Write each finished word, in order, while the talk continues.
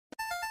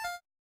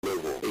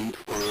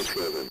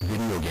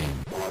Video Game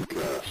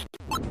Podcast.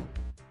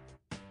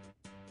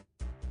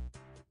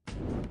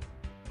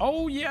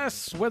 Oh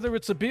yes, whether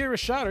it's a beer, a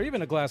shot, or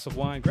even a glass of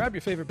wine, grab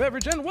your favorite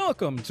beverage and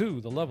welcome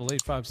to the Level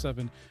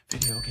 857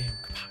 Video Game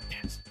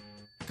Podcast.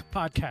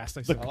 Podcast,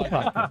 I said.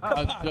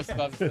 I was just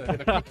about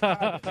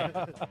to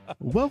say.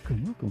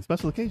 Welcome.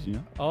 Special occasion, yeah.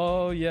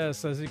 Oh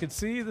yes, as you can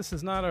see, this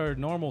is not our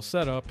normal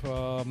setup.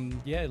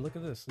 Yeah, look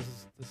at this. This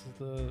is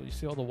the you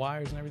see all the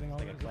wires and everything. All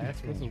that.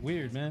 This is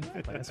weird, man.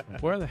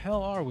 Where the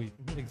hell are we?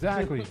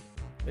 Exactly.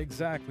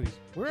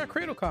 We're at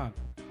CradleCon.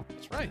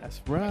 That's right.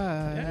 That's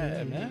right.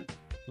 Yeah, man.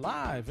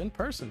 Live in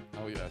person.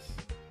 Oh, yes.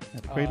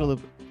 At the Cradle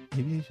of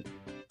Aviation.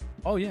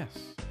 Oh yes,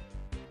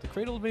 the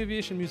Cradle of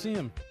Aviation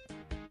Museum,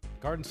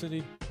 Garden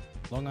City,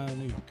 Long Island,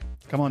 New York.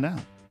 Come on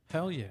down.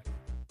 Hell yeah.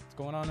 What's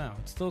going on now?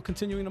 It's still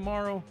continuing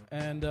tomorrow.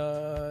 And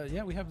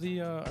yeah, we have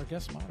the our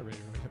guest moderator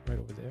right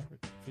over there.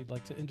 If he'd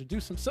like to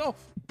introduce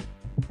himself.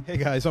 Hey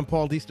guys, I'm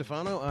Paul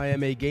DiStefano. I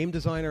am a game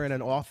designer and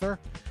an author,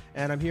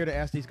 and I'm here to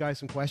ask these guys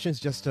some questions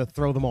just to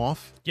throw them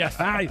off. Yes,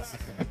 nice.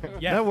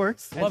 Yeah, That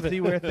works. Love and it.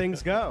 see where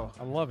things go.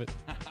 I love it.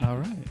 All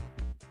right.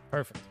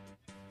 Perfect.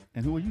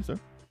 And who are you, sir?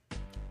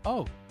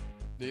 Oh,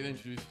 They didn't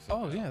introduce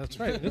yourself. oh yeah, that's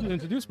right. I didn't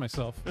introduce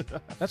myself.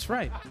 That's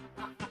right.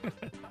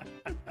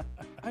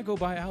 I go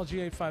by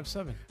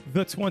Algie857.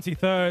 The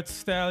 23rd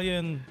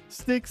Stallion.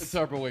 Sticks. It's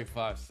Upperweight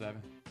 5'7".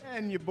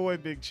 And your boy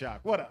Big Shock.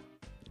 What up?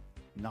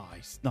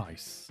 Nice.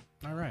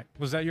 All right.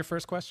 Was that your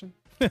first question?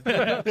 All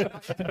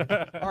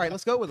right,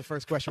 let's go with the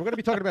first question. We're going to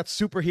be talking about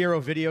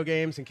superhero video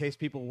games in case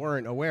people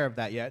weren't aware of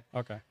that yet.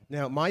 Okay.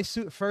 Now, my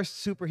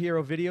first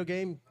superhero video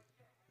game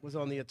was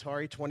on the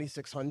Atari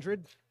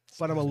 2600,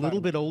 but I'm a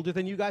little bit older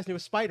than you guys, and it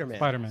was Spider-Man.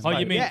 Spider-Man. Oh,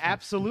 you mean Yeah,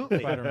 absolutely.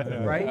 Spider-Man,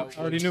 yeah. Right? That was-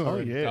 already knew Oh,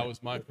 it. yeah. That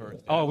was my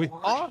first. Oh, we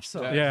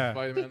Awesome. Yeah.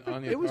 Spider-Man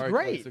on the It was Atari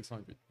great.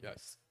 2600.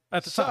 Yes.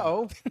 at the time.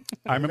 So,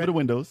 I remember the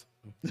windows.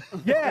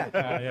 yeah.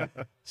 Yeah.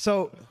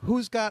 So,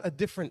 who's got a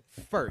different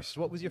first?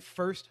 What was your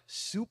first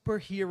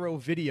superhero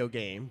video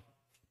game?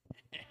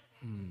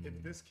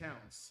 If this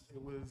counts,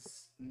 it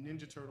was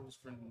Ninja Turtles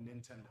for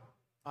Nintendo.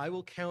 I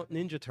will count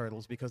Ninja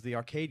Turtles because the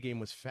arcade game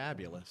was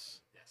fabulous.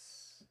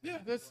 Yeah,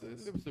 they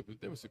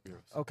were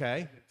superheroes.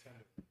 Okay.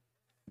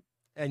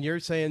 And you're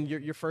saying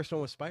your first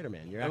one was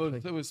Spider-Man. You're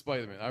actually It was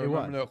Spider-Man. I It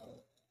was. remember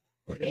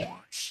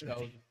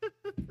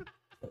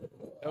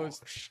that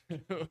was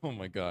oh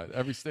my God.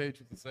 Every stage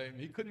was the same.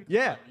 He couldn't climb.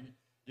 Yeah.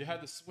 You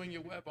had to swing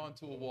your web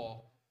onto a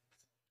wall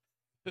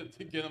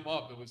to get him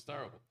up. It was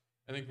terrible.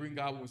 And then Green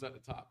Goblin was at the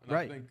top. And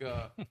Right. I think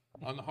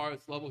on the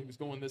hardest level, he was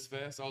going this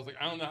fast. I was like,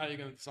 I don't know how you're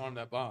going to disarm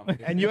that bomb.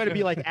 and you had to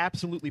be like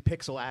absolutely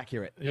pixel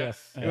accurate.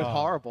 Yes. It was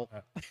horrible.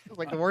 It was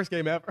like the worst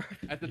game ever.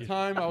 At the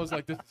time, I was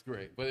like, this is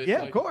great. But it's Yeah,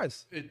 like, of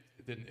course. It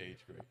didn't age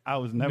great. I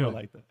was never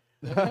like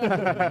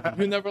that.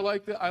 You never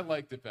liked it? I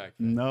liked it back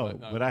then. No,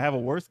 but I have a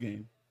worse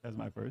game as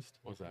my first.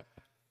 What's that?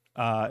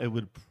 It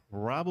would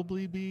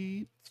probably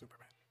be Superman.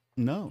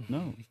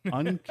 No.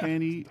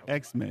 Uncanny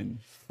X-Men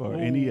for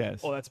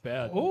NES. Oh, that's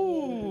bad.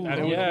 Ooh. And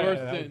it was yeah, worse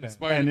that than was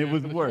Spider-Man. And it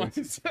was for the worse.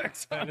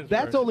 2600.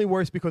 That's only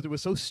worse because it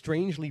was so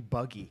strangely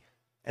buggy.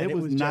 And It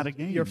was not just- a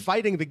game. You're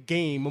fighting the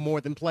game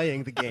more than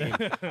playing the game.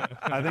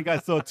 I think I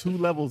saw 2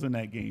 levels in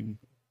that game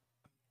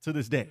to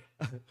this day.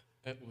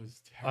 It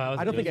was terrible.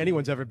 I don't think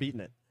anyone's ever beaten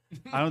it.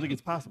 I don't think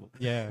it's possible.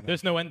 Yeah.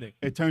 There's no ending.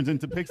 It turns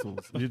into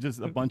pixels. You're just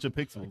a bunch of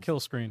pixels. Kill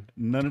screen.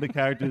 None of the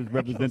characters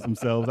represent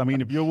themselves. I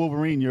mean, if you're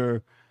Wolverine,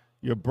 you're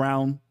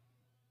brown.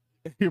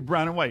 You're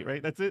brown and white,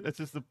 right? That's it. That's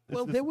just the.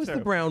 Well, there was the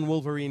brown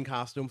Wolverine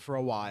costume for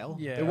a while.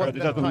 Yeah. It wasn't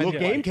But it at the doesn't time look the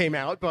game like came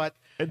out, but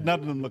None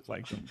of them look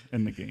like them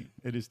in the game.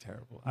 It is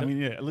terrible. I mean,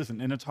 yeah. Listen,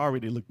 in Atari,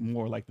 they look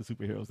more like the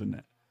superheroes than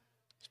that.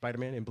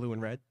 Spider-Man in blue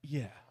and red.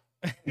 Yeah.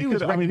 He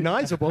was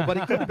recognizable, but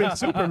he could have been It could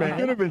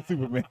Superman. have been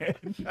Superman.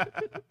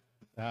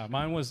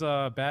 Mine was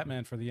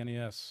Batman for the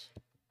NES.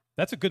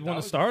 That's a good one to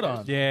was start the on.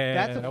 first. Yeah.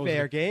 That's a that was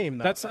fair the- game.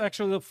 Though. That's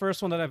actually the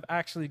first one that I've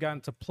actually gotten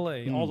to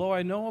play. Although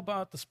I know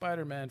about the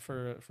Spider-Man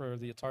for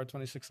the Atari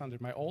 2600.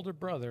 My older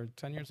brother,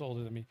 10 years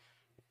older than me,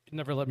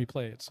 never let me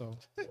play it. So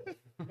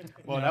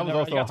Well, Yeah, that was I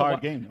also a got to hard wa-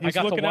 game. I He's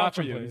got to looking out watch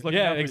for him you. play. He's looking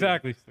Yeah, out for you.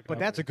 exactly. But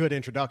that's a good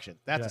introduction.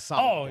 That's a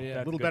solid. Oh, one.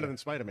 yeah. A little better than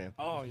Spider-Man.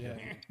 Oh yeah.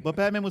 But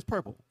Batman was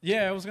purple.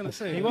 Yeah, I was gonna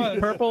say he was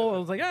purple. I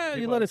was like,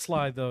 you let it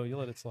slide though. You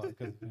let it slide.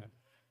 'cause, yeah.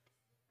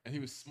 And he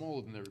was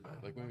smaller than everybody.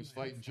 Like when he was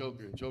fighting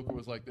Joker, Joker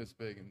was like this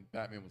big and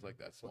Batman was like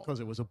that small.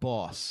 Because it was a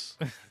boss.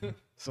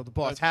 So the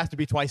boss has to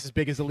be twice as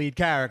big as the lead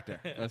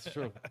character. That's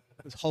true.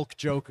 It's Hulk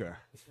Joker.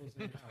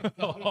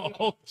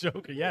 Hulk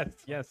Joker. Yes.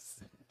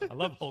 I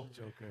love Hulk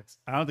Joker.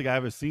 I don't think I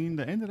ever seen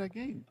the end of that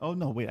game. Oh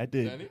no, wait, I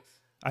did. Dennis?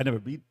 I never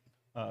beat.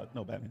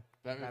 No, Batman.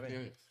 Batman.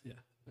 Dennis. Yeah.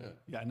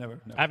 Yeah, I never.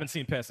 I haven't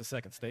seen past the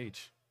second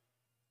stage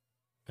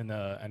in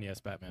the NES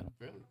Batman.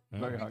 Really?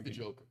 Very I hard beat the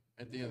game. Joker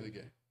at the end of the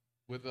game.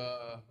 With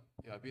I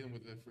beat him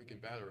with the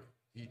freaking battering.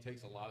 He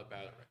takes a lot of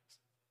batterings.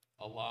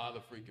 A lot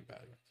of freaking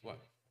batterings. What?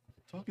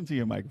 Talking to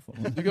your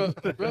microphone. You go,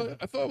 really?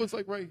 I thought it was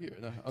like right here.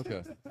 No,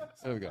 okay.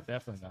 There we go.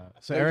 Definitely not.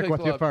 So That Eric, takes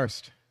what's a your lot.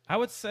 first? I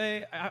would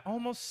say I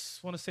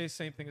almost want to say the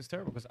same thing as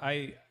terrible because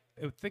I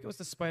think it was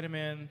the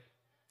Spider-Man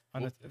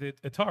on the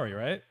Atari,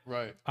 right?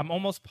 Right. I'm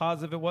almost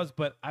positive it was,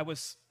 but I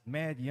was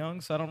mad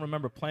young, so I don't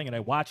remember playing it. I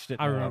watched it.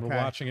 I more. remember Okay.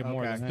 watching it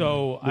more Okay. than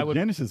So The I would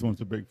Genesis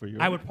ones are big for you.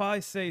 I would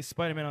probably say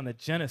Spider-Man on the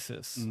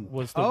Genesis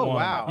was the Oh, one.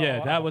 wow.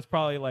 Yeah, that was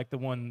probably like the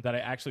one that I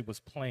actually was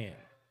playing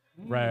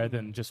rather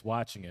than just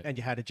watching it. And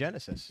you had a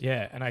Genesis.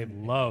 Yeah, and I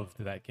loved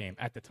that game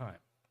at the time.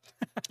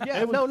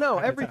 Yeah, no.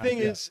 Everything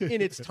is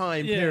in its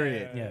time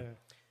period. Yeah.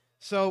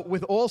 So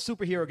with all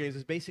superhero games,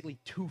 there's basically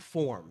two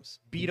forms: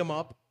 beat 'em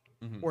up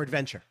or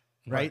adventure.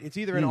 Right? It's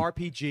either an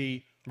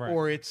RPG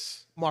or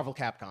it's Marvel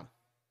Capcom.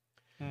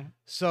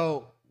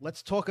 So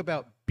let's talk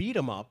about beat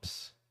 'em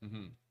ups.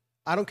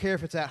 I don't care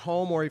if it's at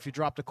home or if you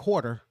dropped a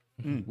quarter.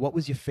 What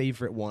was your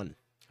favorite one?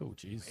 Oh,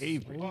 jeez.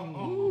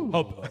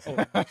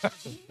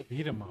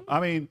 Beat 'em up. I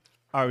mean,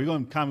 all right, we're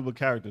going comic book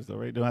characters though,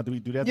 right? Don't have to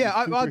do that. Yeah, to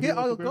I'll superhero,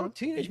 go superhero?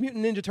 Teenage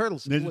Mutant Ninja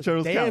Turtles. Ninja It was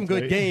Turtles a damn counts,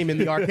 good right? game in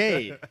the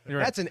arcade.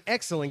 That's an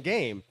excellent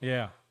game.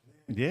 Yeah.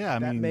 Yeah, I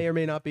That mean, may or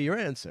may not be your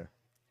answer.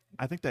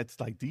 I think that's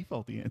like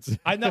default the answer.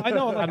 I know. I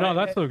know,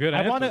 that's a good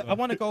I want answer, to. I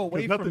want to go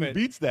away from nothing it.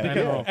 beats that. because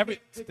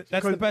know.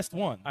 that's the best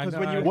one. Because know,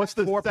 when you What's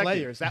had the 4 second?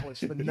 players, that was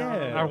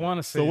phenomenal. I want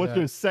to say So what's that.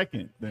 your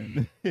second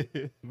then?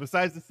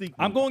 Besides the sequel,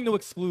 I'm going to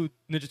exclude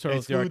Ninja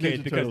Turtles the Exclude arcade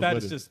Ninja because Turtles, that what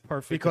is is it? just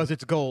perfect. Because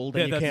it's gold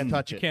and you that's- can't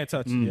touch You it. can't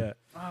touch it. Yeah.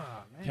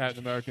 Captain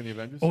America and the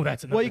Avengers. Oh,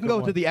 that's another Well, you can good go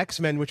one. to the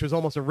X-Men, which was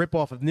almost a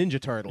rip-off of Ninja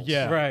Turtles.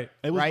 Yeah. Right.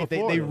 it was Right?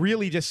 before, They though.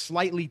 really just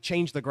slightly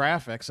changed the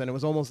graphics, and it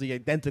was almost the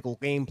identical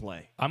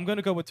gameplay. I'm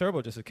gonna go with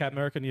Turbo, just a Captain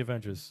America and the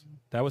Avengers.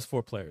 That was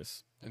 4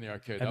 players. in the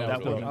arcade. And That, that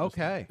was really was-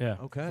 interesting. Okay. Yeah.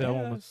 Okay. That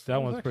one was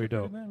pretty actually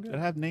dope. damn Did good.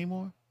 it have Namor?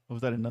 Or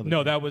was that another? No,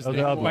 game? that was the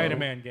the other one.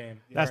 Spider-Man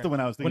game. That's the one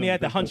I was thinking. When he of.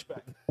 had the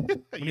hunchback.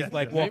 When he's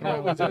like walking Namor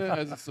around. was in it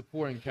as a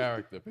supporting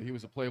character, but he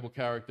was a playable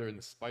character in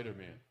the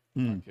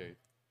Spider-Man arcade.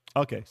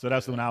 Okay, so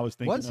that's the one I was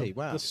thinking. Was he? of.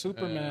 Wow. The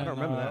Superman I don't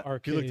remember that. He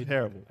arcade. looked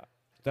terrible.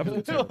 That was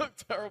It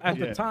looked terrible. At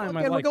Yeah. the time, I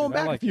Again, we're liked going it. I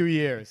back a liked few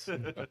years.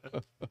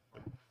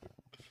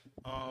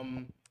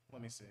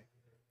 Let me see.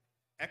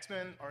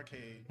 X-Men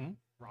Arcade,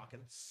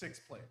 Rockin'.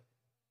 6-player.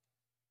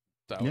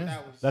 That Yeah,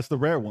 That was- that's the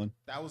rare one.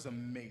 That was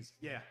amazing.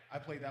 Yeah, I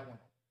played that one.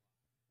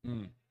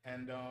 Mm.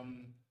 And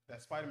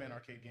that Spider-Man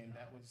arcade game,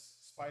 that was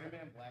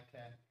Spider-Man, Black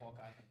Cat,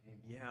 Hawkeye, and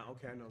Game. Yeah,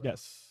 okay, I know that.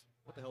 Yes,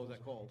 What the hell is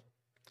that called?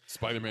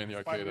 Spider-Man the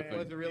arcade, I Spider-Man was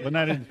think. it really? but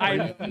not in.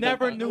 I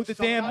never knew the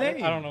damn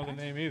name. I don't know the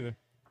name either.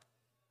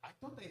 I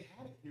thought they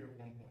had it here at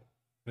one point.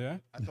 Yeah,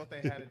 I thought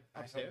they had it.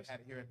 Upstairs? I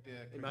had it here at the.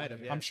 They might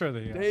have, yeah. I'm sure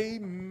they. They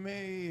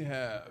may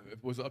have. It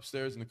was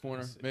upstairs in the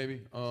corner, maybe.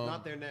 It's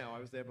not there now. I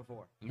was there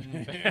before.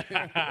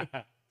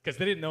 Because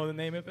they didn't know the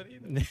name of it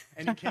either.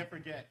 And you can't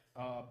forget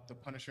the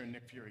Punisher and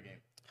Nick Fury game.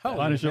 Hell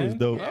Punisher yeah, was man.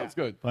 dope. That was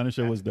good.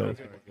 Punisher was dope.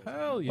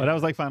 Hell yeah. But that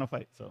was like Final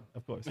Fight, so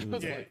of course. It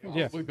was, Yeah.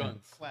 Yeah. With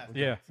guns. Classic.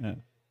 Yeah. yeah.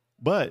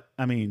 But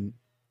I mean,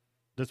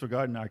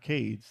 disregarding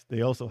arcades,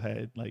 they also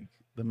had like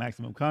the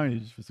Maximum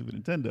Carnage for Super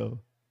Nintendo.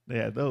 They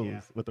had those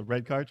Yeah. with the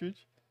red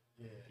cartridge.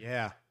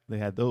 Yeah. They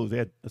had those. They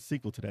had a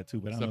sequel to that too,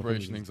 but I don't know if it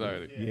was Separation as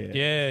good. Anxiety.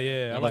 Yeah,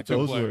 Yeah. I Like like two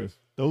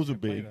those were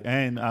players. big,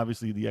 and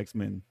obviously the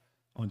X-Men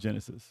on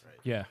Genesis.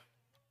 Yeah.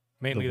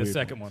 Mainly the weird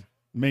second ones. one.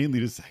 Mainly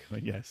the second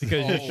one, yes.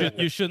 Because Oh.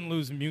 you shouldn't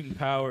lose mutant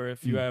power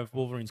if you have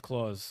Wolverine's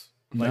claws.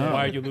 Like,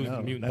 why are you losing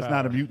no, mutant that's power?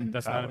 not a mutant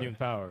That's power. not a mutant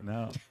power.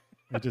 No,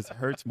 it just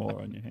hurts more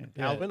on your hand.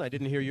 Alvin, I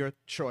didn't hear your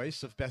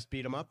choice of best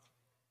beat 'em up.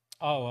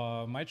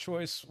 Oh, my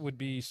choice would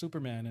be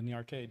Superman in the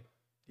arcade.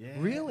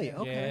 Really?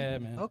 Okay. Yeah,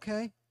 man.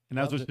 Okay. And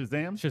that was with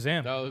Shazam.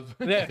 Shazam. That was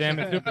Shazam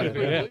and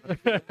Superman.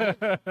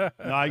 Yeah.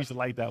 No, I used to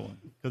like that one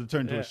because it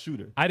turned into a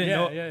shooter. I didn't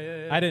know.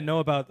 Yeah. I didn't know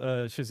about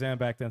Shazam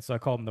back then, so I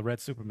called him the Red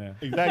Superman.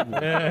 Exactly.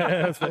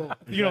 Yeah, so,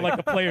 you know, like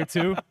the player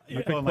 2. He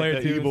Like called him player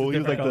like the 2 is a evil. He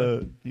was like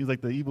different color.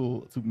 the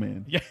evil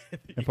Superman Yeah.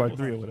 in part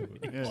 3 or whatever.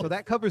 Yeah. So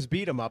that covers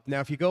beat 'em up.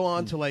 Now, if you go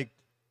on to like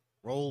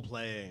role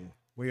playing,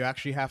 where you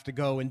actually have to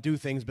go and do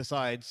things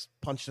besides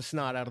punch the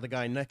snot out of the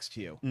guy next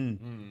to you,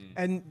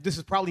 and this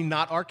is probably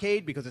not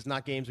arcade because it's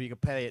not games where you can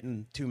play it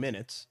in 2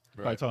 minutes.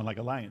 Probably talking like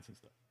Alliance and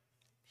stuff.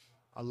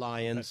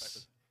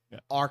 Alliance, Yeah.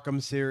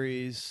 Arkham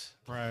series,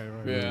 Right.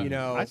 Yeah. you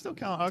know. I still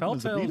count Arkham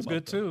as a beat 'em Telltale's up,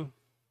 good though. too.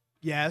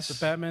 Yes.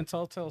 The Batman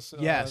Telltale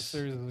Yes.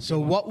 series. Is a So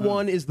good what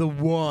one is the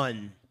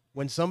one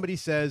when somebody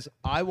says,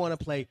 I want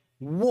to play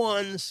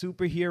one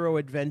superhero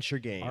adventure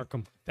game?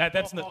 Arkham.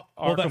 That's not.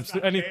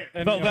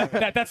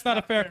 That's not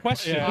a fair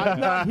question. I'm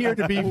not here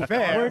to be We're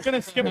fair.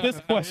 gonna skip this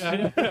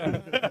question.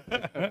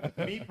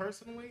 Me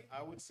personally,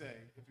 I would say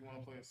if you want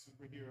to play a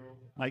superhero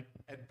Mike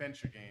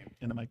adventure game,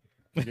 in the mic.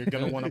 you're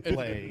gonna want to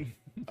play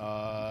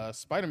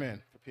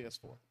Spider-Man for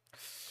PS4.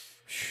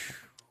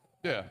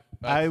 Yeah.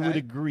 I would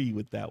agree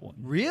with that one.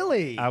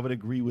 Really? I would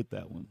agree with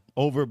that one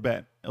over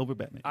Batman.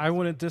 I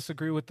wouldn't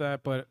disagree with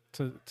that, but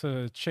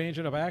to change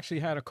it up, I actually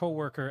had a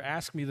coworker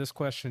ask me this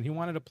question. He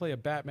wanted to play a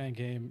Batman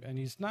game, and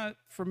he's not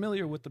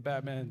familiar with the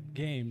Batman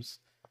games.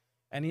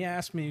 And he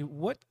asked me,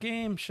 "What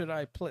game should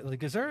I play?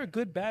 Like, is there a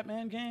good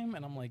Batman game?"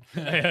 And I'm like,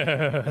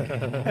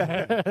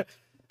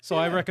 So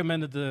I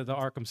recommended the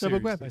Arkham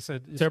series. TurboGrafx. I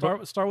said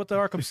Turbo- start with the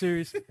Arkham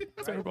series.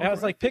 I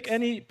was like, pick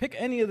any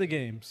of the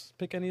games,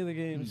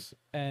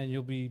 and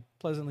you'll be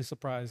pleasantly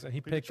surprised. And he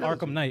picked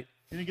trilogy. Arkham Knight.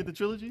 You didn't get the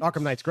trilogy?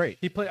 Arkham Knight's great.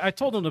 He played. I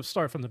told him to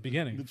start from the The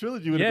beginning.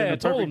 trilogy would have Yeah, been I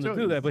the told him perfect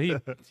to do that,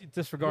 but choice. he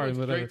disregarded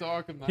Went whatever.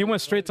 straight to Arkham Knight. He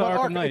went straight to But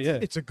Arkham Knight. Yeah,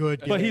 It's a good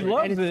game. But he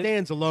loves and it. it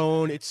stands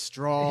alone. It's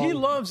strong. He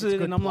loves It's it,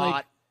 good and I'm like,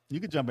 plot. You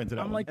could jump into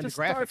that. I'm one. like, And the just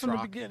start graphics from the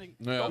rock. beginning.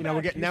 Yeah. Go you know,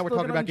 back. we're You're now we're still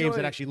talking gonna about games enjoy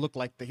that it. actually look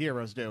like the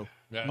heroes do,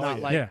 Yeah. not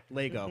Oh, like yeah.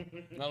 Lego.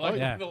 Not like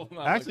Yeah.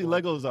 not Actually,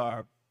 like- Legos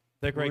are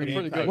They're great Pretty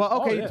games. good.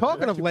 Well, okay, yeah.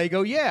 talking of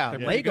Lego, yeah,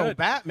 pretty Lego good.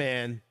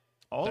 Batman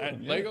all of That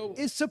them. Lego.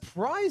 is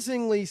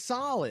surprisingly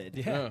solid.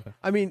 Yeah.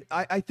 I mean,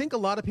 I think a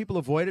lot of people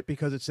avoid it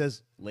because it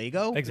says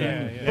Lego.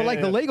 Exactly. Yeah, But like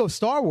Yeah. the Lego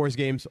Star Wars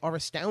games are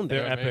astounding.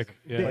 They're Yeah, epic.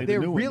 They're, Yeah. Like the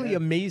they're new one, really yeah.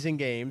 amazing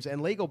games,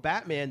 and Lego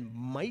Batman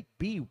might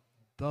be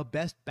the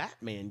best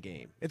Batman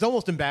game. It's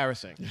almost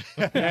embarrassing.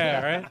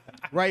 Yeah, right?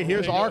 Right,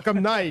 here's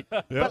Arkham Knight.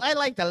 But I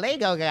like the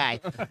Lego guy.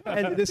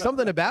 And there's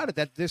something about it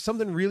that there's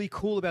something really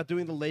cool about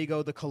doing the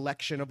Lego, the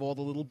collection of all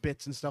the little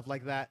bits and stuff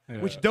like that,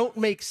 which don't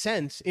make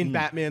sense in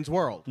Batman's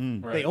world.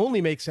 They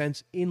only make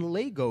sense in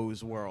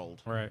Lego's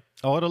world. Right.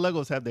 All the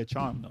Legos have their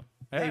charm, though.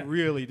 They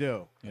really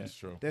do. That's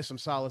true. There's some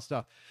solid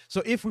stuff.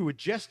 So if we were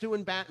just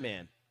doing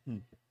Batman,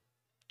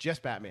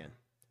 just Batman,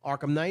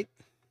 Arkham Knight,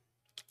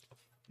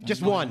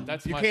 just one.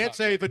 That's You my can't top.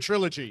 say the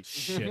trilogy.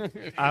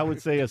 I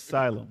would say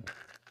Asylum.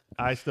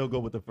 I still go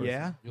with the first.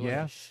 Yeah, one.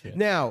 yeah.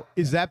 Now,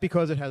 is that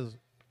because it has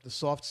the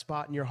soft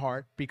spot in your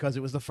heart because it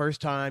was the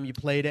first time you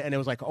played it and it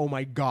was like, oh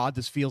my God,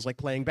 this feels like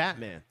playing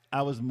Batman?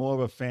 I was more of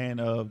a fan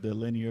of the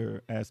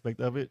linear aspect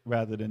of it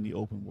rather than the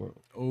open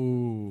world.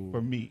 Oh,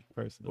 For me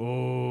personally.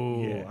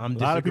 oh, Yeah. I'm A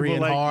lot of people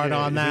disagreeing hard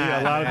on see,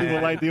 that. A lot of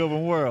people like the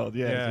open world.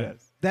 Yes, Yeah.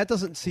 yes. That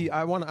doesn't see.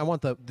 I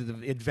want the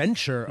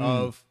adventure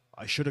of.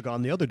 I should have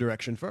gone the other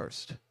direction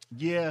first.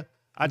 Yeah.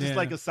 I just Yeah.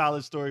 like a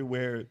solid story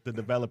where the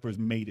developers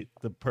made it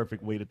the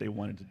perfect way that they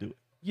wanted to do it.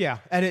 Yeah,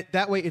 and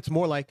that way it's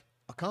more like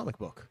a comic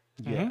book.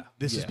 Yeah.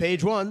 This is Yeah.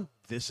 page 1.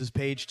 This is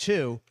page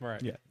 2.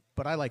 Right. Yeah.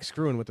 But I like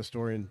screwing with the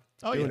story and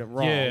Oh, doing yeah. it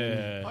wrong.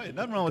 Yeah. Oh, yeah,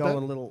 nothing wrong with Going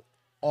that. a little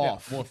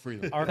off. More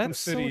freedom. Arkham That's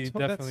so City tough.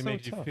 That's definitely so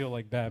made you tough. feel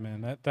like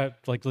Batman. That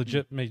like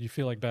legit made you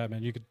feel like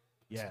Batman. You could,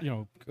 Yeah. you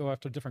know, go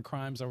after different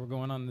crimes that were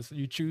going on. This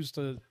you choose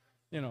to,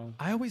 you know.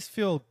 I always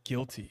feel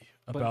guilty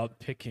about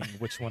picking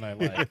which one I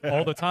like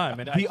all the time.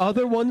 And The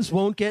other ones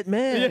won't get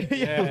mad.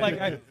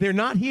 They're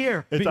not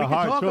here. It's we a can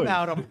hard talk choice.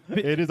 about them.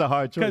 It is a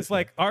hard choice. because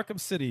like Arkham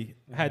City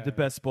had the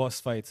best boss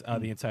fights out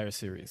of the entire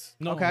series.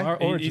 No, Okay.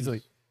 Origins.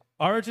 Easily.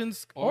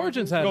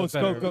 Origins had Goes,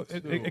 a better.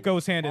 it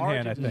goes hand in hand, I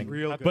Origins is think.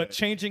 real But good.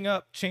 changing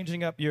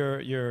up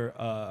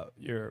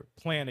your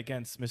plan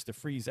against Mr.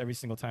 Freeze every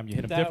single time you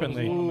hit him That was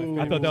differently. one of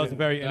my I thought that was a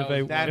very That was-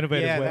 innovative, that-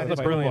 innovative yeah, way. that That's is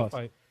a brilliant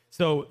brilliant fight.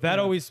 So that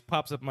always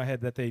pops up in my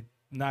head that they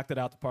knocked it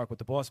out the park with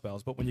the boss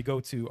battles. But when you go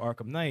to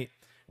Arkham Knight,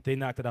 they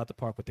knocked it out the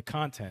park with the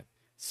content.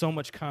 So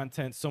much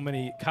content, so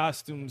many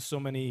costumes, so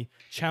many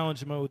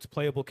challenge modes,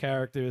 playable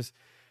characters.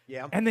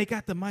 Yeah. And they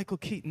got the Michael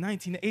Keaton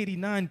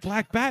 1989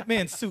 Black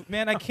Batman suit,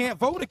 man. I can't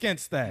vote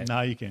against that.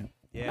 nah, you can't.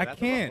 Yeah, I that's a rough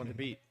can't. one to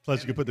beat.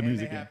 Plus, you can put the And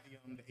music they in. have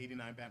the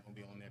 89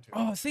 Batmobile on there too.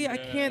 Oh, see, I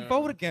can't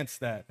vote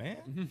against that, man.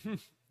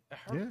 It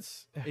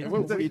hurts.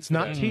 It's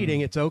not cheating.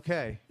 It's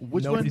okay.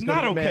 Which Nobody's one's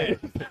gonna not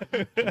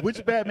get mad.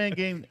 Which Batman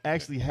game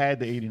actually had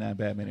the 89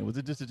 Batman in it? Was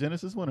it just a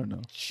Genesis one or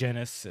no?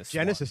 Genesis.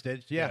 Genesis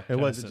did. Yeah. It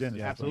was a Genesis, Genesis.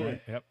 yeah, absolutely.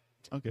 right? Yep.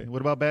 Okay.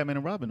 What about Batman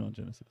and Robin on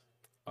Genesis?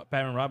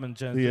 Batman Robin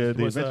Genesis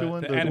The was adventure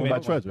one? The one animated by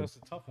one. Treasure? That's a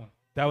tough one.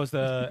 That was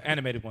the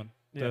animated one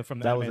from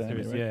the That was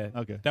animated the series. anime, right?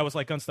 Yeah. Okay. That was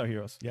like Gunstar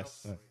Heroes.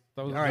 Yes.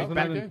 That was, All right. that was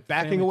another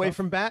Backing family away tough.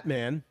 from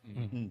Batman.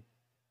 Mm-hmm.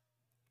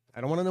 I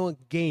don't want to know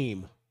what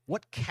game,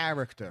 what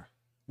character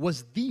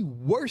was the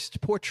worst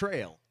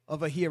portrayal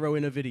of a hero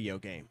in a video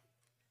game,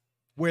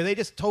 where they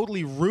just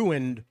totally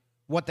ruined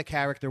what the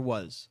character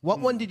was. What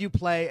one did you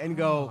play and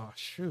go, Oh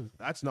shoot!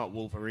 that's not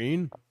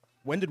Wolverine?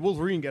 When did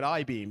Wolverine get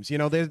eye beams? You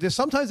know, there's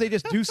sometimes they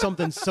just do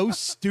something so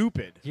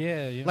stupid.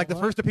 Yeah, you know Like the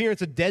what? first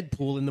appearance of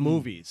Deadpool in the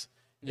movies.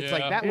 It's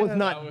like, that was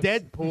not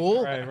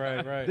Deadpool.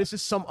 Right. This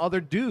is some other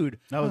dude.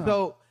 was-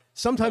 So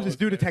sometimes it's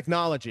due to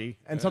technology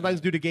and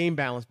sometimes due to game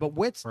balance. But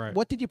Right.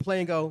 what did you play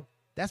and go,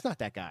 that's not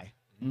that guy?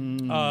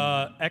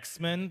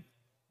 X-Men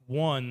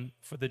 1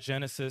 for the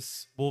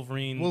Genesis.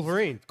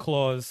 Wolverine.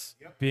 claws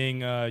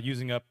being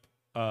using up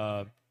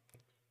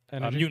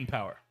Energy. mutant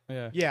power.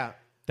 Yeah. Yeah.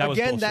 That was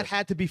Again, that bullshit.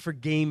 had to be for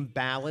game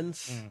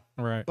balance.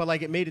 Right. But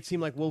like it made it seem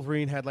like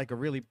Wolverine had like a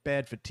really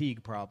bad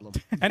fatigue problem.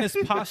 And his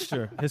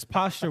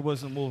posture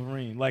wasn't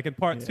Wolverine. Like in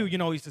part 2, you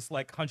know, he's just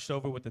like hunched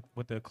over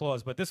with the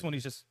claws. But this one,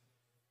 he's just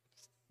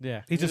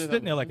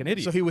sitting there like an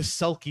idiot. So he was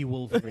sulky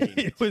Wolverine.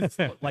 He was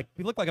like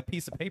he looked like a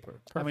piece of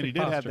paper. I mean, he Perfect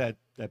did have posture.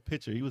 that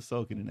picture. He was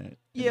soaking in that.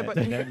 Yeah, in but-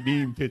 that, in that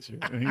meme picture.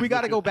 We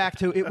got to go back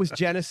to it was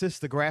Genesis.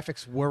 The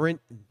graphics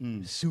weren't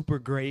Mm. super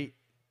great.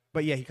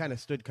 But yeah, he kind of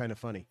stood kind of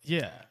funny.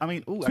 Yeah. I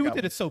mean, ooh, I, Two got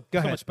did one. it so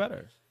ahead. much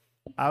better.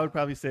 I would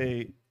probably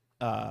say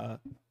Iron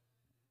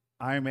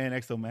Man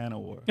Exo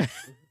Manowar.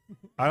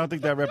 I don't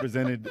think that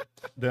represented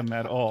them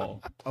at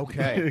all.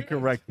 Okay.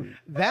 Correctly.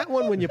 That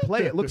one, when you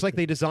play it, looks like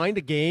they designed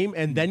a game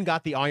and then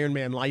got the Iron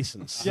Man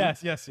license.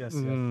 Yes.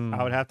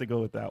 I would have to go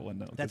with that one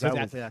though. 'cause That's that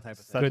exactly was that type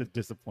of such thing. a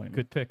disappointment.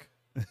 Good pick.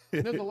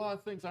 There's a lot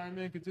of things Iron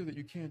Man could do that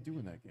you can't do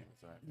in that game.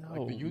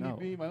 Like the No,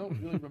 Unibeam, I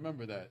don't really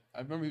remember that.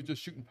 I remember he was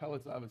just shooting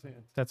pellets out of his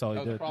hands. That's all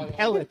That he was did. probably-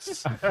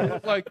 Pellets. They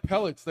looked like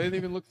pellets. They didn't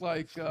even look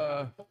like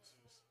they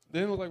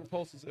didn't look like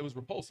repulsives. It was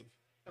repulsive,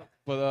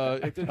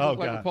 but it didn't Oh, look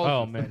like God. repulsive.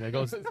 Oh man, there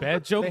goes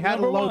bad joke. They had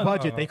a number low one.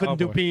 budget. They couldn't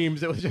do boy.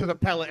 beams. It was just a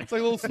pellet. It's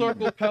like little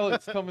circle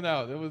pellets coming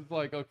out. It was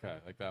like okay,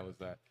 like that was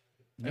that.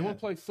 Anyone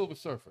play Silver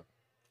Surfer?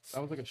 That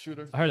was like a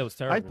shooter. I heard it was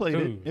terrible. I played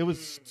it. Ooh. It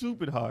was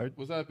stupid hard.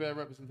 Was that a bad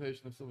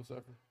representation of Silver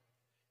Surfer?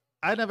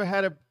 I never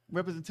had a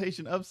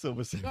representation of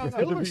Silver Surfer.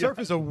 Silver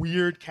Surfer is a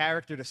weird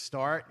character to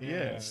start.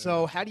 Yeah.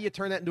 So how do you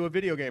turn that into a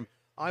video game?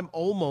 I'm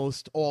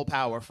almost all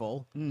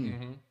powerful.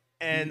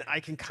 And I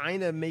can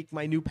kind of make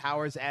my new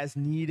powers as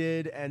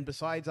needed. And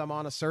besides, I'm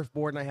on a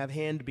surfboard and I have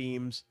hand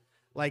beams.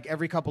 Like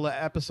every couple of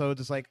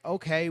episodes, it's like,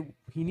 okay,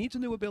 he needs a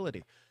new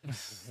ability.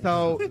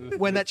 So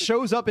when that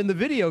shows up in the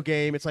video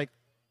game, it's like,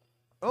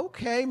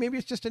 okay, maybe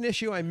it's just an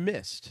issue I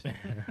missed.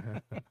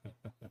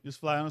 Just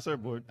fly on a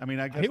surfboard. I mean,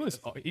 I guess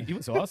He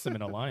was awesome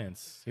in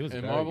Alliance. He was In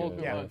very Marvel good.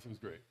 Alliance, it was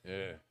great.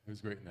 Yeah, he was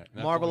great in that. And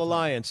that's Marvel the only time-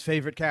 Alliance,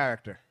 favorite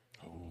character.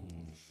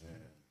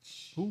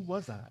 who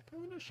was I?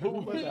 Who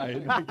was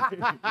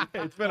I?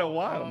 It's been a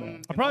while now.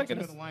 I'm probably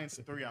gonna- Alliance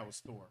 3. I was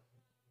Thor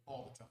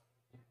all the time.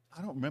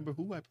 I don't remember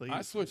who I played.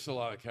 I switched a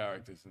lot of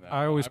characters in that.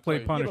 I always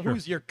played Yeah, Punisher. but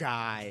who's your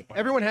guy?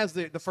 Everyone has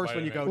the first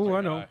one you go Spider-Man. to. Ooh,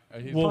 I know.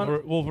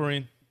 He's-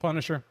 Wolverine.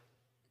 Punisher.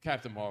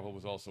 Captain Marvel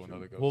was also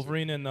another go.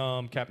 Wolverine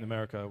and Captain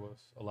America was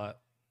a lot.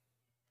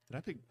 Did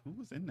I pick who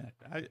was in that?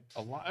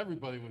 A lot.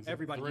 Everybody was.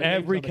 Everybody. great.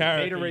 Every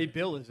character. Gatorade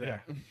Bill is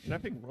there. Did I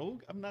pick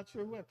Rogue? I'm not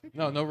sure who I picked.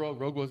 No, Rogue.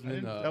 Rogue wasn't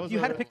in. That was You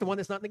a- had to pick the one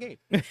that's not in the game.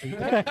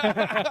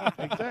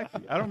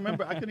 Exactly. I don't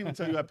remember. I couldn't even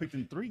tell you I picked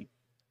in 3.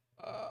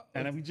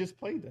 And then we just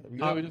played that.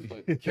 Yeah, we just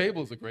played.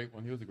 Cable's a great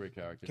one. He was a great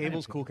character.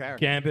 Cable's cool character.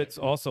 Gambit's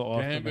also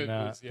awesome Gambit in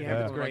that. was, yeah, Gambit's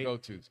Gambit's one of my great.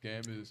 go-tos.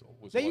 Gambit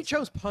was. Then you awesome.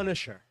 chose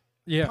Punisher.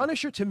 Yeah.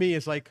 Punisher to me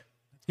is like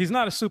He's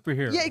not a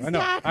superhero.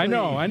 Yeah, I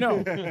know.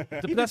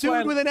 he's That's a why.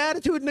 dude with an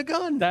attitude and a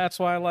gun. That's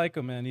why I like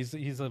him, man. He's a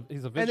vigilante.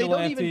 And they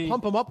don't even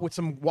pump him up with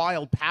some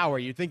wild power.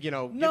 You'd think, give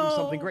him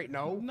something great.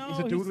 No, he's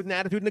a dude with an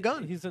attitude and a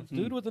gun. He's a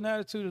dude with an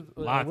attitude,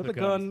 Lots with of a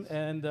gun,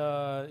 and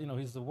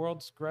he's the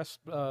world's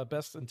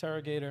best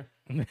interrogator.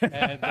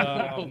 And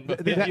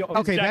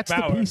Okay, Jack that's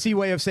Bauer. the PC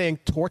way of saying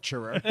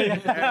torturer.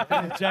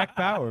 Jack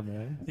Bauer,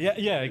 man.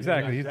 yeah,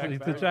 exactly. He's the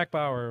Bauer. Jack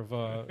Bauer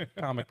of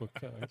comic book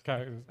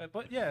characters.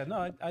 But yeah,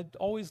 no, I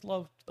always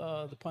loved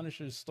the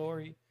Punisher's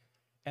story,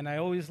 and I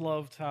always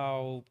loved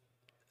how,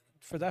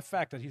 for that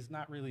fact that he's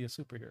not really a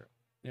superhero.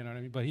 You know what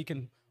I mean? But he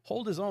can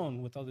hold his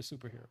own with other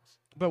superheroes.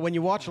 But when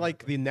you watch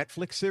like the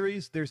Netflix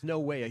series, there's no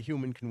way a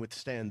human can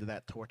withstand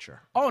that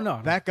torture. Oh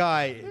no, That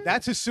guy,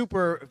 that's his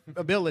super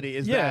ability.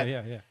 Is yeah,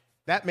 that yeah.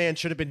 that man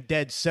should have been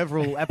dead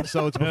several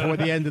episodes before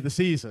the end of the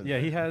season. Yeah,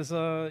 he has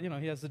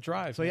he has the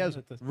drive. So he man, has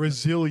at the-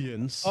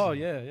 resilience. Oh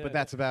yeah. But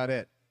that's about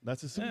it.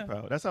 That's a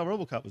superpower. That's how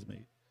RoboCop was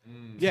made.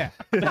 Yeah.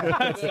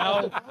 That's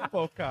how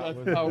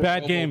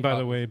Bad game, by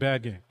the RoboCop- way.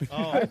 Bad game.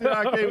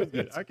 Arcade was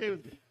good. Arcade was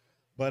good.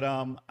 But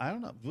I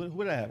don't know.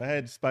 What did I have? I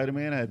had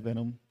Spider-Man. I had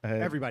Venom. I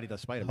had Everybody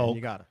does Spider-Man. Hulk.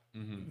 You gotta.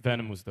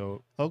 Venom was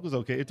dope. Hulk was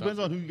okay. It depends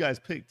on who you guys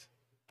picked.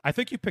 I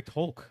think you picked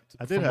Hulk.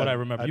 I did from have what I him.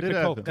 remember. I You did picked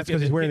have Hulk. him. That's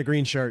because he's wearing the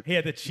green shirt. He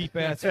had the cheap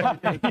ass. Yeah,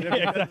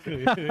 exactly.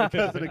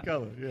 Because of the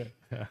color,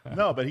 yeah.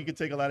 No, but he could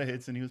take a lot of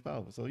hits and he was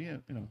powerful. So yeah,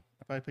 I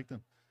probably picked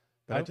him.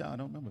 But I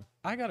don't remember.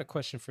 I got a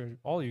question for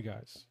all you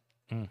guys.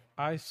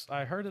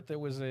 I heard that there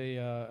was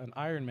an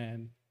Iron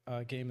Man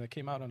game that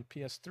came out on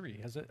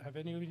PS3. Have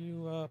any of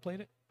you played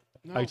it?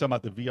 Are you talking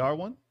about the VR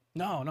one?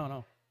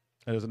 No.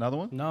 There's another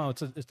one. No,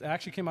 it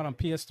actually came out on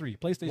PS3,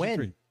 PlayStation When?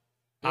 3.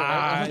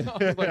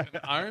 Like an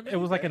Iron Man? It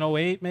was like an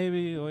 08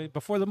 maybe, 08,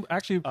 before the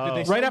actually Did they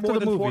right sell after more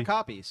the than 4 movie.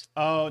 copies?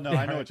 Oh no,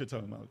 I know what you're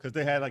talking about because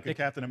they had like a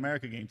Captain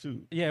America game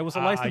too. Yeah, it was a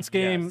licensed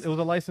game. yes. It was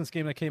a licensed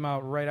game that came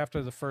out right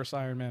after the first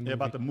Iron Man movie. Yeah,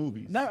 about the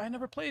movies. No, I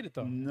never played it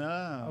though.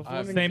 No.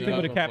 Same thing Yeah,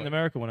 with the I Captain played.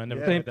 America one. I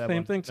never Yeah. played that one.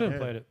 Same thing too. Yeah.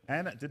 Played it.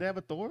 And did they have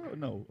a Thor or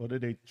no? Or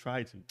did they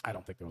try to? I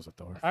don't think there was a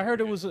Thor. I heard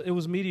it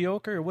was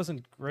mediocre. It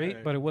wasn't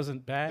great, but it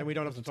wasn't bad. Then we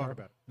don't have to It talk wasn't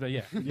about it. But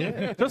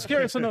yeah. Just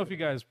curious to know if you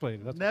guys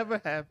played it. That's Never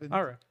happened.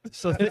 all right.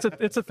 So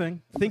It's a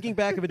thing. thinking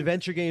back of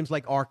adventure games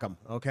like Arkham,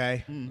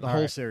 okay? The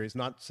whole right. series,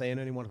 not saying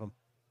any one of them.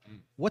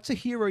 What's a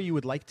hero you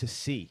would like to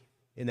see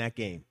in that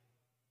game?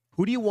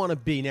 Who do you want to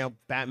be? Now,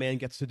 Batman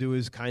gets to do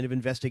his kind of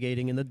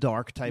investigating in the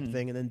dark type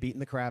thing and then beating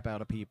the crap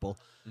out of people.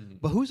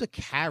 But who's a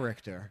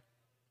character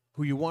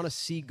who you want to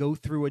see go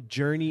through a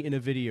journey in a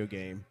video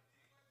game?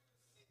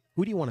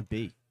 Who do you want to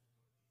be?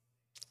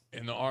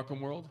 In the Arkham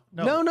world?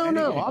 No.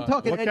 I'm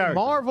talking What any character?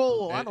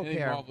 Marvel. I Any don't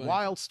care. Marvel.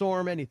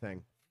 Wildstorm,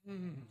 anything.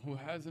 Who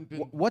hasn't been?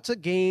 What's a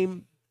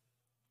game?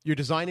 You're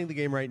designing the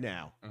game right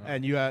now,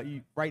 and you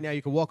right now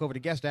you can walk over to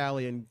Guest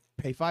Alley and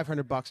pay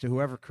 $500 to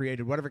whoever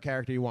created whatever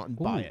character you want and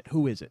buy it.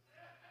 Who is it?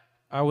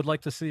 I would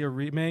like to see a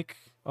remake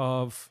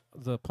of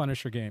the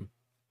Punisher game.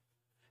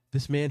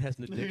 This man has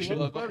an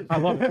addiction. I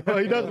love it. Oh,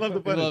 he does love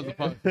the He loves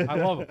Punisher. the Punisher. I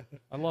love it.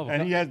 I love it.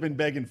 And he has been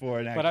begging for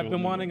an actual. But I've been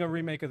new wanting one. a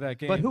remake of that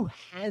game. But who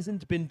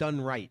hasn't been done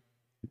right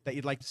that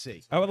you'd like to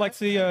see? I would like to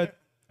see. I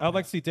would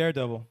like to see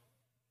Daredevil.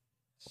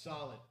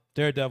 Solid.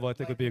 Daredevil, I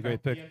think would be a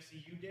great pick.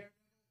 MCU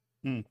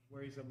Hmm.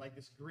 where he's like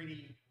this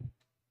gritty.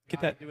 Get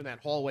guy that- doing that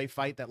hallway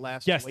fight that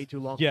lasts Yes. way too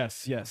long.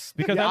 Yes.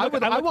 Because Yeah, I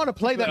look, want to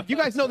play that. You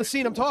guys know the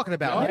scene I'm talking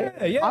about. Oh,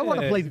 right? yeah, I want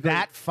to yeah. play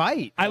that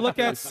fight. I look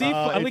at Sifu.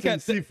 I look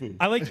it's at in Sifu.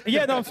 I like.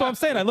 Yeah, no. So I'm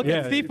saying I look Yeah.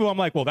 at Sifu. I'm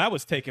like, well, that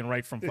was taken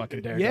right from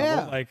fucking Daredevil.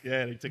 Yeah. Like,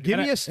 Yeah, they took Give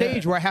it. me a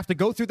stage where I have to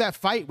go through that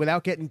fight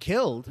without getting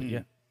killed.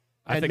 yeah.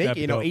 I And think make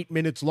that'd it, be dope. 8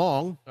 minutes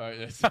long. All right,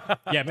 yes.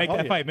 Yeah, make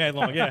that fight mad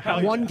long. Yeah.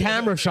 hell yeah. One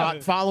camera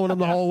shot following him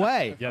the whole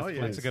way. Yes, Oh,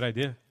 yeah. That's a good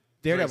idea.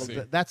 Daredevil,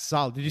 Crazy. that's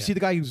solid. Did you see the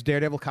guy who's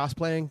Daredevil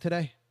cosplaying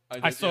today?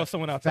 I saw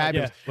someone outside.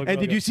 Fabulous. Yeah, looked And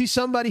did real you good. see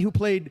somebody who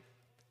played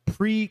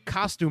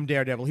pre-costume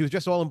Daredevil? He was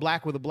just all in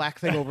black with a black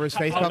thing over his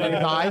face covering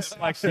his eyes.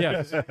 Like,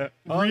 yeah.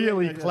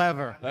 Really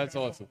clever. That's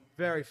awesome.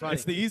 Very funny.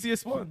 It's the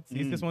easiest one. It's the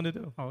easiest one to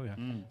do. Oh yeah.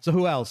 So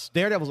who else?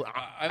 Daredevil's.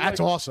 I That's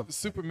like- awesome.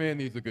 Superman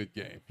needs a good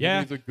game. Yeah. He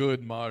needs a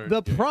good modern.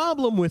 The game.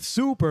 problem with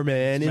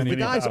Superman is Many the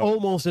guy's powers.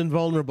 almost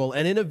invulnerable,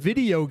 and in a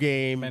video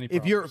game, Many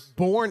if you're problems.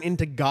 born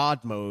into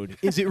God mode,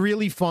 is it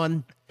really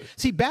fun?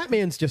 See,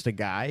 Batman's just a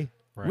guy.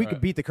 We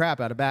could beat the crap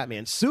out of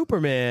Batman.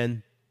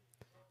 Superman,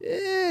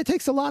 it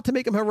takes a lot to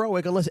make him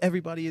heroic, unless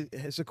everybody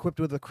is equipped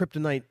with a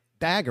kryptonite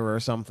dagger or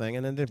something,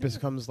 and then it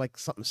becomes like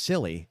something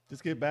silly.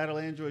 Just get battle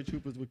android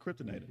troopers with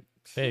kryptonite.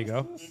 There you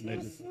go. And they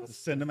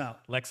just send them out.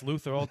 Lex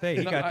Luthor all day.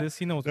 He got this.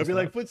 He knows They'll what's be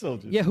like up. foot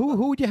soldiers. Yeah, who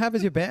would you have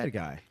as your bad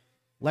guy?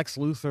 Lex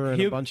Luthor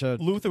and a bunch of.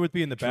 Luthor would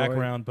be in the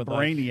background, but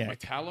like, Brainiac.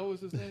 Metallo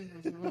is his name.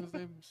 What his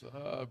name?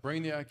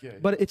 Brainiac. Yeah.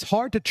 But it's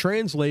hard to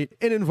translate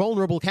an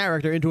invulnerable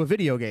character into a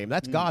video game.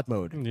 That's God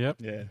mode. Yep.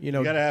 Yeah. You know-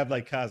 you gotta have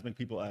like cosmic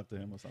people after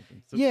him or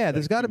something. So, Yeah,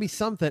 there's like, got to be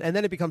something, and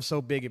then it becomes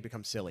so big it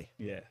becomes silly.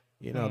 Yeah.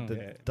 You know, Yeah.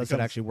 It does it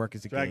becomes actually work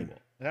as a Dragon game?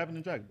 Ball. It happened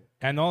in Dragon Ball.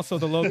 and also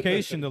the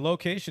location. The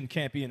location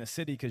can't be in a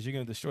city because you're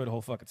gonna destroy the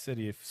whole fucking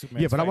city if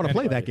Superman. Yeah, but I want to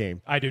play that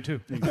game. I do too.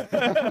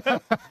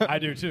 I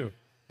do too.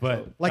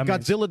 But Like I mean,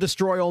 Godzilla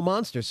destroy all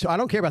monsters. So I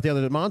don't care about the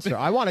other monster.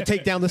 I want to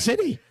take down the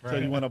city. So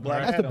you want a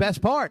Black That's Adam, the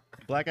best part.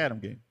 Black Adam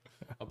game.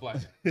 a black.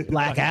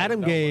 Black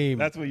Adam game.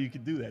 That's where you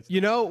can do that. You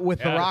know, with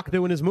The Rock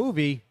doing his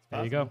movie,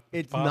 there you go.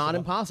 it's Possible. not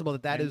impossible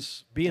that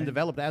is being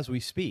developed as we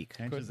speak.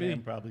 And Could be.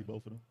 Shazam, probably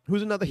both of them.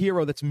 Who's another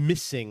hero that's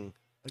missing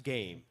a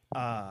game?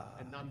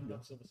 And not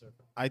Silver Surfer.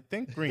 I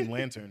think Green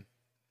Lantern.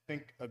 I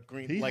think a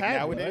green He like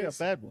had one, right? nowadays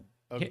a bad one.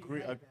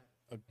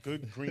 a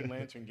good Green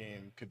Lantern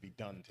game could be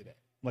done today.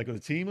 Like with a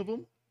team of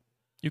them.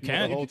 You the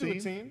can. whole You do a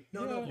team?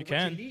 No, you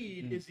can. What you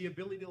need is the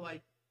ability to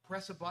like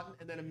press a button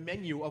and then a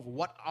menu of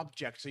what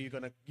objects are you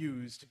going to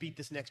use to beat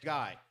this next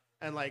guy.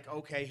 And like,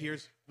 okay,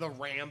 here's the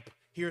ramp,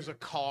 here's a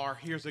car,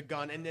 here's a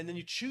gun, and then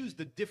you choose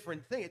the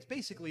different thing. It's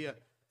basically an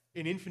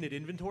infinite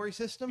inventory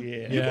system. Yeah.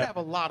 You Yeah. can have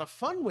a lot of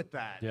fun with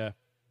that. Yeah.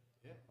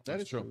 That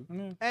is true.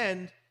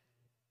 And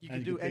you can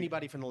And you do can pick-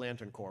 anybody from the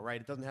Lantern Corps, right?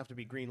 It doesn't have to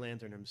be Green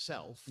Lantern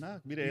himself. Nah,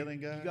 be the alien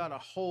guy. You got a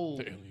whole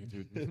The alien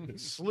dude.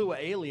 slew of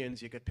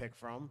aliens you could pick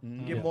from.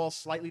 Give them all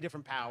slightly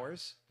different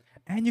powers.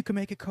 And you can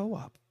make it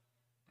co-op.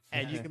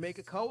 And you can make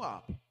a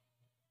co-op.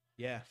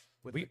 Yeah,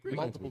 with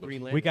multiple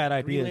Green Lantern. we got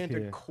Green ideas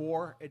Lantern here.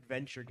 core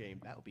adventure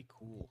game. That would be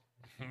cool.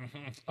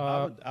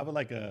 I would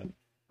like a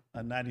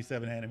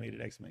 97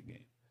 animated X-Men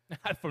game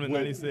From the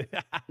With-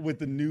 90s. with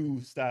the new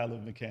style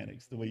of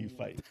mechanics, the way you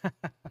fight.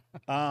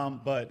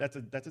 But that's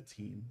a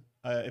team.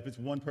 If it's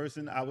one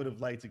person, I would have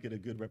liked to get a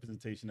good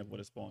representation of what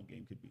a Spawn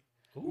game could be.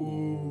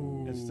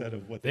 Instead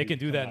of what They can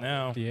do come that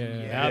out now.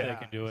 Yeah. Now they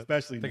can do it.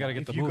 Especially They gotta now.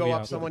 get If the you movie go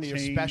out. up someone and you're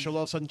chains. special,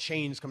 all of a sudden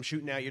chains come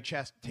shooting out your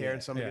chest,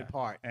 tearing somebody Yeah.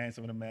 apart. and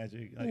some of the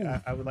magic.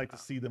 Like, I would like to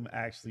see them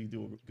actually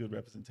do a good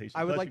representation.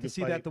 I would Plus, like you to could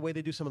see fight- that the way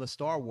they do some of the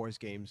Star Wars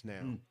games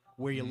now,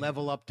 where you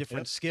level up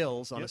different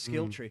skills on a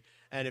skill tree.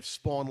 And if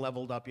Spawn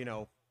leveled up,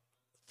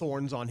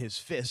 thorns on his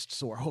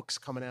fists or hooks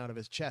coming out of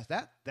his chest,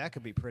 that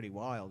could be pretty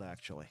wild,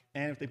 actually.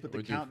 And if they put the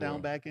Would do countdown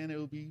for- back in, it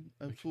would be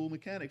a cool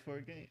mechanic for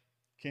a game.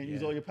 Can't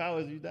use all your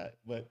powers, you die.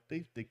 But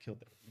they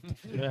killed that.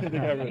 They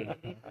got rid of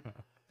it.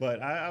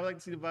 But I would like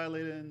to see the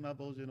Violator and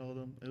Malbolgia and all of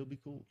them. It would be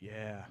cool.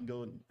 Yeah.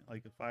 Go in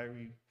like a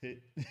fiery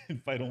pit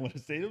and fight on one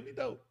stage. It would be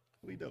dope.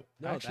 It would be dope.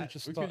 No, Actually, that-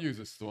 just We thought, could use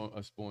a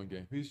Spawn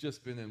game. He's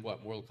just been in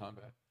what, Mortal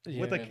Kombat?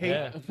 With a Yeah. cape,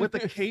 Yeah. with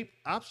a cape,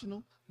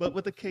 optional, but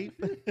with a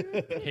cape.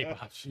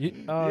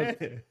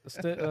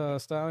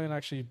 Stallion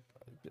actually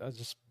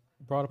just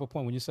brought up a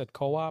point when you said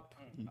co-op.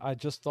 I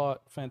just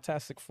thought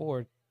Fantastic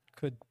Four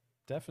could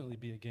definitely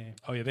be a game.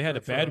 Oh, yeah. They had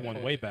a bad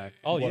one way back.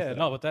 Oh What's yeah, that?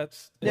 no, but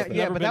that's Yeah, it's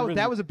yeah, never but been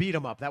that really- was a beat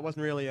 'em up. That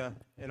wasn't really an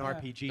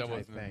RPG That type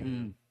wasn't a-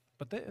 thing.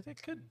 But they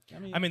could.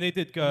 I mean, they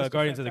did Mr.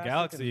 Guardians of the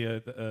Fantastic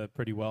Galaxy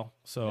pretty well.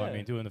 So, I Yeah.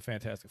 mean, doing the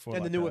Fantastic Four.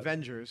 And the like new that.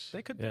 Avengers.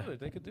 they could Yeah. do it.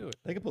 They could do it.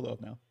 They can pull it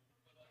off now.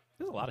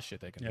 There's a lot of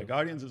shit they can Yeah, do.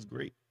 Guardians is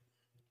great.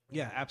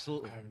 Yeah,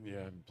 absolutely. I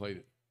haven't played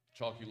it.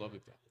 Chalk, you love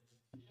it.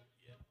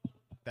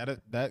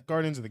 That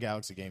Guardians of the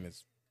Galaxy game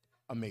is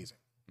amazing,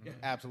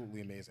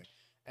 absolutely amazing,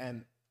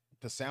 and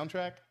the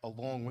soundtrack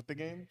along with the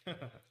game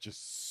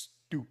just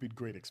stupid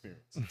great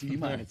experience.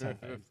 Demonetized.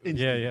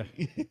 Yeah,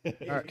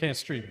 yeah. Can't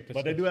stream it.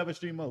 But they do have a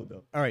stream mode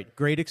though. All right,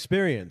 great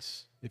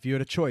experience. If you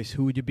had a choice,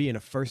 who would you be in a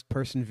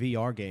first-person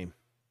VR game?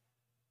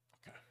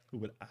 Who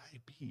would I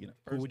be in a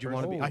Who first would you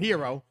want to be? person? A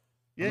hero.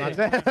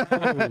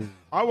 Yeah.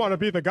 I want to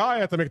be the guy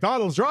at the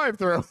McDonald's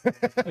drive-thru.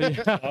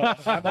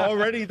 I'm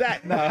already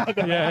that now.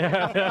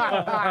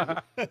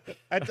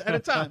 at a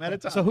time.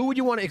 So who would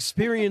you want to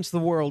experience the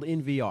world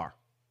in VR?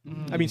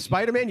 I mean,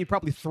 Spider-Man, you'd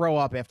probably throw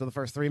up after the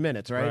first 3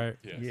 minutes, right?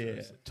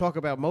 Yeah. Talk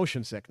about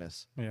motion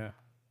sickness. Yeah.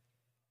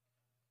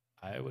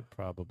 I would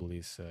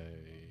probably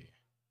say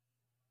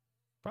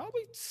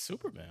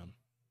Superman.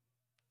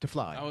 To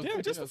fly. I was Yeah,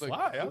 thinking, just I was to like,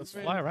 fly. I would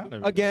Superman? fly around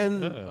everywhere.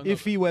 Again, Yeah.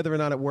 iffy whether or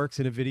not it works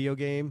in a video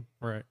game.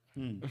 Right.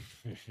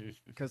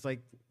 Because, like,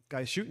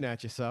 guys shooting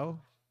at you, so.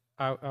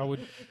 I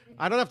would.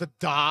 I don't have to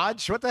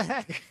dodge. What the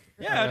heck?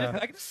 Yeah,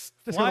 I can just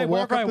Just fly gonna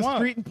walk wherever I up the want.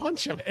 street and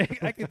punch him.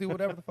 I can do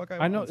whatever the fuck I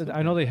I want. know.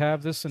 I know they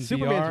have this in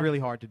Superman's VR. really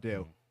hard to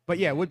do. But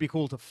yeah, it would be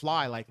cool to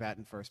fly like that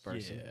in first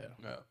person. Yeah.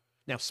 Yeah.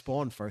 Now,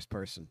 Spawn first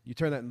person. You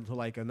turn that into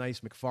like a nice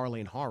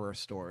McFarlane horror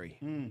story.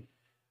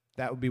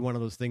 That would be one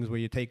of those things where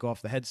you take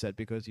off the headset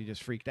because you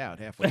just freaked out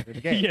halfway through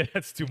the game. Yeah,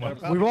 that's too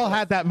much. We've all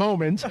had that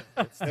moment.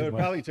 It would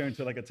probably turn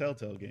to like a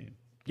Telltale game.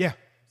 Yeah.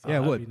 Yeah, it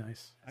That'd would. be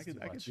nice. I could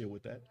deal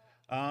with that.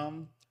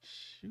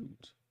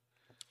 Shoot.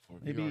 For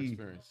Maybe- VR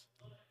experience.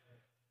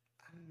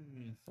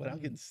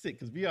 Without getting sick,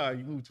 because VR,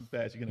 you move too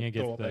fast, you're gonna Can't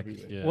get throw up sick.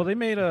 everywhere. Yeah. Well, they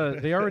made a.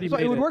 They already So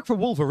made it would work for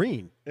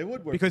Wolverine. It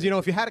would work Because, you know,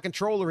 if you had a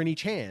controller in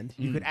each hand,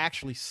 you could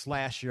actually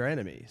slash your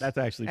enemies. That's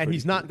actually and pretty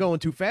he's not going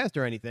too fast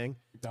or anything.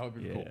 That would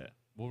be cool. Yeah.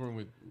 Wolverine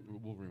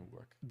would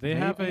work. They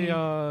have a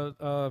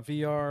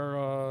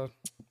VR.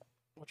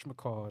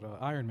 Whatchamacallit?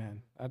 Iron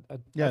Man. I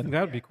Yeah. think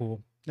that would be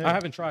cool. Yeah. I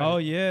haven't tried. Oh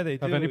it. yeah, they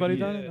do. Have anybody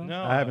yeah. done it? No?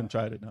 No, I haven't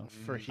tried it, no.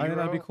 For I think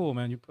that'd be hero, cool,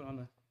 man. You put on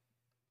the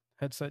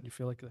headset, you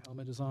feel like the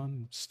helmet is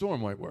on.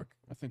 Storm might work.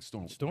 I think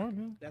Storm. Storm,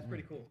 yeah. That's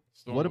pretty cool.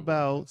 Storm What would work.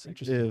 about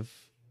interesting.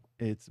 if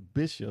it's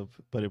Bishop,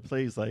 but it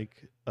plays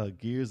like a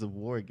Gears of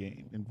War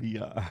game in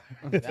VR?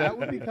 that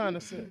would be kind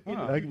of sick.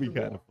 That could be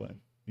kind of fun.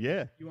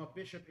 Yeah. You want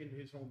Bishop in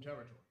his home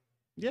territory.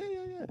 Yeah.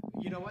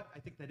 You know what? I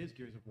think that is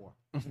Gears of War.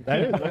 That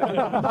is.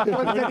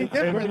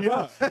 In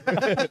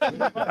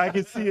VR. I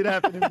can see it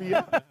happening in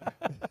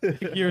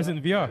VR. Gears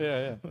in VR.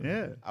 Yeah,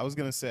 Yeah. I was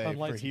gonna say for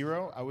Unlicensed.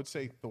 hero, I would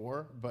say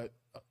Thor, but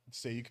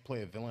say you could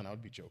play a villain, I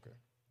would be Joker.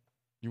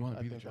 You want I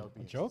to be the think that would Joker?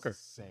 be Joker.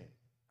 insane.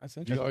 That's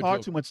You interesting. are Far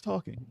Joker. too much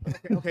talking.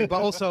 Okay,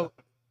 but also,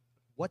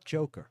 what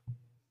Joker?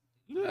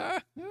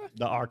 The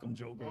Arkham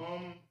Joker.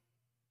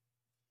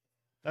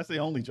 That's the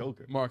only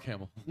Joker. Mark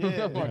Hamill.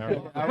 Yeah, Mark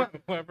Hamill. I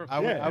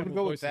would, Yeah. I would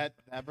go with that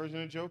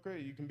version of Joker.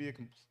 You can be a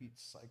complete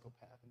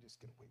psychopath and just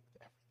get away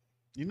with everything.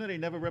 You know they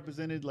never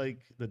represented like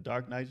the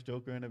Dark Knight's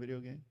Joker in a video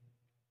game?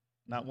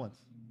 Not once.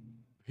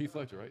 Heath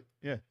Ledger, right?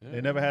 Yeah. Yeah.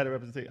 They never had a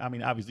representation. I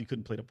mean, obviously, he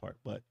couldn't play the part,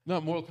 but No,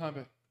 Mortal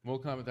Kombat.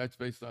 Mortal Kombat. That's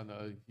based on.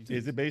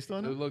 is it based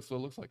on It him? looks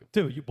like him.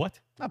 Dude, you what?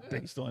 Not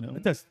based on him.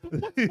 That's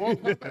Mortal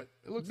Kombat.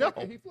 It looks No. like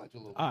a Heath Ledger a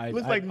little. bit. It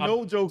looks like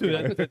no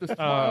Joker. dude, The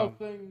smile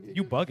thing.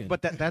 you bugging?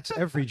 But that's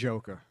every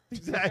Joker.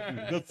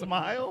 exactly. The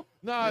smile.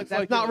 No, it's That's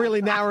like not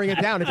really narrowing it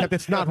down, except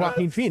it's not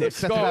Joaquin Phoenix.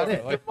 That's scar, about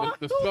it. like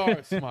the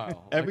scar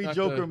smile. Every Like,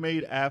 not Joker the-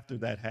 made after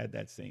that had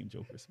that same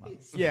Joker smile.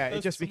 Yeah,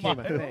 it just became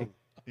a thing.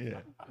 Yeah.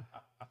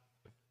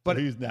 But- But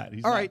he's not.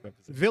 He's All not right,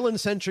 represented.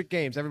 villain-centric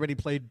games. Everybody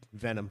played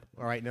Venom.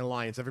 All right, in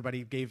Alliance,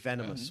 everybody gave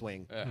Venom a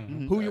swing. Yeah.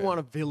 Who you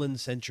want a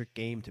villain-centric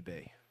game to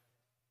be?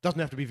 Doesn't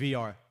have to be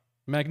VR.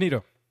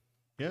 Magneto.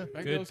 Yeah.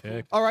 Magneto's cool.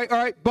 pick. All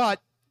right,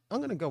 but I'm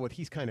gonna go with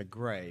he's kind of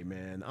gray,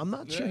 man. I'm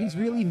not sure he's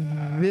really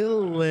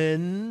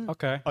villain.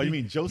 Okay. Oh, you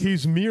mean Joseph?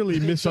 He's merely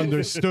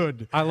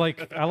misunderstood. I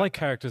like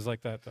characters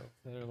like that though.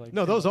 They're like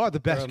No, those are the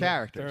they're best on the-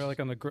 characters. They're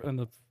like on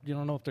the you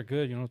don't know if they're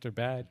good, you don't know if they're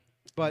bad.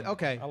 But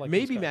okay, I like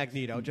maybe those guys.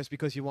 Magneto, just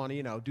because you want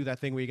to, do that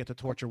thing where you get to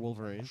torture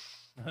Wolverine.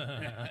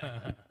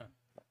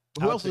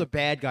 Who I'll else is a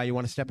bad guy you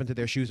want to step into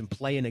their shoes and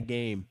play in a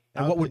game?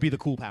 And I'll what would pick- be the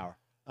cool power?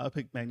 I'll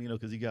pick Magneto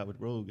because he got with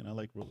Rogue, and I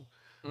like Rogue.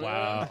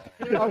 wow.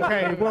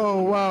 Okay,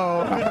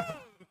 whoa.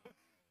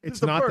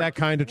 It's a not perk. that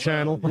kind of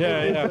channel.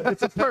 Yeah.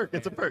 It's a perk.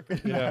 It's a perk.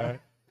 Yeah.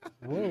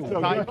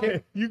 So,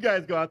 you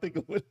guys go. I think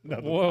of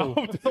another. Whoa.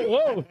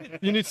 Whoa.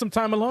 You need some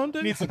time alone,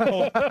 dude? Need some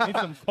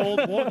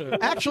cold water.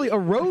 Actually, a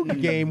rogue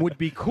game would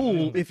be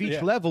cool if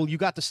each level you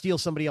got to steal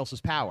somebody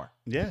else's power.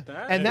 Yeah.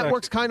 And that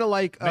works kind of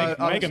like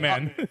Mega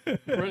Man.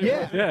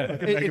 Yeah, Yeah.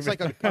 It's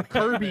like a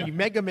Kirby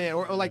Mega Man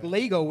or like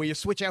Lego where you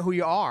switch out who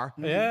you are.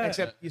 Yeah.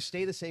 Except you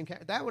stay the same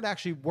character. That would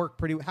actually work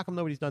pretty. How come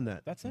nobody's done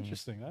that? That's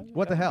interesting.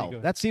 What the That'd be hell?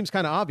 good. That seems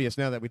kind of obvious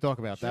now that we talk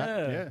about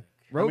that. Yeah.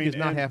 Rogue I mean, is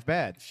not and half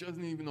bad. She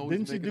doesn't even always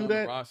Didn't she make it do on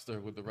that? the roster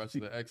with the rest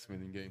of the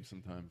X-Men in games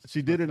sometimes.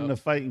 She did it in a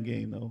fighting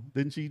game though,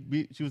 didn't she?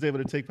 She was able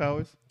to take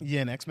powers.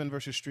 Yeah, in X-Men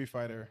versus Street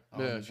Fighter,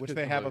 Yeah, she which could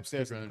they do have that.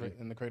 upstairs Super energy.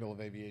 in the Cradle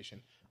of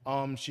Aviation.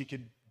 She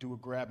could do a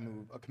grab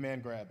move, a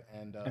command grab,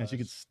 and And she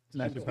could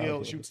snatch the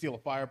powers. she would steal a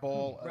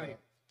fireball. Right.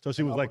 So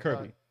she was like uppercut.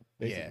 Kirby.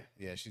 basically.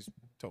 Yeah, she's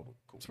total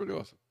cool. It's pretty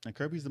awesome. And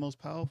Kirby's the most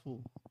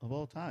powerful of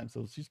all time.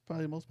 So she's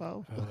probably the most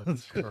powerful.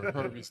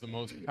 Kirby's the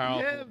most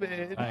powerful. Yeah,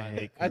 man. I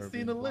hate I've Kirby.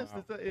 seen the list.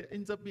 Wow. It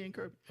ends up being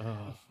Kirby.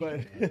 Oh.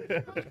 But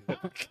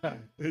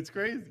it's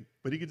crazy.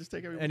 But he could just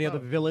take everyone. Any other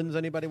villains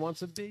anybody wants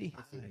to be?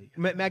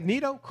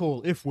 Magneto,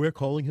 cool. If we're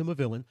calling him a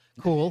villain,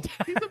 cool.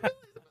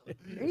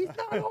 He's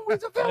not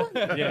always a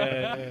villain.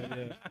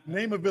 Yeah.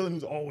 Name a villain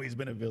who's always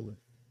been a villain.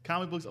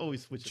 Comic books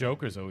always switch. it up.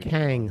 Joker's always.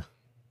 Kang.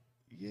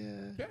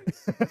 Yeah.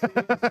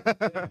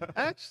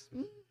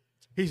 Actually,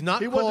 He's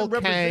not He wasn't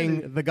called Kang,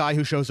 represented. the guy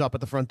who shows up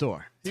at the front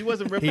door. he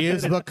wasn't He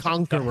is represented. the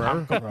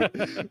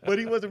conqueror. But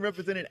he wasn't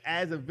represented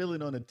as a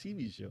villain on a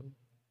TV show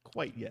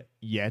quite yet.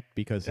 Yet,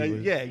 because he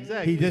was, Yeah,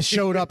 exactly. he just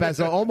showed up as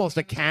almost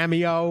a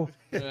cameo.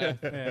 Yeah.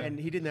 And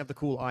he didn't have the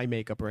cool eye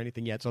makeup or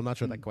anything yet, so I'm not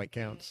sure that quite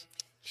counts.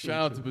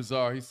 Shout out to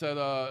Bizarre. He said,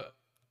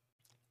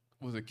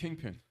 was it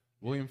Kingpin?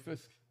 William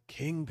Fisk.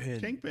 Kingpin.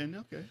 Kingpin.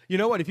 Okay. You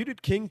know what? If you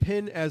did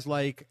Kingpin as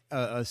like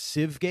a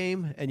Civ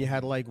game and you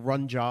had to like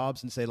run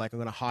jobs and say like I'm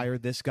going to hire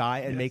this guy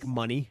and make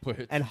money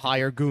Put- and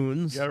hire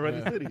goons, You gotta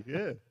run the city.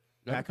 Yeah.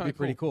 that could be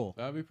pretty cool.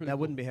 That'd be pretty That cool.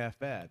 wouldn't be half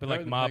bad. But like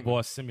Better than Mob Penguin.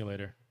 Boss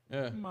Simulator.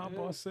 Yeah. Mob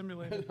Boss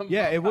Simulator.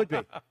 Yeah, it would be.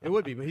 It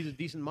would be. But he's a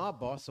decent mob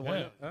boss, so why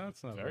Yeah, not?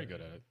 that's not Very bad.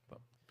 good at it.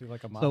 Be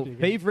like a So mafia game.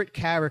 favorite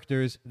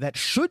characters that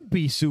should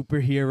be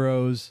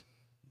superheroes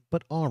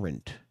but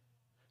aren't.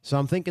 So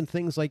I'm thinking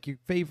things like your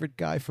favorite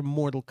guy from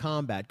Mortal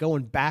Kombat,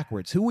 going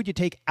backwards. Who would you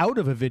take out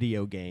of a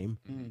video game?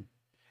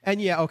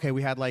 And yeah, okay,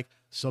 we had like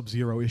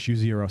Sub-Zero, Issue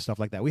Zero, stuff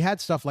like that. We had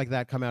stuff like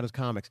that come out as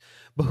comics.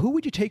 But who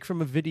would you take from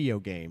a video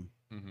game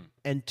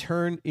and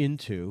turn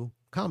into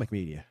comic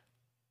media?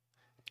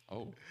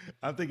 Oh.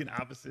 I'm thinking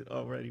opposite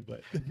already,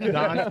 but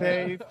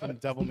Dante from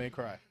Devil May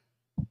Cry.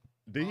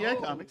 did he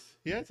have comics?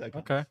 He has had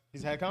comics. Okay.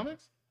 He's had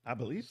comics? I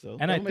believe so.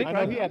 And I Devil May think I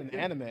know Cry- he had an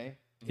anime.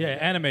 Yeah,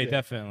 anime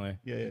definitely.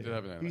 Yeah, did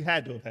have an He anime.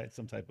 had to have had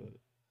some type of.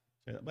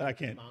 Yeah, but I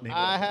can't. Name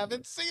I it.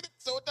 haven't seen it,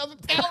 so it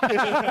doesn't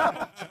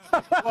count.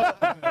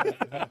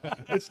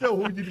 It's still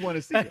who you'd want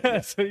to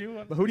see. So you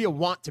want But who do you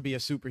want to be a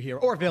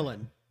superhero or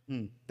villain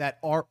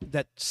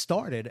that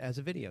started as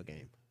a video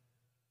game?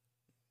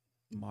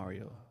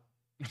 Mario.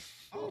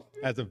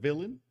 As a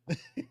villain,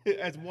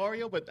 as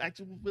Wario, but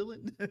actual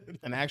villain.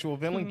 An actual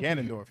villain,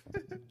 Ganondorf.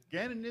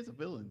 Ganon is a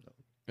villain,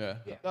 though.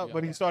 Yeah. No,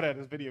 but he started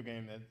as a video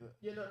game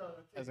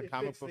as a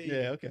comic book.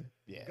 Yeah, okay.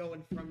 Yeah.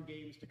 Going from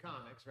games to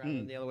comics rather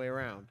than the other way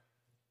around.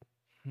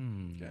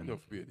 Gandalf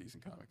would be a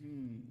decent comic.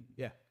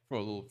 Yeah. For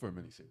a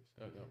miniseries.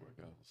 That'd work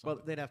out. Well,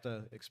 they'd have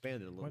to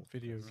expand it a little. what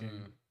video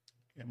game?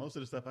 Yeah, most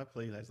of the stuff I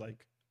played has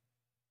like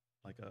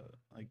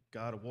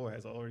God of War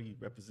has already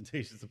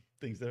representations of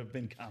things that have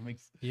been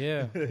comics,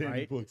 Yeah. in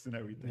Right. books and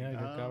everything. Yeah, you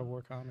got God of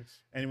War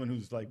comics. Anyone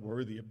who's like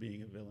worthy of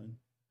being a villain,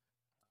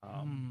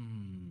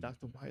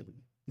 Dr. Wily.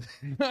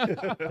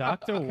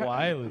 Dr.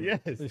 Wily.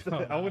 Yes,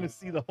 I want to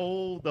see the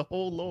whole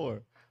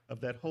lore of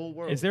that whole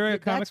world. Is there a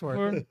comic That's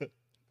worth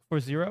for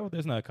Zero?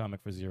 There's not a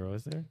comic for Zero,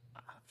 is there?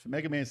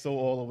 Mega Man so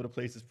all over the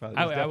place? Is probably.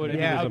 I would.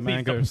 Yeah, I there's a would be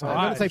manga or something.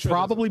 I'm going to say I'm sure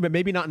probably, but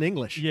maybe not in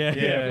English.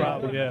 Yeah,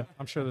 probably. Yeah,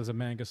 I'm sure there's a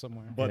manga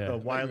somewhere. But Yeah. the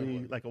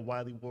Wily, like a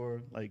Wily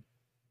War, like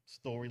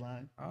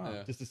storyline,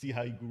 Yeah. just to see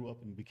how he grew up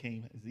and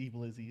became as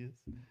evil as he is.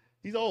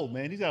 He's old,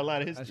 man. He's got a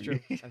lot of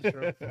history. That's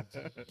true.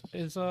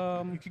 Is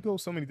You could go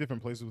so many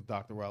different places with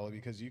Dr. Wily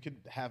because you could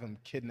have him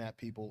kidnap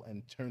people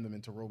and turn them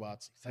into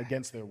robots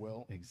against their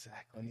will.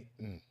 Exactly.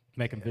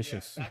 Make him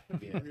vicious. That could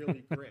be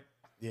really grit.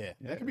 Yeah,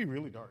 that could be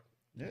really dark.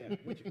 Yeah.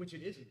 Which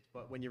it isn't,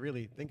 but when you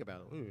really think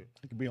about it,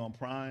 He could be on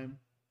Prime,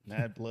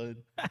 Mad Blood.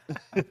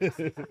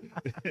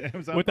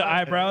 Amazon With the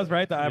Prime. eyebrows,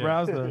 right? The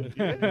eyebrows.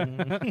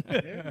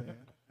 Yeah,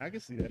 I can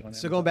see that on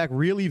So going back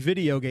really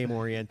video game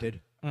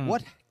oriented, Hmm.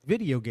 what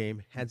video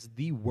game has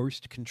the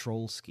worst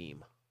control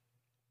scheme?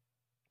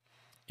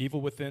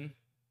 Evil Within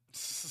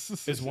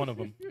is one of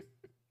them.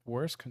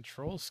 worst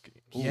control schemes?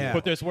 Yeah.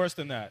 But there's worse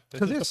than that. This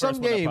Because is the there's some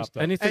first one that games, popped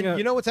up. Anything and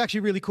you know what's actually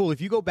really cool? If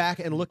you go back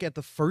and look at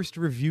the first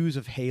reviews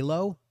of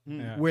Halo,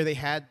 Yeah. where they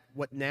had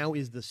what now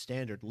is the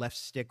standard left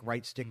stick,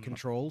 right stick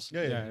controls,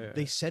 Yeah.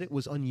 they said it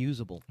was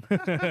unusable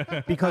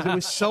because it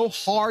was so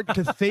hard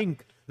to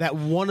think that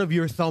one of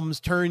your thumbs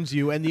turns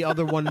you and the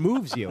other one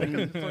moves you.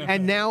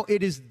 And now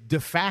it is de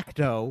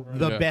facto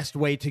the Yeah. best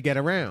way to get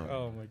around.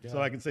 Oh my god.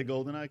 So I can say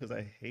GoldenEye because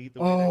I hate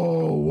the way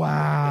Oh,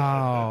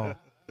 wow.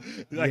 I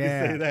yeah.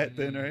 can say that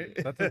then, right?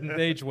 that didn't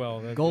age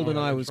well. That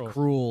GoldenEye was control.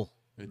 cruel.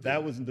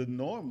 That wasn't the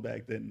norm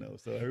back then, though.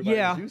 So everybody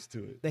Yeah. was used to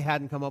it. They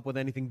hadn't come up with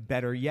anything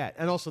better yet.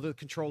 And also the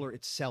controller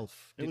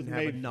itself It was didn't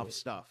have made for enough it.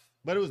 stuff.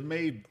 But it was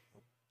made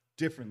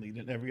differently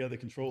than every other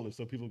controller,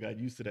 so people got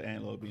used to the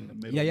analog being in the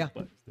middle. Yeah, of yeah. the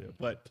buttons there.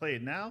 But play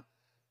it now,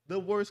 the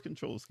worst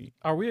control scheme.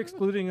 Are we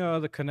excluding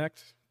the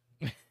Connect?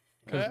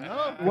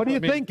 No, What are you I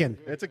mean- thinking?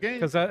 it's a game.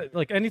 Because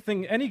like any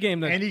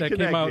game that, Any that came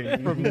Kinect out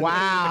game. from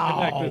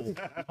Wow. Connect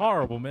is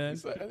horrible, man.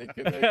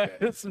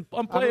 It's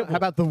unplayable. How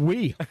about the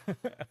Wii?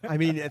 I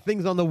mean,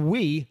 things on the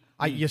Wii,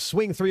 you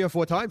swing 3 or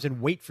 4 times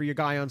and wait for your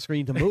guy on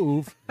screen to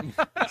move.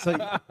 So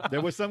There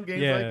were some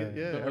games Yeah. like it.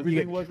 Yeah, you everything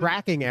get was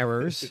tracking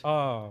errors.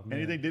 Oh man.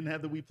 anything didn't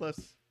have the Wii Plus.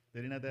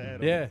 They didn't have that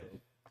add-on. Yeah.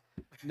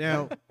 so.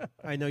 Now,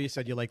 I know you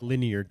said you like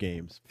linear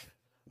games.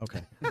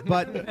 Okay,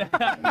 but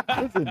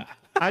Listen,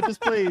 I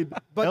just played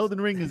Elden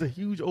Ring is a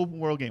huge open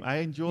world game. I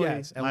enjoy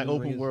yes, my Elden Ring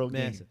open is world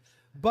massive. game.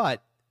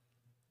 But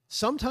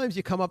sometimes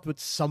you come up with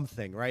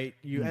something, right?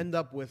 You end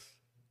up with,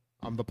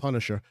 I'm the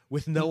Punisher,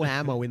 with no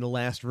ammo in the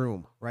last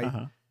room, right?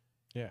 Uh-huh.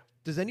 Yeah.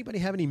 Does anybody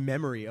have any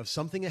memory of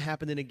something that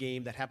happened in a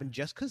game that happened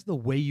just because the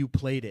way you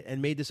played it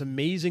and made this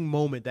amazing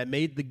moment that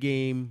made the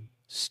game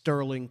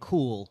sterling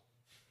cool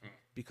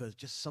because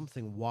just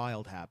something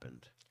wild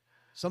happened?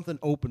 Something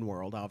open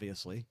world,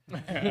 obviously.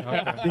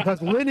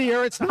 Because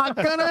linear, it's not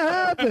going to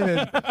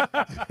happen.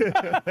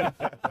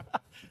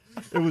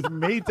 It was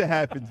made to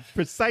happen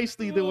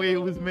precisely the way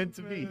it was meant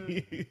to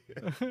be.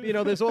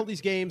 There's all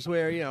these games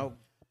where,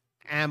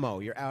 ammo,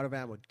 you're out of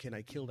ammo. Can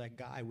I kill that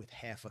guy with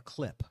half a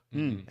clip?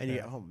 And you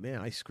go, oh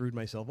man, I screwed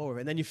myself over.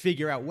 And then you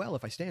figure out, well,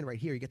 if I stand right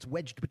here, he gets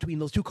wedged between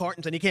those two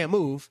cartons and he can't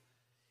move.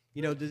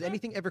 Does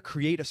anything ever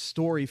create a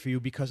story for you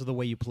because of the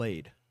way you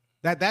played?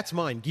 That's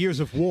mine. Gears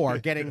of War,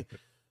 getting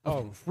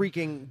a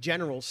freaking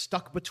general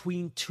stuck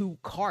between two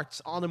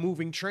carts on a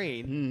moving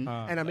train,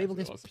 and I'm able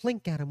to just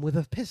plink at him with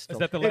a pistol. Is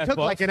that the It last took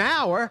boss? like an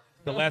hour,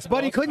 The last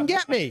but he boss? couldn't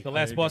get me. The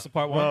last boss of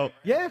part 1. Well,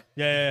 Yeah,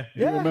 yeah. do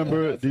you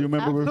remember?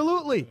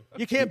 absolutely.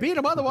 You can't beat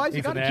him otherwise. You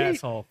He's got an to cheat.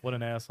 asshole. What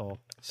an asshole.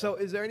 So,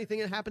 is there anything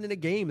that happened in a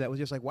game that was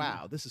just like,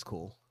 wow, this is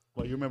cool?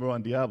 Well, you remember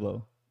on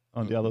Diablo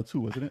 2,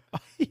 wasn't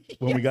it?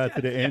 When we got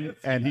to the end,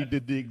 and he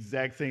did the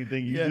exact same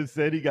thing you just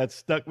said. He got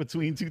stuck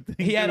between two things.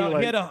 He had We were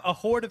he had a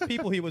horde of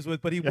people he was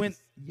with, but he went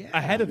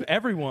ahead of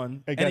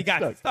everyone, And and he got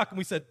got stuck. stuck. And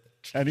we said,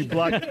 and he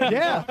blocked.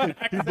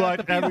 He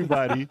blocked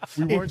everybody.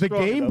 We If weren't the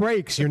strong game enough.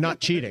 breaks, you're not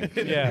cheating.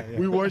 yeah.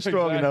 We weren't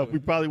strong Exactly. enough. We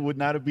probably would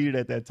not have beat it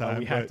at that time.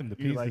 we hacked but him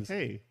to you're like, pieces.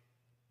 hey,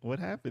 what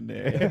happened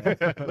there?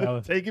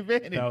 was- Take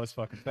advantage. That was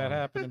fucking That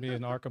happened to me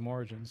in Arkham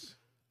Origins.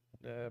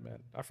 Yeah, man.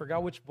 I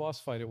forgot which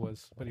boss fight it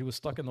was, but he was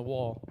stuck in the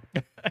wall.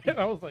 And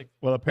I was like,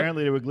 Well,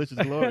 apparently there were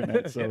glitches galore in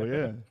that. So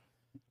yeah.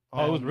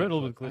 oh, it was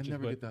riddled with I glitches.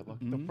 never but get that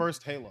lucky. The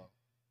first Halo,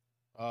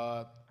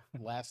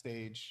 last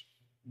stage,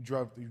 you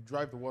drive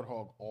the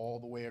Warthog all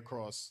the way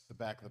across the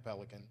back of the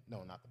Pelican.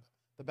 No, not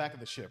the back of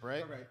the ship,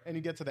 right? Right. And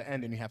you get to the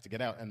end and you have to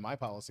get out. And my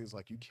policy is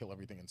like, you kill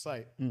everything in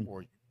sight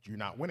or you're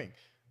not winning.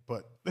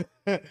 But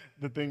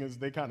the thing is,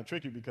 they kind of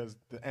trick you because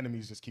the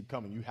enemies just keep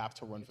coming. You have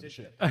to run for the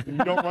ship. If you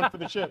don't run for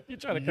the ship, You're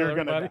trying to kill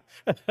gonna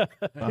everybody.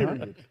 die.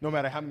 Period. No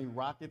matter how many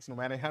rockets, no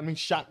matter how many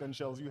shotgun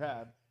shells you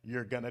have,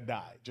 you're gonna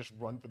die. Just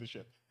run for the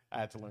ship. I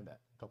had to learn that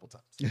a couple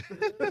times.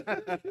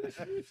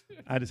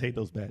 I just hate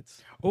those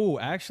bats. Oh,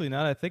 actually,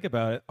 now that I think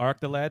about it, Ark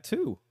the Lad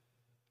 2.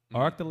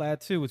 Ark the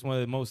Lad 2 was one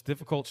of the most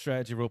difficult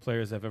strategy role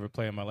players I've ever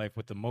played in my life,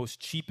 with the most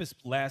cheapest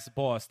last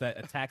boss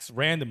that attacks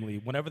randomly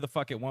whenever the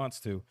fuck it wants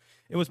to.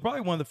 It was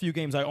probably one of the few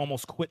games I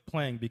almost quit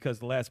playing because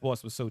the last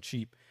boss was so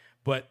cheap.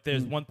 But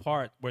there's one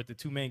part where the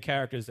two main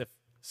characters, if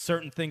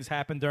certain things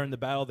happen during the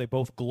battle, they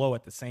both glow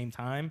at the same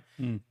time,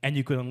 and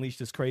you could unleash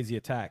this crazy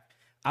attack.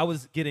 I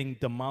was getting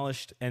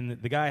demolished, and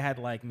the guy had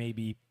like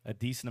maybe a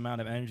decent amount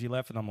of energy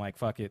left, and I'm like,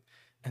 fuck it.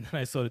 And then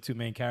I saw the two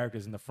main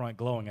characters in the front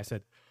glowing. I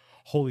said,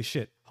 holy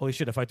shit,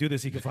 if I do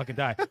this, he could fucking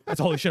die. That's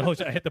holy shit.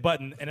 I hit the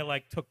button, and it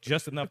like took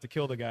just enough to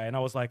kill the guy. And I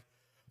was like,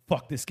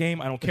 fuck this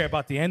game. I don't care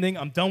about the ending.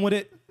 I'm done with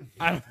it.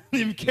 I don't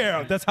even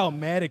care. That's how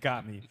mad it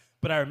got me.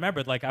 But I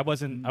remembered, like, I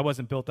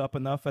wasn't built up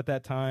enough at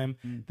that time.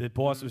 The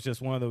boss was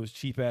just one of those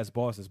cheap ass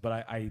bosses. But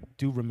I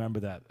do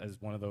remember that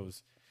as one of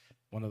those.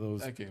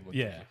 That game was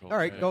Yeah. difficult. All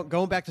right,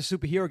 going back to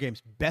superhero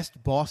games,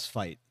 best boss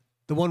fight.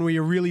 The one where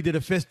you really did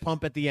a fist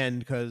pump at the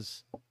end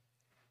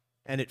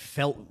and it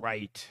felt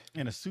right.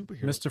 And a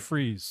superhero. Mr.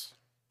 Freeze.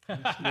 Yeah,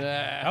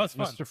 that was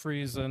fun. Mr.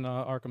 Freeze in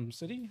Arkham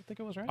City, I think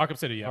it was, right? Arkham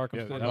City, yeah. Arkham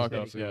Yeah, City. that was Okay,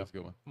 good. so that's a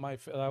good one.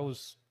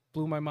 That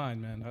blew my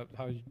mind, man.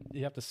 How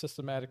you have to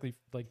systematically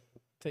like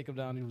take him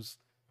down. He was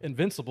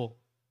invincible,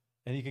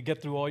 and he could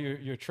get through all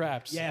your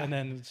traps. Yeah. And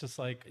then it's just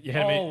like, You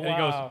had me, oh, and he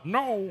goes, wow.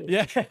 no.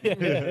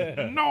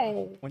 Yeah,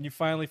 no. When you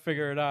finally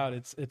figure it out,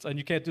 it's and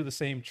you can't do the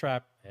same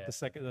trap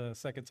the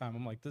second time.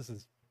 I'm like, this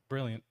is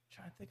brilliant.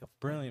 trying to think of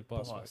Brilliant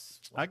boss fight.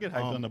 I get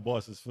hyped on the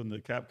bosses from the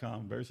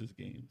Capcom versus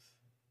games,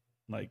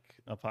 like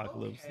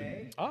Apocalypse.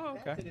 And, Oh,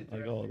 okay.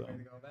 like all of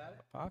them.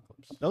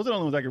 Apocalypse. Those are the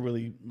only ones I could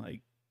really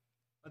like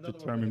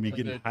determine me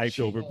getting hyped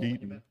over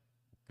beating.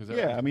 'Cause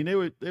Yeah, I mean they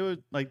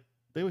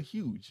were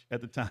huge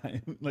at the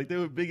time. Like they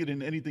were bigger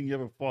than anything you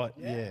ever fought.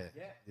 Yeah.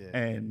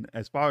 And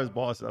as far as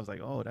bosses, I was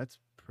like, oh, that's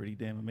pretty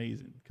damn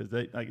amazing. Because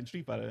they like in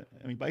Street Fighter,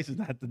 I mean, Bison's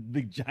not the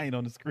big giant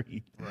on the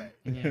screen.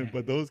 Right.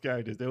 But those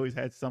characters, they always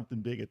had something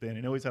big at the end.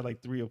 And they always had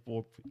like 3 or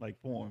 4 like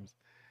forms.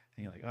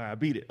 And you're like, all right, I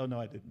beat it. Oh no,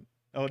 I didn't.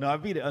 Oh no, I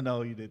beat it. Oh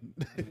no, you didn't.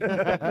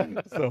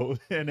 So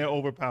and they're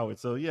overpowered.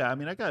 So yeah, I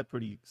mean, I got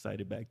pretty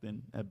excited back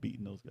then at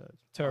beating those guys.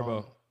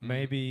 Turbo.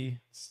 Maybe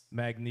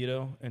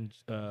Magneto and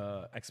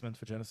X-Men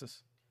for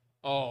Genesis.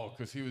 Oh,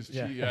 because he was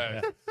Yeah. cheesy.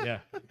 Yeah, Yeah.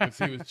 because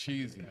he was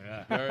cheesy.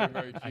 Very,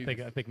 very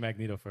cheesy. I think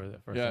Magneto for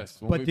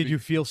Yes. when But we did beat- you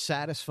feel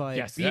satisfied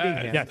Yes. beating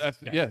Yeah, him?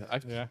 Yes.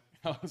 yeah.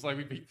 I was like,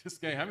 we beat this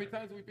game. How many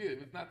times did we beat it? It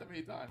was not that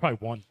many times. Probably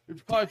one. We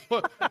probably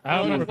put, I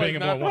don't remember being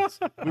in more once.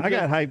 I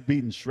got hyped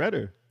beating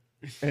Shredder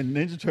and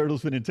Ninja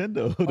Turtles for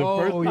Nintendo. The Oh,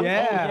 first time.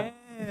 yeah.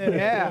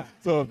 Yeah.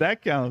 So if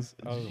that counts,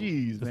 Oh,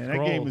 jeez, the man,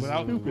 that game is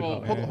Without stupid.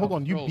 scroll. man. Hold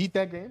on, you Scrolls. beat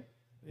that game?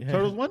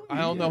 Turtles 1? I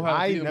don't know how to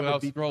I beat it never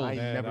without beat- scrolling. I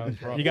never that was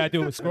did rough. You gotta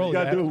do it with scrolls. You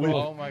gotta do it with.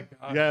 Oh my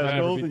god. Yeah, I never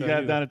scrolls beat and you that got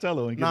either.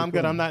 Donatello. And get Nah, the I'm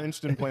good. coin. I'm not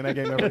interested in playing that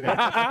game ever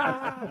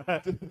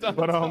again.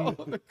 But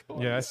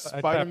Yeah, I tap out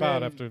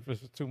Spider-Man- after it was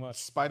too much.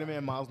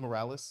 Spider-Man Miles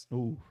Morales,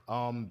 Ooh,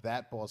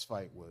 that boss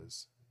fight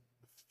was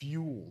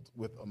fueled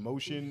with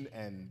emotion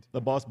and the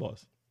boss.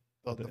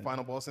 the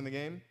final boss in the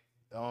game.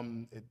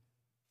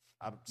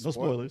 No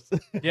spoilers.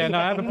 Yeah, no,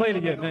 I haven't played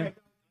it yet, man.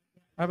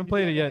 I haven't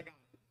played it yet.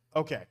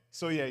 Okay,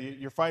 so yeah,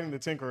 you're fighting the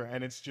Tinker,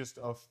 and it's just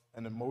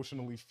an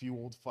emotionally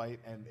fueled fight,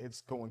 and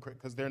it's going crazy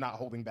because they're not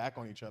holding back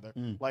on each other.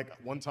 Like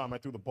one time, I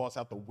threw the boss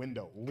out the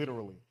window,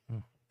 literally.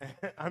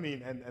 I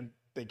mean, and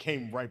they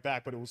came right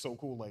back, but it was so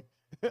cool. Like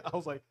I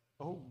was like,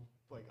 oh,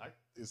 like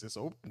is this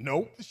open?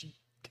 Nope. She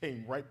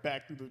came right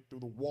back through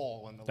the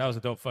wall, and That was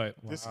a dope fight.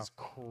 this is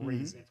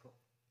crazy.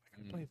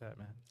 Play that,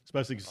 man.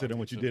 Especially considering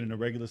what you did in the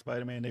regular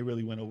Spider-Man, they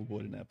really went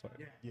overboard in that part.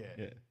 Yeah.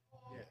 Yeah.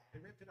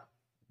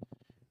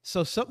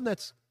 So something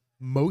that's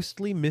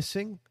mostly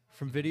missing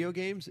from video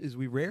games is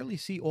we rarely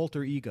see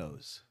alter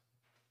egos.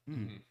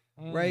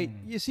 Right?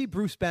 You see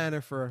Bruce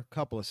Banner for a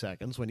couple of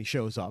seconds when he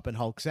shows up and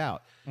hulks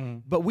out.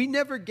 But we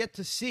never get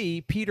to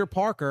see Peter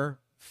Parker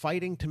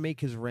fighting to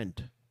make his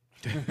rent.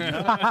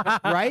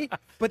 Right?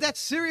 But that's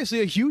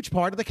seriously a huge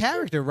part of the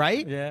character,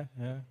 right? Yeah,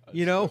 yeah.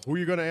 You know, who are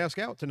you going to ask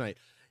out tonight?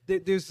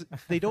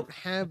 They don't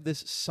have this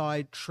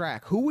side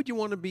track. Who would you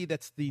want to be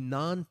that's the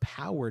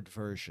non-powered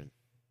version?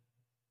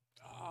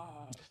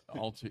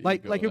 Alter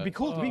Like ego, it would be that's-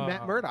 cool to be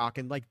Matt Murdock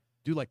and like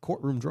do like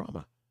courtroom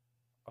drama.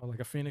 Oh, like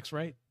a Phoenix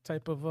Wright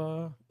type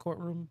of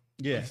courtroom.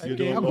 Yeah. You're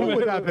doing How cool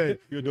would that be?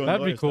 You're doing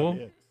That'd be lawyer stuff, cool.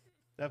 yeah.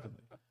 Definitely.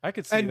 I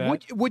could see And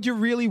that. would you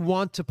really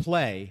want to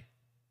play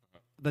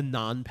the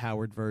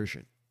non-powered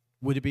version?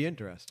 Would it be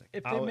interesting?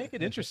 If they make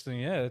it interesting,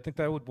 yeah, I think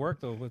that would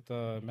work though with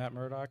Matt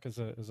Murdock as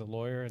a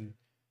lawyer, and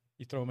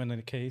you throw him in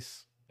a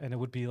case, and it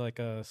would be like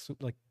it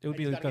would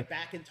be like a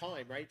back in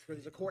time, right?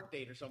 Because there's a court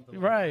date or something.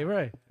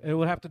 right. It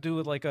would have to do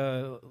with like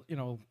a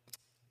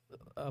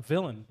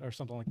villain or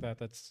something like that.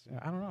 That's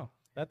I don't know.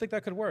 I think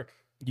that could work.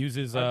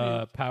 Uses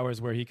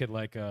powers where he could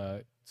like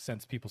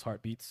sense people's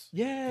heartbeats.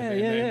 Yeah, And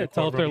yeah, then yeah. the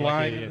Tell if they're courtroom,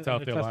 lying, yeah, tell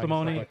if they're lying,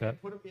 testimony. stuff like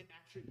that. Put him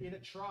in a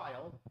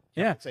trial.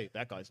 Yeah, Say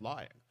that guy's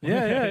lying.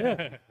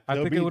 yeah. I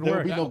think it would There'll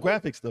work. be no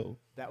graphics though.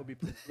 That would be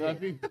That'd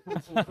be-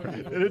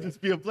 It'll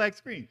just be a black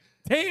screen.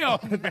 Damn!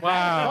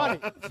 Wow,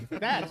 funny.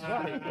 That's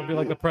funny. it'd be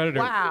like the Predator.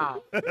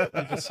 Wow, You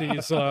just see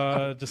just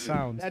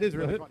sounds. that is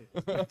really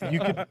funny. You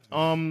could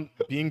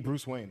being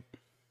Bruce Wayne.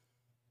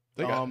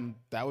 They got-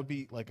 That would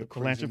be like a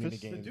crazy mini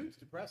philanthropist? game. Dude's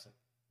depressing.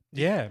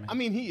 Yeah, man. I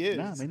mean, he is.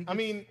 Nah, man, he I gets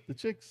mean, the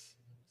chicks.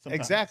 sometimes.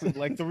 exactly.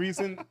 Like the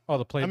reason. Oh,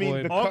 the I Playboy.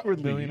 mean,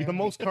 Awkwardly. the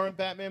most current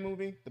Batman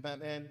movie, the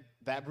Batman,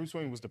 that Bruce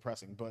Wayne was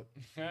depressing, but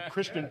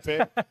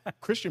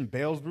Christian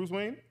Bale's Bruce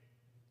Wayne,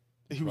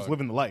 he was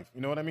living the life.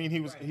 You know what I mean?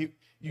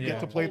 You get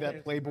to play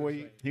that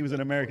Playboy He was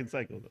an American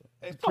Psycho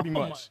though. pretty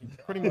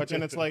much,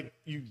 and it's like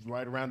you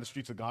ride around the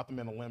streets of Gotham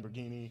in a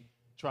Lamborghini,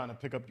 trying to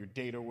pick up your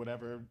date or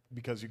whatever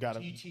because you got to.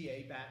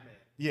 GTA Batman.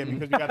 Yeah,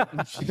 because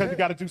you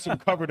got to do some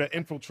cover to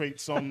infiltrate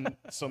some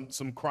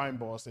crime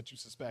boss that you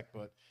suspect,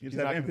 but You he's just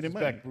have not going to infinite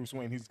suspect money. Bruce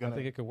Wayne. He's I gonna.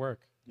 think it could work.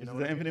 You know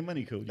This what is I an mean? infinite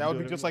money code. That would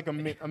be just like a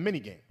mini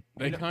game.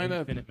 They kind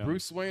of Infinite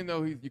Bruce Wayne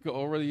though. You could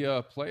already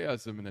play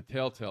as him in the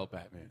Telltale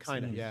Batman.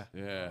 Kind of, yeah.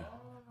 Yeah.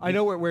 I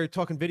know we're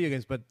talking video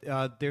games, but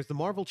there's the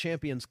Marvel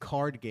Champions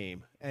card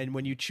game, and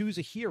when you choose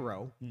a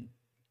hero,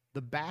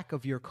 the back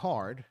of your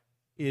card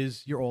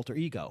is your alter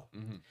ego.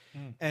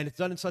 And it's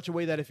done in such a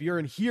way that if you're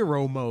in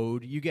hero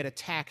mode, you get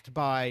attacked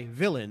by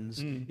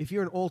villains. If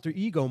you're in alter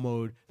ego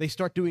mode, they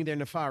start doing their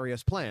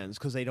nefarious plans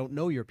because they don't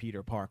know you're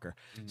Peter Parker.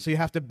 So you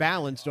have to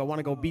balance, do I want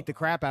to go beat the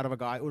crap out of a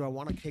guy, or do I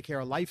want to take care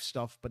of life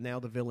stuff, but now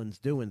the villain's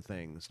doing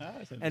things?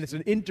 that's And it's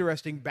an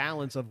interesting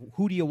balance of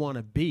who do you want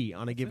to be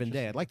on a given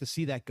day. I'd like to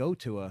see that go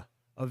to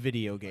a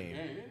video game.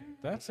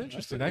 That's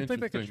interesting. an I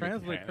think they could interesting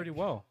translate mechanic. pretty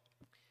well.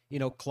 You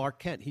know, Clark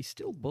Kent, he's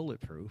still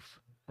bulletproof,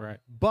 Right.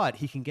 but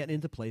he can get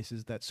into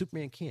places that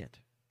Superman can't.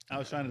 I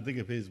was trying to think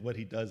of what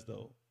he does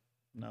though,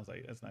 and I was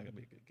like, that's not gonna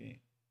be a good game.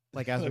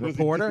 Like as a Like, what's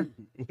he reporter,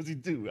 do? What's he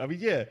do? I mean,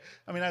 yeah.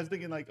 I mean, I was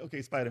thinking like,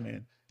 okay,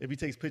 Spider-Man. If he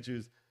takes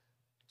pictures,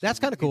 that's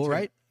kind of cool,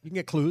 right? You can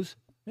get clues.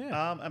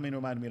 I mean, it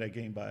reminded me of that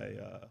game by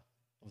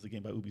what was the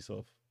game by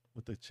Ubisoft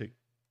with the chick,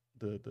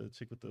 the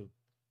chick with the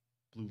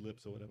blue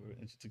lips or whatever,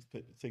 and she takes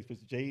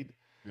pictures. Jade.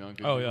 Beyond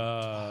Good Oh,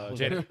 and Evil.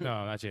 Jade.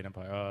 No, not Jade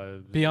Empire.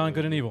 Beyond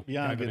Good and Evil.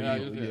 Beyond Good Yeah,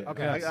 and Evil. yeah. Yeah.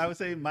 Okay. I would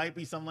say it might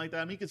be something like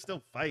that. I mean, he could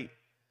still fight.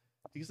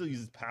 He can still use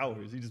his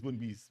powers. He just wouldn't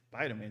be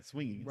Spider-Man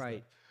swinging. and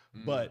Right.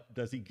 stuff. But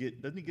doesn't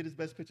he get his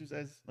best pictures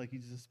as like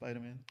he's just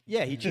Spider-Man?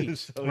 Yeah, he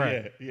cheats. So,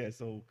 Right. yeah.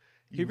 So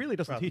He really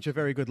doesn't teach a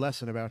very good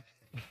lesson about.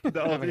 the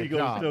alter having a ego is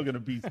job. still gonna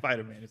be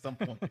Spider-Man at some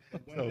point.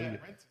 So yeah,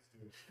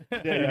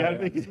 you gotta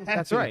make it happen.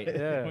 That's right.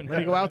 Yeah. I'm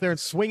gonna go out there and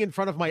swing in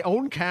front of my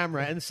own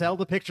camera and sell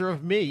the picture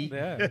of me.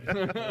 Yeah.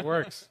 It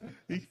works.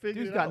 He figured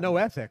Dude's it got out. no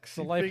ethics. It's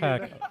a life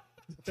Figured hack.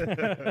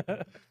 it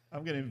out.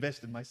 I'm gonna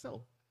invest in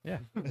myself. Yeah.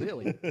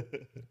 Really.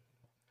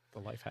 The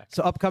life hack.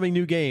 So upcoming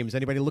new games.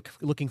 Anybody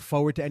looking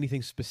forward to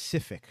anything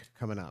specific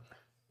coming up?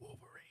 Wolverine.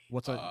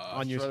 What's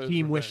on your Shredder's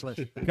Steam wish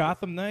Revenge. list?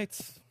 Gotham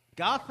Knights.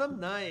 Gotham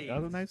Knights.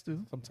 That was nice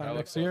too. Sometime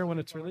next year when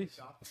it's released.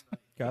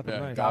 Gotham Yeah,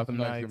 Knights. Gotham Gotham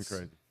Knight's gonna be Knights.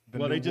 crazy. The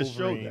Well, new they just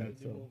showed Wolverine, that.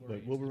 So,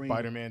 but Wolverine.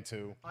 Spider-Man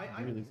 2.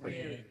 I'm Really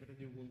scared for the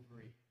new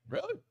Wolverine.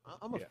 Really?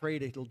 I'm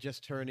afraid it'll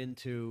just turn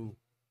into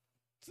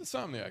It's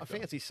Insomniac. a though.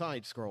 fancy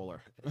side scroller.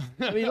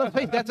 I mean, let's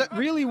face it, that's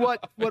really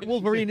what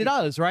Wolverine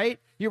does, right?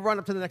 You run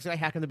up to the next guy,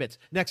 hacking the bits.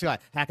 Next guy,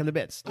 hacking the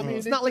bits. I mean,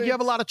 it's not like you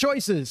have a lot of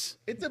choices.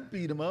 It's a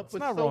beat 'em up, but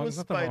not so wrong. was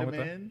There's nothing wrong with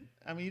that. Spider-Man.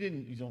 I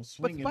mean, you don't But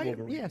swing in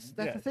Wolverine. yes,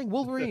 that's Yeah. the thing.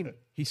 Wolverine,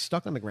 he's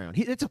stuck on the ground.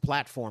 It's a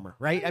platformer,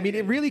 right? I mean,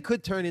 it really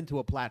could turn into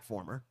a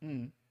platformer.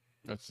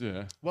 That's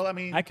yeah. Well, I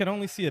mean, I could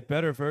only see a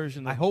better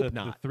version. Of I hope the,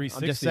 not. The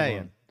 360 I'm just saying.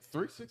 one.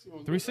 360.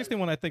 Was 360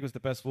 one, I think, was the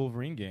best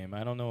Wolverine game.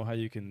 I don't know how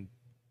you can.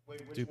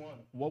 Wait, which one?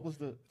 what was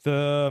the?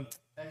 The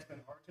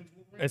X-Men Origins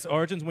Wolverine? it's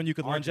Origins when you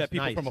could lunge Origins, at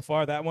people nice. from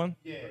afar. That one.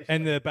 Yeah.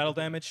 And the battle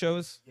damage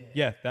shows.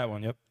 Yeah, that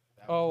one. Yep.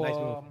 Oh, Nice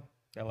move.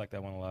 I like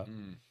that one a lot.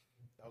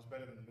 That was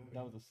better than the movie.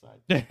 That was a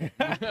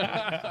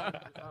side.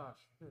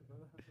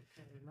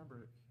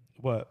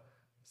 What?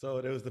 So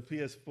there was the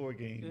PS4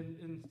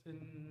 game.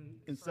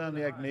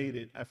 Insomniac made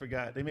it. I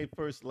forgot. They made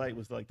First Light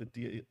was like the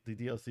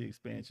DLC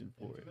expansion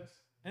for it.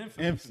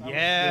 Infamous.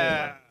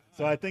 Yeah.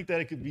 So I think that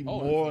it could be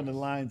Oh, more on the Infamous.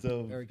 lines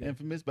of Very good.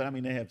 Infamous, but I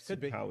mean they have Could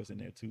be. superpowers in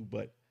there too.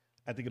 But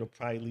I think it'll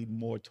probably lead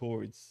more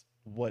towards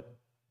what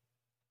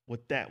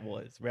that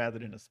was rather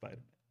than a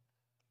Spider-Man.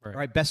 All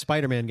right, best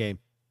Spider-Man game.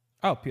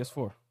 Oh,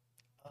 PS4.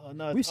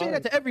 No, We it's say hard.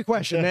 that to every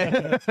question,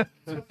 man.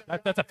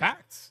 That's a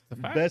fact. It's a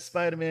fact. Best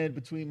Spider-Man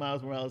between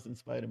Miles Morales and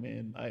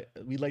Spider-Man.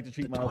 We like to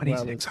treat Miles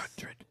Morales.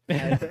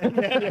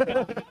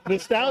 2600.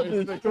 Nostalgia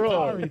is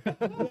strong.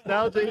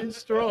 Nostalgia is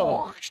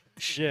strong.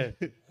 Shit.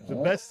 The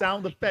best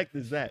sound effect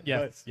is that.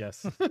 Yes.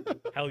 Yes.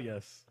 Hell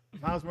yes.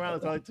 But Miles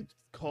Morales, I like to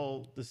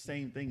call the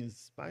same thing as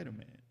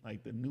Spider-Man,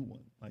 like the new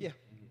one. Like, Yeah.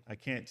 I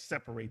can't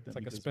separate them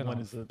like a because one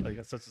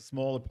is such a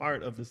smaller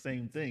part of the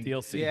same thing.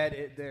 DLC. Yeah,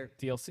 they're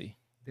DLC.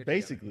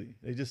 Basically,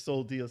 they just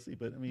sold DLC,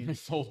 but I mean,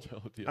 Sold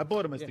DLC. I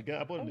bought them together.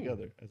 I bought them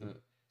together,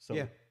 so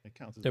Yeah. it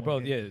counts as They're one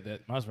both. game. Yeah.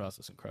 That Miles Morales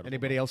is incredible.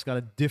 Anybody else got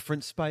a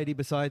different Spidey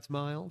besides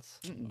Miles?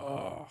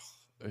 Oh,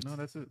 it's, No,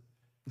 that's it.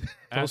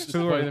 after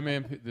two are-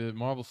 Spider-Man, the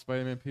Marvel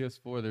Spider-Man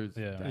PS4. There's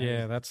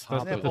Yeah, that's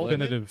top the of the list.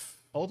 definitive.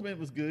 Ultimate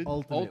was good.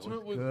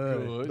 Ultimate was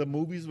good. The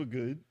movies were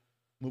good.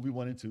 Movie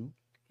 1 and 2.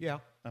 Yeah.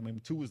 I mean,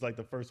 2 was like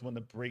the first one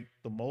to break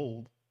the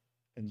mold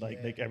and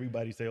like make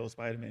everybody say, "Oh,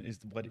 Spider-Man is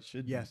what it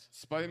should Yes.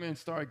 Spider-Man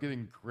started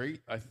getting great.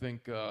 I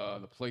think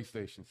the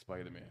PlayStation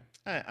Spider-Man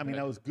be." I mean,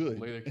 that was good.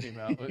 later came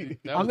out. That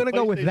I'm was- gonna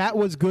go with that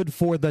was good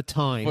for the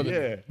time. For the-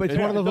 Yeah. But it's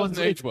It one of those doesn't ones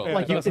age well.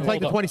 like It it's doesn't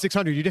like the hold up.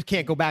 2600. You just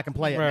can't go back and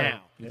play it Right.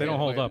 now. They don't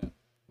hold up.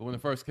 But when it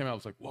first came out, it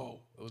was like, whoa!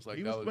 It was like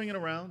He that was was swinging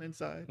around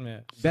inside. Yeah.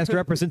 Best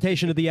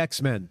representation of the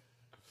X-Men.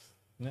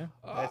 Yeah.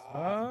 Best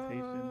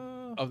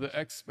representation. of the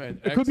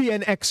X-Men. It could be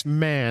an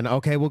X-Man.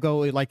 Okay, we'll go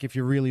like if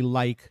you really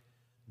like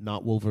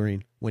not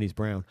Wolverine when he's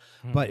brown,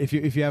 but if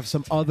you have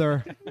some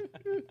other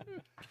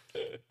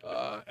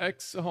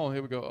Hold on,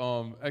 here we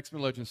go.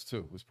 X-Men Legends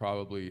 2 was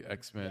probably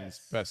X-Men's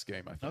best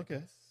game. I think.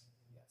 Okay.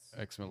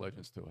 X-Men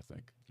Legends 2, I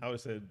think. I would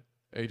have said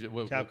Agent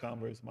Capcom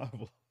versus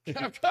Marvel.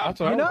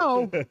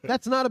 Capcom.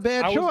 that's not a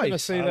bad I was gonna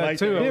choice. say I that like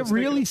too. that. I They're was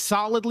thinking- really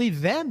solidly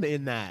them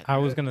in that. I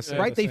was gonna say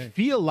right? the They same.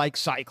 feel like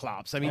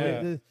Cyclops. I mean,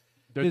 Yeah.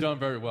 They're done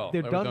very well.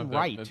 they're They were done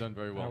right. They're done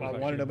very well. If I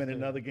wanted them in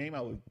another game,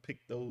 I would pick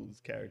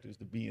those characters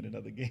to be in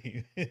another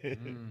game.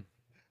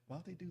 Why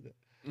don't they do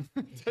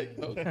that? Take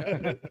those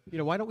guys.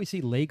 why don't we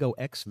see Lego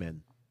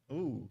X-Men?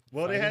 Ooh.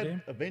 Well, they Fighting had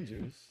game?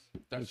 Avengers.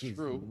 That's which was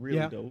true. Really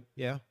Yeah. dope.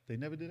 Yeah. They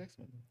never did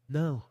X-Men.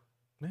 No.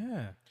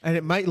 Yeah. And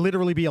it might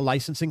literally be a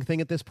licensing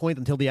thing at this point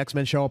until the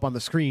X-Men show up on the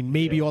screen.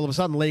 Maybe all of a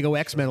sudden Lego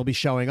X-Men will be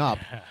showing up.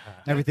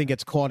 Everything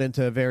gets caught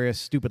into various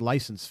stupid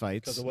license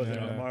Because fights. it wasn't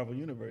in the Marvel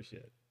universe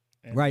yet.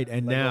 Right,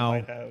 and Lego now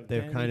might have-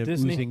 they're Damn kind you, of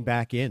Disney. oozing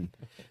back in.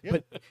 Yeah.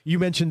 But you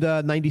mentioned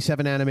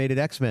 97 animated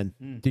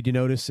X-Men. Did you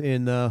notice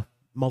in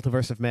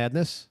Multiverse of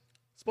Madness?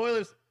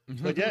 Spoilers.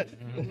 But yet.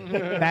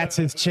 That's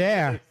his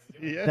chair.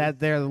 Yes. That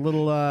they're the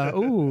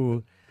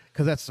little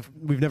because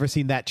we've never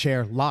seen that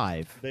chair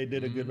live. They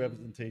did a good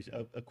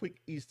representation, a quick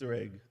Easter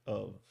egg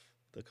of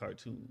the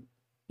cartoon.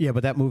 Yeah,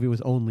 but that movie was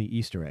only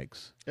Easter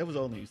eggs. It was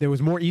only Easter. There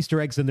was more Easter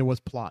eggs than there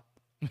was plot.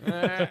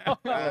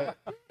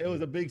 It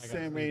was a big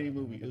Sam Raimi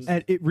movie. It was,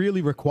 And it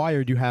really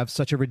required you have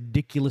such a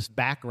ridiculous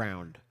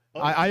background.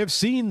 I have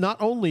seen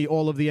not only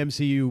all of the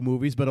MCU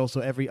movies, but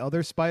also every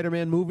other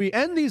Spider-Man movie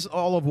and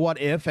all of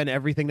What If and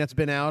everything that's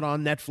been out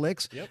on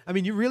Netflix. I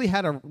mean, you really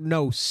had to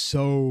know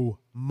so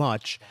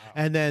much.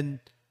 And then,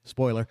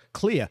 spoiler,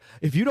 Clea.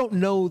 If you don't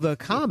know the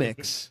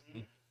comics,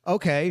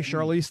 okay,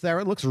 Charlize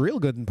Theron looks real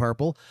good in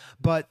purple,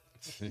 but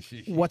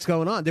what's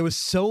going on? There was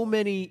so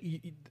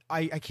many.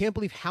 I can't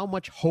believe how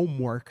much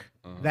homework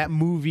that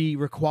movie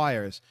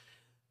requires.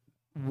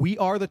 We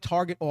are the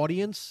target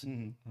audience,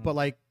 but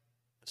like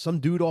some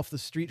dude off the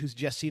street who's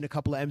just seen a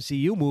couple of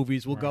MCU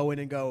movies will go in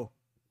and go,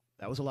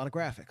 that was a lot of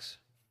graphics.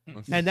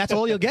 and that's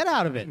all you'll get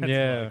out of it.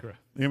 Yeah.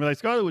 You're like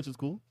Scarlet Witch is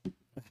cool.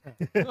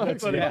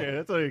 That's all you care.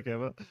 That's all you care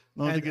about. As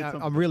long as you And get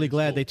something I'm really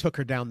glad cool. they took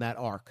her down that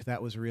arc.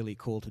 That was really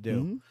cool to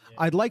do. Mhm.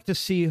 I'd like to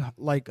see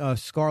like a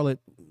Scarlet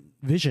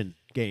Vision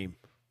game.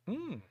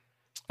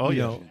 Oh you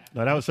yeah, know,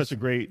 no, that was such a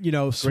great.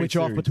 Switch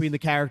off series. between the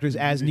characters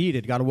as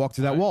needed. Got to walk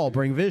through that wall,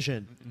 bring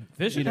Vision.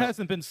 Vision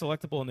hasn't been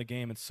selectable in the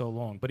game in so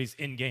long, but he's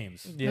in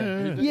games.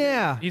 Yeah.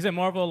 Yeah. He's in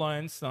Marvel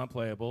Alliance, not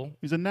playable.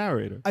 He's a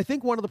narrator. I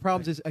think one of the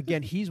problems is,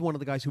 again, he's one of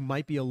the guys who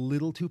might be a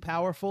little too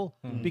powerful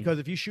Mm-hmm. because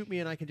if you shoot me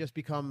and I can just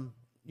become,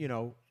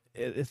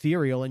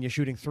 ethereal and you're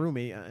shooting through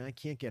me and I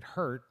can't get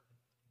hurt,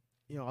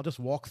 I'll just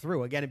walk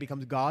through. Again, it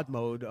becomes God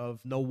mode of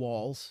no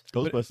walls.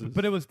 Ghostbusters.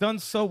 But it was done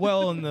so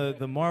well in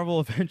the Marvel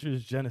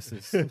Avengers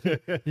Genesis.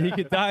 He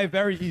could die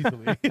very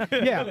easily.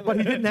 Yeah, but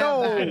he didn't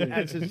have that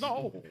as his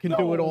can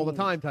do it all the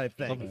time type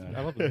thing.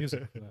 I love the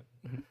music for that.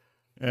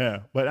 Yeah,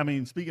 but I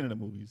mean, speaking of the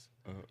movies,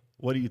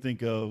 what do you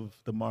think of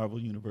the Marvel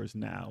universe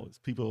now? Is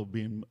people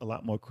being a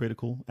lot more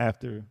critical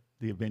after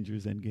the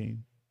Avengers Endgame?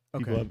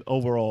 People Okay. have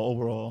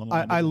overall.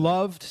 I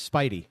loved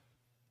Spidey.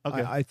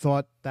 Okay. I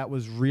thought that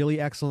was really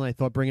excellent. I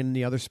thought bringing in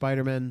the other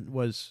Spider-Man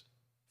was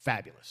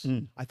fabulous.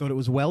 I thought it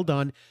was well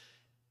done.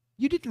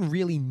 You didn't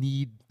really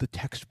need the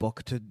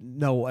textbook to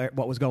know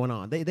what was going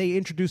on. They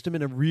introduced him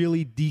in a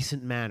really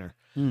decent manner.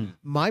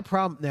 My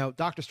problem now,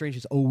 Doctor Strange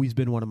has always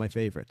been one of my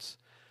favorites.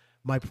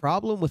 My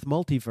problem with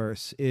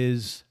multiverse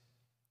is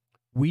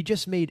we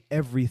just made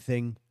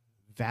everything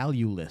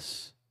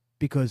valueless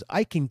because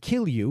I can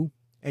kill you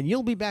and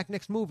you'll be back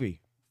next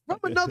movie from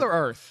another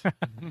Earth.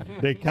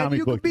 They And comic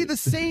you could book be it. the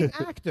same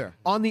actor.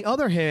 On the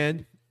other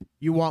hand,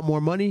 you want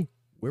more money?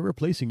 We're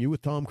replacing you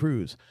with Tom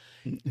Cruise.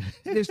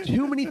 There's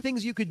too many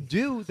things you could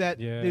do that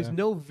there's Yeah.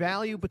 no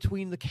value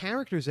between the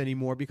characters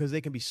anymore because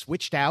they can be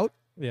switched out.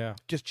 Yeah.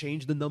 Just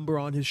change the number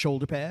on his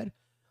shoulder pad,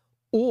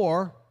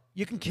 or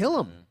you can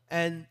kill him.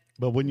 And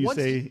But when you once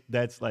say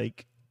that's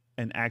like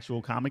an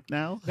actual comic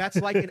now, that's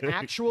like an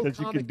actual 'Cause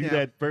you comic can do now.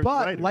 that first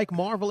but writer. like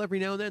Marvel, every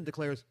now and then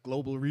declares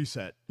global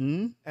reset,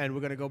 Mhm. and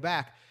we're going to go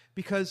back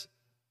because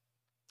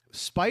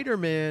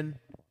Spider-Man,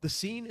 the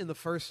scene in the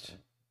first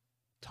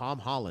Tom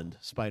Holland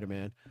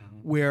Spider-Man,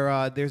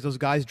 where there's those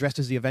guys dressed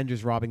as the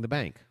Avengers robbing the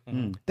bank.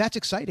 That's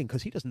exciting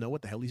because he doesn't know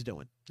what the hell he's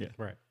doing.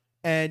 Right.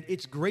 And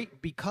it's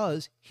great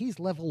because he's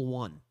level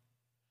 1.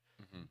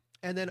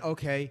 And then,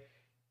 okay,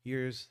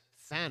 here's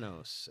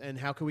Thanos. And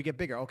how can we get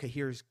bigger? Okay,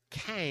 here's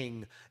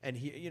Kang. And,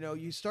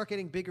 you start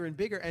getting bigger and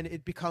bigger, and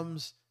it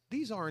becomes,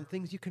 these aren't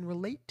things you can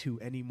relate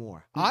to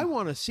anymore. I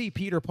want to see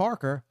Peter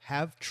Parker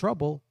have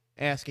trouble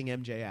asking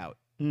MJ out.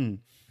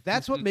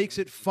 That's what makes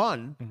it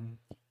fun.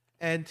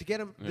 And to get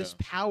him this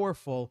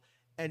powerful,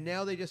 and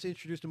now they just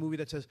introduced a movie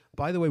that says,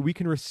 by the way, we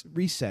can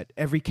reset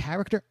every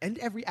character and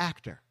every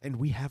actor, and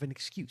we have an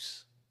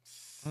excuse.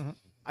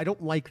 I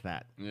don't like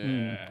that.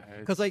 Yeah.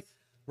 Because, like,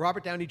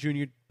 Robert Downey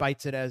Jr.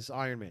 bites it as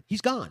Iron Man.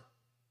 He's gone.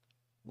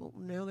 Well,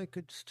 now they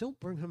could still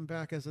bring him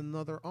back as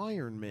another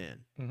Iron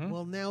Man.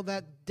 Well, now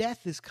that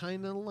death is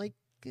kind of like,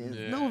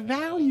 no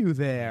value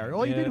there.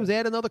 All you did was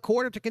add another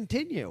quarter to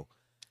continue.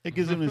 It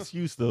gives him an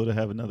excuse though to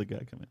have another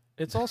guy come in.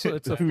 It's also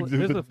it's a Who's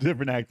there's a a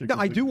different actor. No,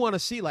 I do want to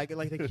see, like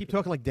they keep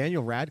talking like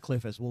Daniel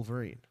Radcliffe as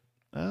Wolverine.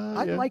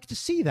 I'd yeah. like to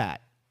see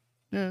that.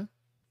 Yeah.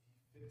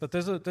 but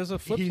there's a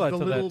flip He's side the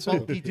to little that too.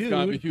 bulky It's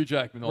gotta be dude. Hugh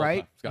Jackman all the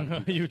right? time. It's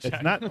gotta be. You It's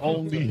jack- not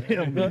only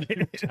him.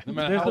 No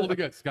matter how old it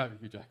gets, it's gotta be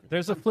Hugh Jackman.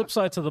 There's a flip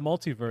side to the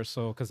multiverse,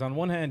 though, because on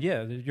one hand,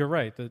 yeah, you're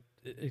right that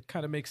it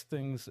kind of makes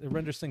things, it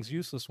renders things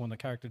useless when the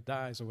character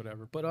dies or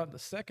whatever. But on the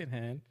second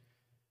hand,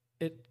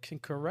 it can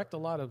correct a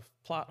lot of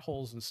plot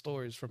holes and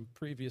stories from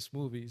previous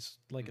movies,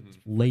 like it's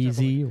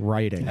Lazy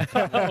writing.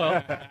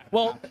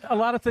 well, a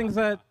lot of things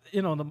that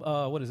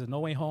what is it, No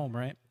Way Home,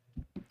 right?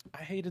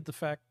 I hated the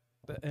fact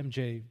that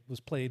MJ was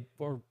played,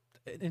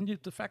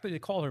 the fact that they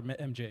call her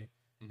MJ,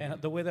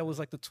 and the way that was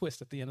like the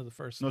twist at the end of the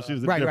first. No, she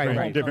was a Right, different,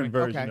 right. different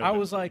Okay. version. Okay. of I it.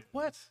 was like,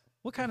 what?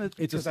 What kind of?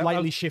 It's a because I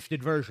slightly was-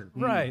 shifted version.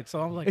 right. So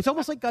I'm like, It's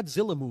almost like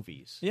Godzilla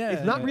movies. Yeah,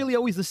 It's not yeah. really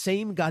always the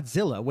same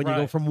Godzilla when you go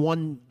Right. from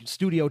one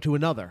studio to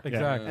another.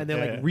 exactly. And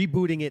they're like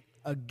rebooting it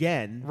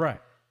again. right.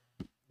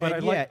 But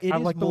And I like, it is I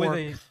like the more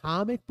way they,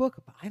 comic book,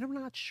 but I'm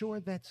not sure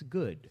that's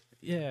good.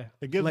 yeah.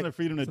 It gives like, them the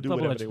freedom to it's a do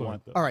whatever double-edged they sword.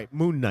 want, though. All right,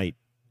 Moon Knight.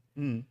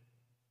 Mm.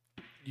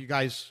 You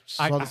guys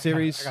saw the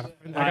series?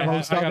 I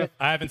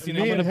haven't seen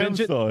it. Me I'm and gonna him binge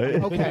it. saw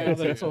it. Okay.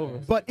 It's over.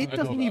 But it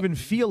doesn't even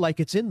feel like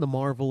it's in the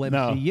Marvel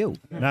MCU.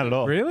 Not at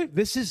all. Really?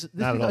 This is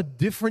Not at all. a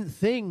different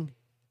thing,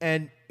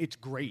 and it's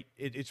great.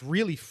 It's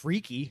really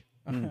freaky,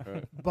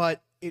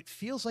 but it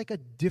feels like a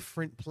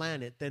different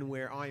planet than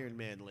where Iron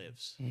Man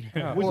lives.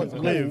 Or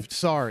lived,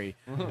 sorry.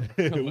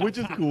 Which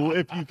is cool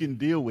if you can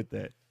deal with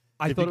that.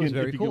 I If thought you it was can-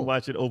 very if you cool. can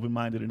watch it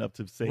open-minded enough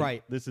to say,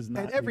 Right. this is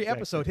not. And every the exact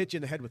episode thing. hit you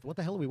in the head with, what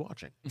the hell are we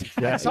watching?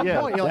 Yeah, At some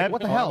yeah, point, you're like, that-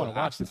 what the I hell? wanna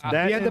watch this. The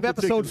That end in of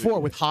episode particular. 4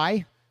 with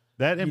High,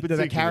 That in the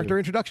particular. character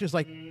introduction is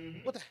like,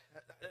 what the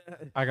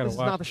I gotta This is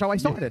watch. not the show I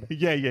started.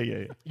 Yeah.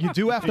 You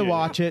do have to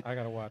watch it. I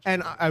gotta watch.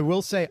 And I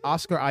will say,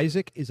 Oscar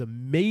Isaac is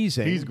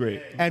amazing. He's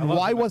great. And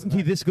why wasn't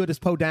he this good as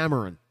Poe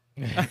Dameron?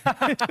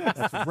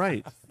 That's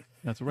right.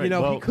 That's right. You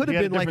know, Well, he could have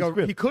had been like different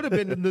script. he could have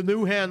been the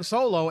new Han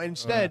Solo.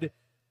 Instead,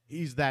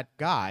 he's that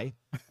guy.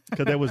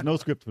 because there was no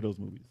script for those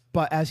movies.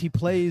 But as he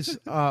plays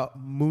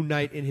Moon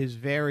Knight in his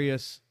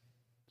various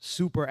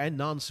super and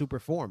non-super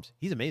forms,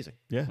 he's amazing.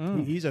 Yeah.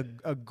 He's a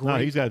great, No,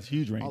 he's got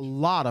huge a range.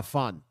 lot of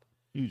fun.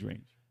 Huge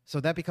range. So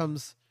that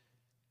becomes,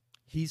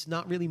 he's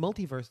not really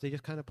multiverse. They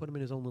just kind of put him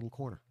in his own little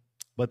corner.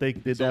 But they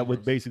did that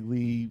with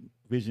basically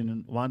Vision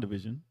and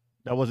WandaVision.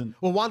 That wasn't.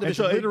 Well, and WandaVision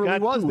so it literally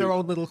got was to their it,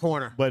 own little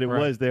corner. but it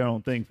was their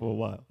own thing for a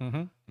while.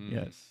 Mm-hmm.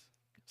 Yes.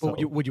 Oh,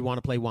 So- would you want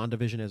to play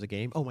WandaVision as a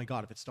game? Oh my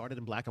God, if it started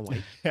in black and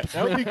white.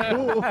 that would be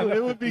cool.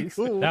 It would be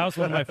cool. That was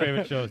one of my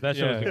favorite shows. That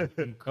show Yeah. was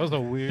That was a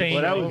weird. insane.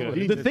 Well, that was good.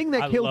 genius. The thing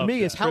that I killed love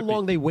me is that. how Trippy.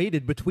 long they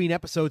waited between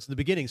episodes in the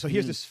beginning. So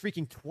here's this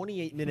freaking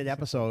 28-minute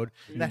episode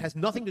that has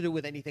nothing to do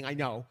with anything I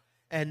know.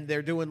 And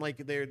they're doing like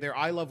their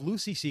I Love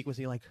Lucy sequence.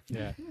 And you're like,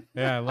 Yeah,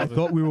 yeah, I I love it.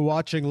 thought we were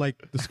watching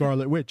like the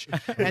Scarlet Witch.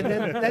 And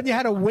then you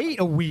had to wait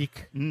a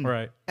week.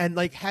 Right. And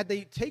like, had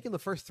they taken the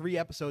first 3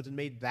 episodes and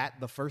made that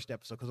the first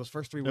episode, because those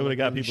first 3 They were would have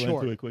got really people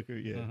short. into it quicker.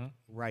 Yeah.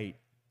 Right.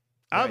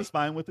 I was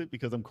fine with it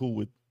because I'm cool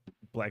with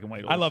black and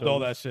white. I loved all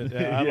that shows. shit.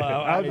 Yeah,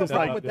 I was just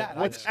like, with that.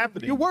 what's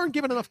happening? You weren't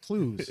given enough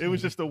clues. It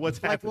was just a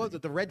what's like, happening. what was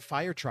it, the red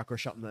fire truck or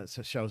something that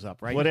shows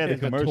up, right? Well, they had the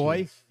It's a commercials.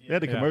 toy. They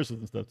had the Yeah. commercials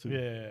and stuff too.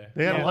 Yeah.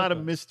 They had Yeah. a lot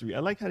of mystery. I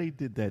like how they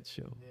did that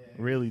show.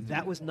 Really.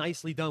 That was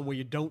nicely done, where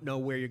you don't know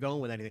where you're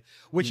going with anything.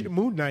 Which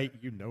Moon Knight,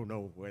 you don't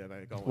know where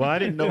they're going. Well, I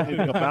didn't know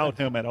anything about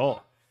him at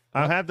all.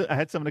 I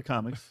had some of the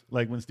comics,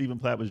 like when Stephen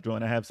Platt was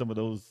drawing. I have some of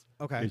those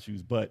Okay.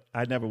 issues, but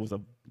I never was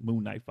a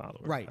Moon Knight follower.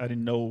 Right. I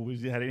didn't know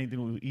it had anything to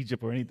do with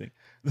Egypt or anything.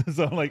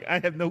 So I'm like, I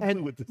have no clue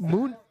And with this.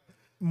 Moon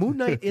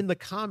Knight in the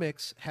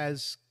comics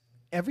has,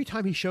 every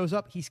time he shows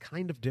up, he's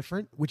kind of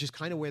different, which is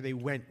kind of where they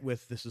went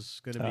with this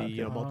is going to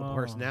be Okay. multiple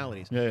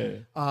personalities. Yeah.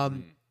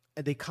 And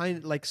they kind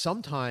of like,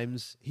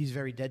 sometimes he's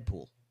very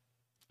Deadpool,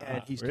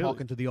 and he's really?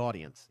 talking to the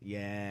audience. He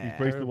Yeah.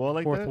 breaks the wall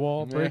like Fourth that.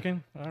 wall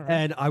breaking. All right.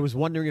 And I was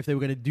wondering if they were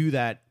going to do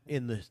that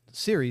in the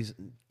series.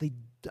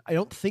 I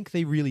don't think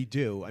they really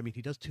do. I mean,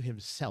 he does to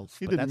himself,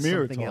 He but did that's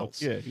mirror something talk.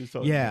 else. Yeah, he was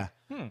talking. Yeah.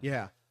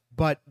 Yeah.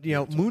 But, you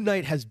know, Moon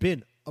Knight has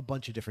been a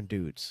bunch of different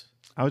dudes.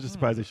 I was just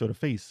surprised they showed a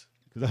face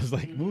because I was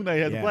like, Moon Knight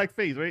has Yeah. a black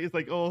face, right? It's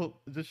like, oh,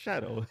 just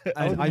shadow.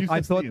 And wasn't used I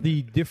to thought seeing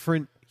the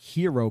different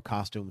hero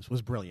costumes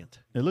was brilliant.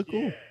 it looked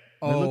cool. It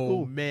Oh, looked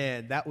cool.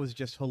 man, that was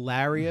just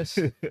hilarious.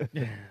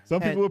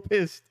 Some people were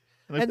pissed.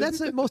 Like, And that's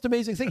the most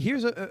amazing thing.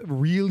 Here's a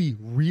really,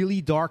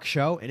 really dark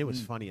show, and it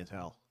was funny as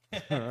hell.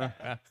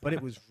 But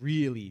it was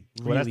really,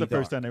 really well, that's the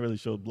dark. first time they really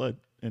showed blood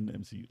in the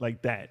MCU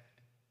like that.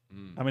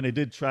 I mean, they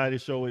did try to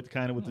show it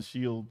kind of with the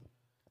shield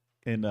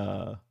in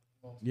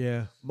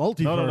Yeah.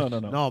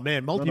 Multiverse. No,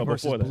 man, no,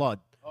 multiverse before is that. blood.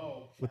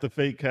 with the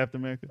fake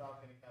Captain America.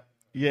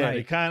 Yeah, Right.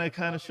 they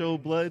kind of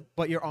showed blood.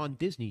 But you're on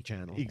Disney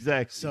Channel.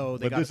 Exactly. So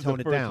they but gotta this is tone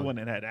the it first down. one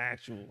that had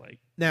actual like.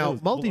 Now, there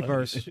was blood.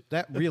 multiverse,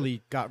 that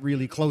really got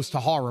really close to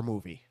horror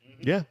movie.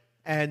 Yeah.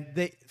 And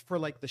they, for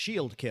like the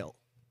shield kill,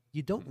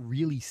 you don't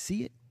really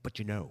see it, but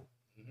you know.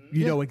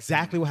 You know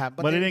exactly what happened.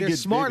 But, But it didn't they're get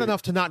smart bigger.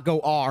 enough to not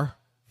go R.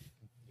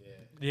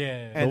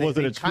 Yeah. But And was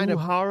they it a true kind of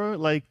horror?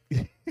 Like,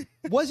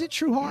 was it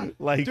true horror?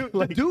 like, Dude,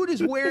 like the dude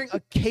is wearing a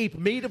cape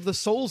made of the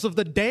souls of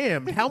the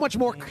damned. How much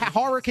more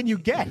horror can you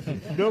get?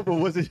 no, but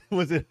was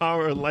it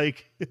horror?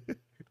 Like,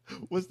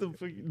 what's the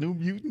freaking New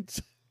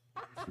Mutants?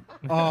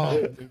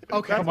 Oh,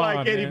 okay. That's why I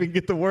on, can't man. even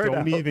get the word Don't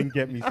out. even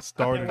get me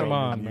started. Come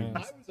on, the man. I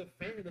was a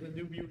fan of the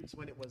New Mutants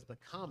when it was the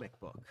comic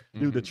book.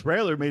 Dude, the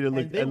trailer made it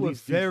look And they at were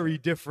least very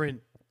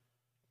different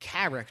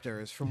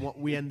characters from what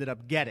we ended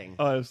up getting.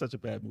 Oh, it was such a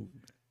bad movie.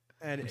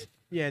 And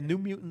yeah, New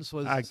Mutants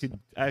was. I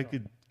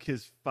could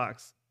kiss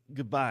Fox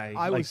goodbye.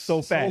 I like, was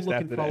so fast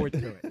looking after forward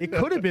that. to it. It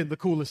could have been the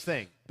coolest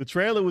thing. The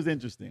trailer was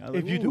interesting. I was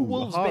If like, you do ooh,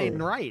 Wolfsbane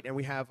horror. right, and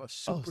we have a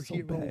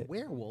superhero bad.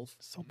 werewolf,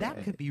 that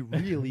bad. could be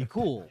really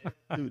cool.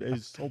 Dude,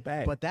 it's so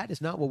bad. But that is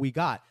not what we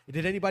got.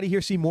 Did anybody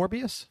here see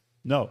Morbius?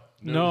 no,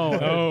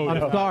 No.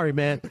 I'm sorry,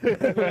 man.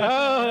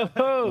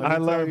 I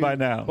learned by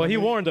now. Well, he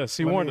warned us.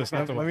 He warned us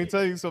not to Let me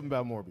tell you something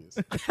about Morbius.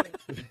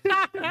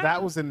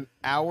 That was an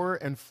hour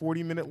and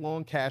 40-minute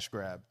long cash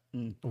grab.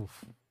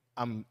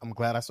 I'm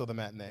glad I saw the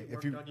matinee.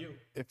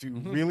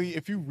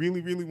 If you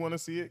really want to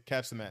see it,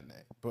 catch the matinee.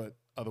 But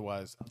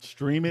otherwise,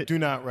 Stream it. do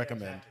not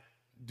recommend.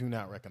 Do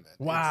not recommend.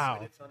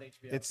 Wow.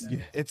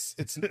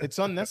 It's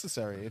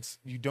unnecessary.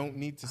 You don't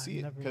need to see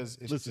it because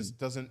it Listen, just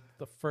doesn't.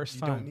 The first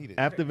You time. don't need it.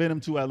 After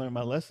Venom 2, I learned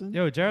my lesson.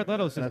 Yo, Jared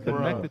Leto's just Bro.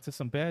 connected to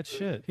some bad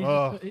shit. He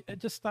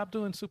just stop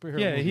doing superhero.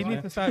 Yeah, movies, he man.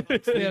 needs to stop. Yeah,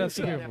 that's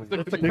superhero.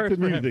 It's a Stick curse to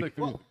for him. music.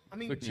 I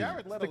mean, Stick to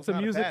Jared Leto's to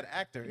not music. a bad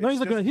actor. No, It's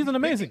he's just he's an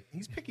amazing.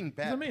 He's picking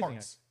bad amazing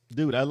parts.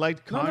 Dude, I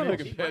liked no, no.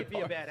 Carnage. He might be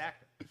a bad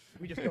actor.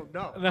 We just don't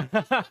know.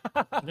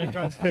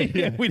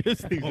 Yeah, we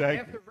just Exactly.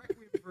 After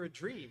Requiem for a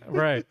Dream,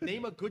 right.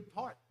 name a good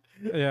part.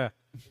 Yeah.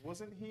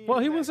 Wasn't he? Well,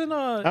 he was in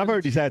I've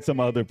heard he's had some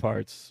other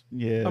parts.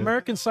 Yeah.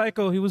 American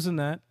Psycho. He was in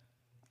that.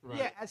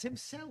 Yeah, as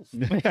himself. You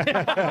know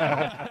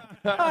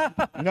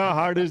how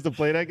hard it is to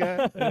play that guy?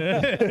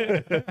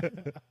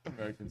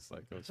 American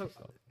Psycho. So,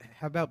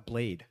 how about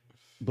Blade?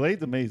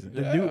 Blade's amazing.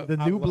 The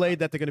new Blade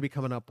that they're going to be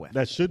coming up with.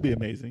 That should be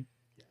amazing.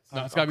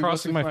 No, it's gotta be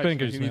crossing Wesley my Snipes,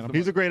 fingers, He man. needs the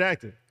He's a great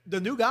actor. The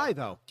new guy,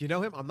 though. Do you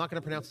know him? I'm not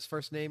going to pronounce his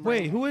first name.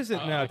 Wait, right. who is it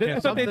now? I Did, I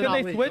can't- thought they, Something did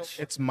they Ali. switch?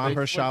 It's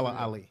Mahershala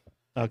Ali.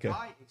 Okay. The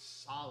guy is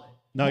solid.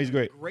 No, he's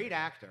great. Great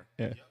actor.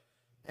 Yeah.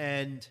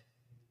 And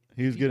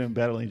He was good in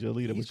Battle Angel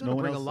Alita, he's which no gonna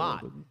one bring else a saw,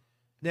 lot. did.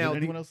 now, Did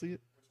anyone else see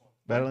it?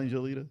 Battle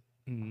Angel Alita?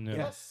 No.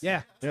 yes,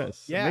 yeah.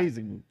 Yes. Yeah.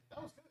 Amazing movie.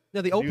 Now,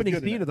 the was opening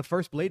good in scene that. of the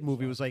first Blade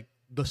movie was like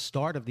the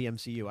start of the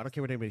MCU. I don't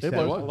care what anybody says.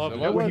 was. It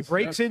was. Where he It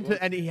breaks was.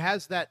 into and he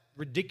has that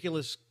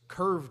ridiculous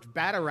curved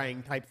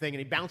batarang type thing, and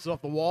he bounces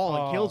off the wall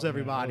and kills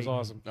everybody. That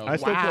was awesome. No, I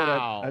still call that.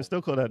 Wow. I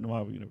still call that in the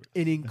Marvel universe.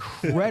 An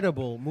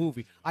incredible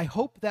movie. I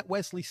hope that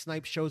Wesley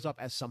Snipes shows up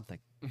as something.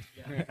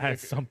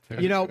 As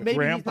something. You know, maybe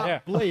Grandpa? he's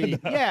not Blade.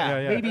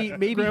 Yeah,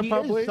 maybe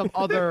Grandpa he Blade? is some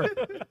other.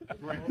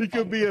 He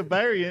could be a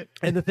variant.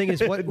 And the thing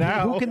is, what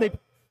Now, who can they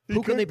he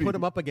who can could they be. put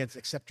him up against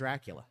except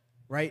Dracula?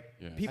 Right?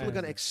 Yeah. People are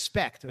going to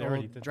expect.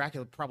 already Oh, did.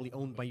 Dracula probably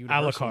owned by la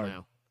Universal carte.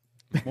 now.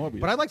 Morbius.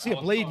 But I'd like to see a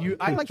Blade.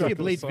 I'd like to see a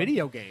Blade son.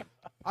 video game.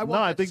 I no,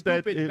 want I think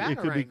that stupid it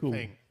could be Batarang cool.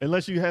 thing.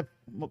 Unless you have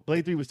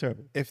Blade 3 was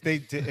terrible. If they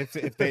did,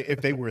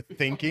 if they were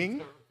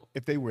thinking,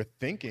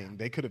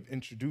 they could have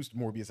introduced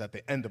Morbius at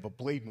the end of a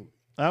Blade movie.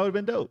 That would have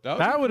been dope.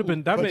 That would have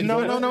been. That But made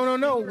no,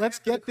 sense. no. Let's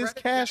get this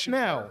cash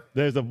now.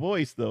 There's a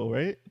voice though,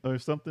 right, or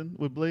something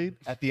with Blade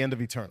At the end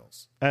of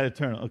Eternals. at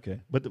Eternal. Okay,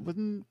 but there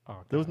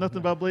was nothing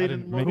about I Blade in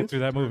didn't make it through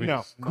that movie.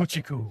 No,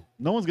 Kuchiku.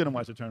 No one's gonna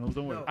watch Eternals.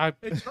 Don't worry. I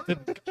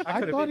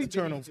I thought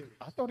Eternals.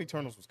 I thought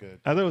Eternals was good.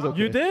 I thought it was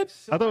okay. You did?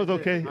 I thought it was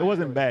okay. It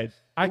wasn't bad.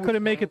 I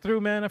couldn't make it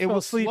through, man. I It fell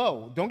was asleep.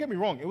 slow. Don't get me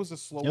wrong. It was a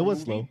slow. It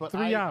was movie, slow. but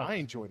 3 I hours.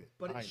 enjoyed it.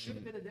 But I it should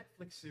have enjoyed been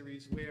a Netflix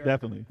series where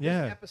Definitely.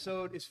 Yeah. this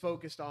episode is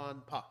focused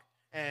on Puck.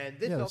 And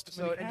this there's too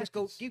many episode, and just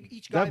go give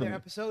each guy Definitely. their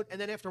episode, and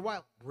then after a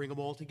while, bring them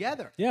all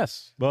together.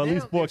 Yes. Well, at Now,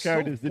 least 4 they're so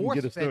characters didn't get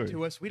a force-fed story.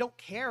 to us. We don't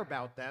care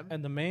about them,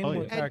 And the main Oh, yeah.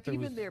 one and character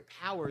even was. their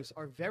powers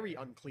are very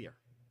unclear.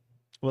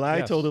 Well, I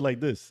Yes. told it like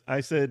this.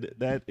 I said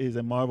that is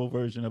a Marvel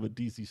version of a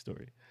DC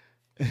story.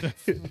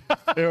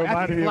 It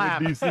reminded me of a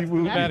flap. DC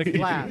movie. That's a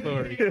flap.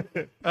 story.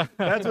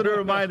 That's what it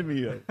reminded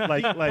me of.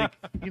 Like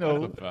you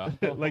know, Wow.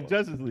 like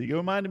Justice League. It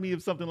reminded me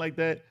of something like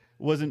that.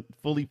 Wasn't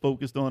fully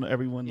focused on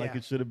everyone like Yeah.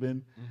 it should have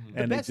been,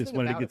 The and it best just thing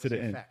wanted to about get it to was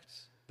the end.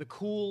 effects. The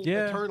cool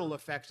Yeah. eternal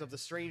effects of the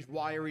strange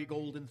wiry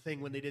golden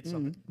thing when they did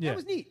something. Yeah. That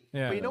was neat.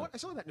 Yeah. But you know what? I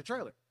saw that in the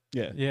trailer.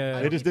 Yeah, Yeah. I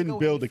They don't just need to didn't go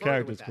build any the further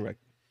with characters that. correct.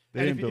 They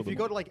And didn't if build you them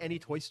go up. to like any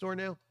toy store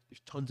now,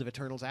 there's tons of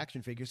Eternals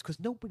action figures because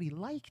nobody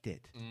liked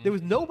it. Mm. There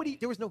was nobody.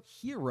 There was no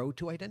hero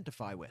to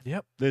identify with.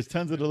 Yep. There's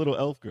tons of the little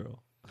elf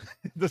girl.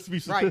 Just to be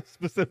Right.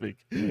 specific,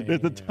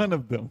 there's a ton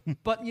of them.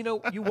 But you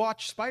know, you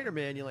watch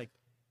Spider-Man, you're like,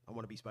 I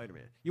want to be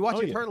Spider-Man. You watch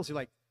Oh, yeah. Eternals, you're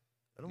like,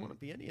 I don't want to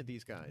be any of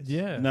these guys.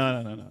 Yeah.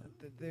 No.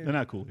 They're, They're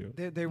not cool here.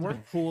 They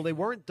weren't cool. They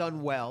weren't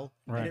done well.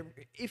 And Right.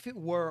 if it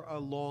were a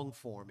long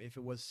form, if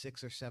it was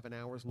 6 or 7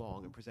 hours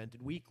long and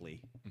presented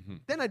weekly,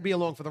 then I'd be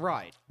along for the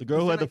ride. The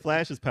girl who had then the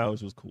Flash's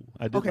powers was cool.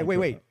 I did Okay, like wait,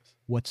 her wait. powers.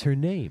 What's her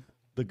name?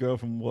 The girl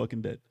from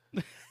Walking Dead.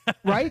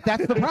 Right?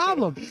 That's the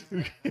problem.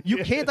 You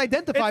can't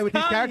identify with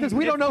these characters.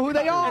 We don't know who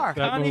they are.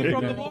 Connie movie.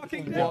 from The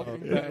Walking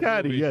Dead.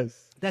 Caddy,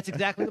 yes. That's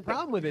exactly the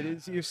problem with it.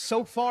 Is you're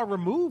so far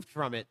removed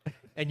from it.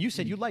 And you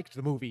said you liked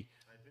the movie,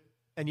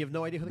 and you have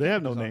no idea who the They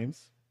have no characters are.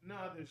 names. No,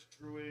 there's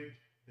Druid.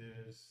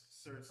 There's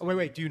Cersei. Oh,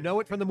 wait. Do you know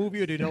it from the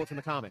movie or do you know it from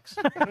the comics?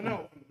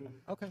 No.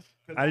 Okay.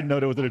 I didn't know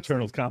there was an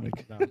Eternals comic.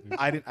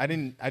 I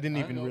didn't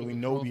even know really the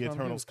know Eternals the comic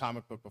Eternals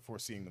comic book before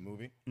seeing the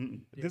movie.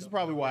 This is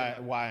probably why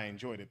I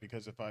enjoyed it,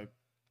 because if I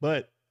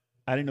But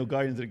I didn't know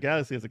Guardians of the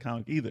Galaxy as a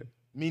comic either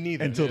me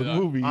neither until the Yeah,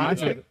 movie. I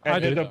did. And I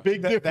did. There's a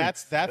big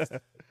difference. that's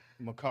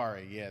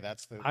Makari, yeah,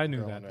 that's the I knew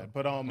girl that, in red.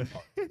 though.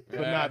 But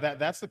nah,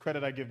 that's the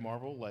credit I give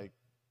Marvel. Like,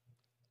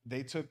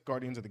 they took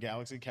Guardians of the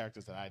Galaxy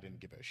characters that I didn't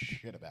give a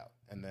shit about,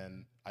 and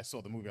then I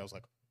saw the movie. I was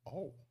like,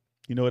 oh,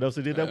 You know what else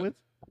they did that with?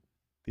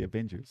 The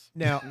Avengers.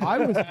 Now,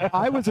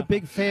 I was a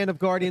big fan of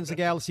Guardians of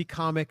the Galaxy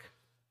comic,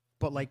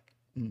 but like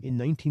in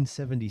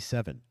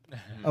 1977.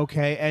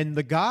 Okay, and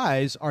the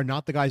guys are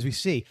not the guys we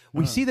see.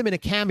 We see them in a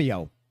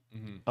cameo.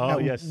 Oh Now,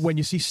 yes. When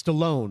you see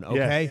Stallone,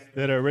 okay? Yes,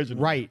 that are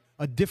original. Right.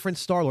 A different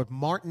Star-Lord,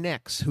 Martin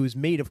X, who's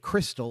made of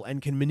crystal and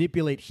can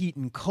manipulate heat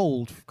and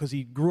cold because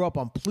he grew up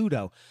on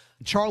Pluto.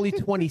 Charlie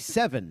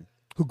 27,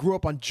 who grew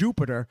up on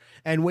Jupiter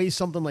and weighs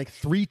something like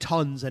 3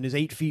 tons and is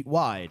 8 feet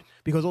wide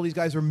because all these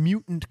guys are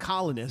mutant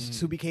colonists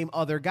who became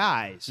other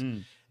guys.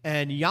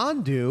 And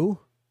Yondu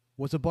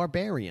was a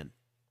barbarian.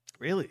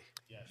 Really?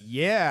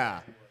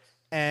 Yeah.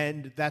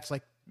 And that's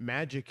like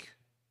magic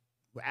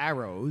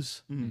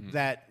arrows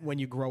that when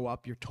you grow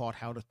up, you're taught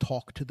how to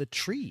talk to the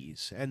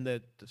trees. And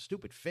the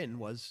stupid Finn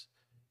was.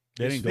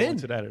 They his didn't go Finn.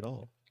 into that at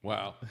all.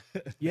 Wow.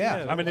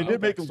 Yeah. I mean, they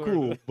did make them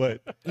cool,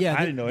 but Yeah,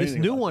 I didn't know this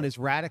anything new about one is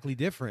radically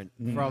different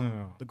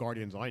from the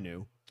Guardians I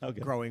knew Okay.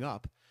 growing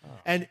up.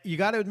 And you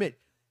got to admit,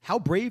 how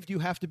brave do you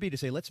have to be to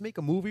say, let's make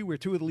a movie where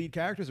 2 of the lead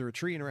characters are a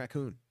tree and a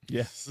raccoon?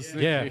 Yes.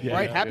 Yeah. Yeah.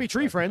 Right? Happy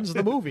Tree Friends,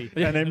 the movie.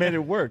 And they made it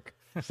work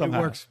somehow.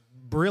 It works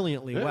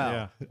brilliantly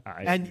well.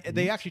 I- And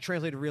they actually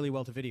translated really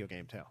well to video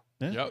game, too.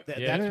 Yep.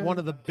 That's one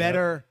of the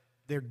better,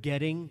 they're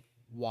getting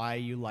why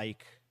you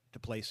like to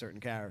play certain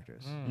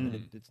characters.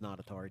 And it's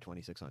not Atari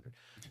 2600.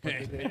 But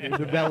they're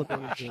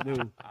developing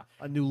into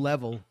a new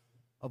level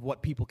of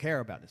what people care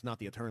about. It's not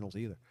the Eternals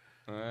either.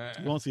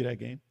 You won't see that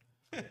game.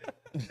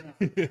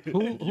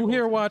 Who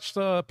here watched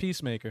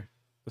Peacemaker,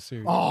 the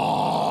series?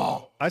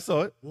 Oh, I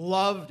saw it.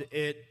 loved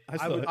it.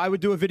 saw it. I would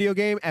do a video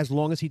game as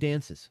long as he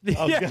dances.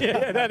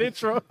 yeah, that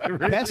intro.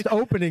 Best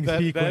opening that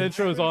sequence.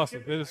 intro is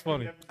awesome. It is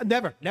funny.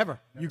 Never.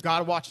 You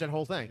gotta watch that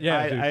whole thing.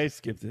 Yeah, dude. I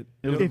skipped it.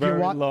 It was If a you very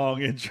wa-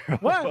 long intro.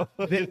 What?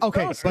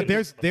 Okay, but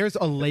there's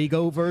a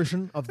Lego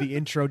version of the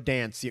intro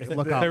dance. You can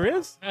look up. There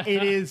is?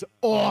 It is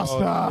awesome.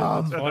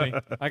 That's funny.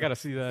 I gotta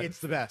see that. It's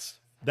the best.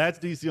 That's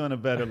DC on a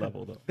better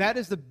level, though. That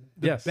is the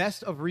Yes.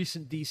 best of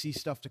recent DC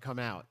stuff to come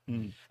out.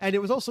 And it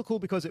was also cool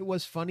because it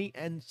was funny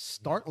and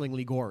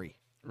startlingly gory.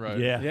 Right.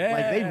 Yeah.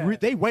 yeah. Like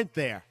they went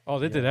there. Oh,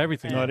 they did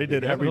everything. No, they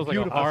did It was like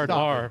a beautiful hard stuff.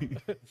 R.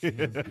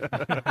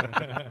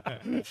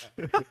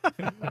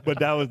 But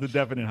that was the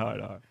definite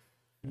hard R.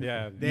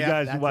 Yeah. You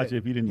guys should that's watch it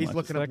if you didn't He's watch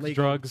looking it. up Sex, Lego,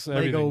 drugs,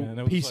 everything, Lego man.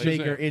 It was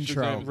Peacemaker Shazam-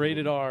 intro. Shazam.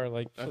 Rated R.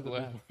 Like, That's the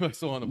last I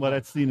saw on the Well,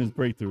 that scene is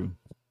breakthrough.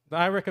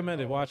 I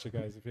recommend it. Watch it,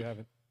 guys, if you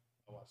haven't.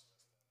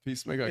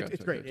 Peacemaker. I It's, gotta it's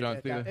check great. that.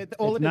 John Cena.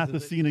 All It's it not is the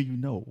is Cena you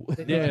know.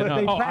 Yeah, no.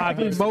 they Oh,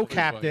 practically obviously.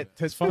 mocapped it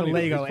to Funny,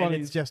 Lego, it's funny.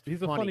 and it's just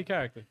He's a funny. funny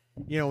character.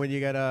 You know, when you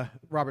get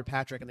Robert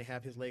Patrick and they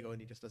have his Lego and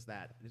he just does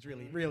that. It's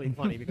really, really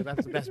funny because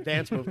that's the best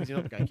dance move because you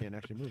know the guy can't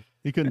actually move.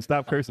 He couldn't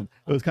stop cursing.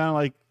 It was kind of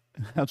like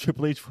how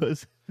Triple H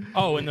was.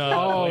 Oh, and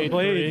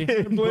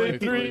Blade. Blade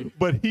 3.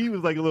 But he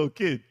was like a little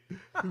kid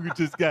who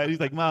just got,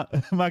 he's like, Ma,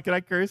 can I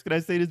curse? Can I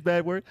say this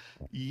bad word?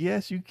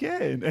 Yes, you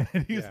can.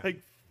 And he's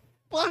like,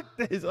 fuck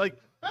this. Like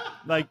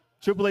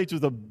Triple H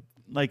was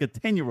like a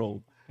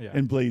 10-year-old Yeah.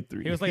 in Blade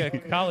 3. He was like a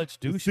college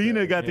douche.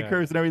 Cena got yeah. the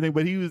curse and everything,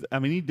 but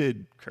he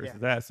did curse Yeah.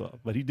 his ass off,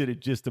 but he did it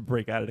just to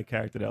break out of the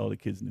character that all the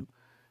kids knew.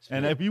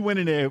 And if you went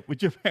in there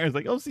with your parents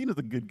like, oh, Cena's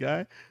a good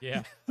guy.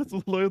 Yeah. That's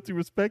loyalty,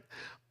 respect.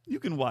 You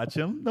can watch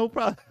him, no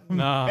problem.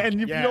 Nah. And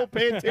if you don't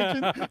pay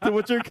attention to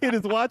what your kid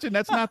is watching,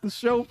 that's not the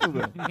show for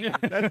them.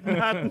 That's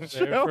not the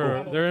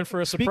show. They're in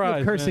for a Speaking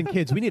surprise. of cursing man.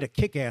 kids, we need a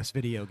kick-ass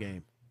video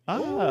game.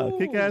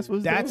 Kick-Ass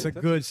was That's a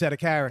dope. good set of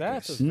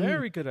characters. That's a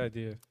very good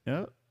idea.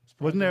 Yeah.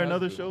 Wasn't there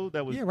another show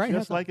that was Yeah, right,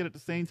 just has like it at the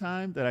same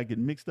time that I get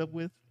mixed up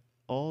with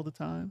all the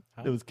time?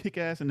 There was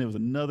Kick-Ass and there was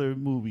another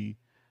movie.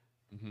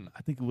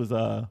 I think it was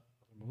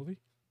Movie?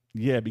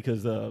 yeah,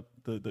 because the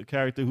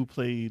character who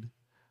played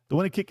the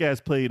one in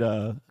Kick-Ass played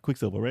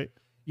Quicksilver, right?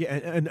 Yeah,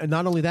 and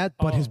not only that,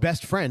 but his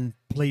best friend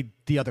played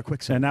the other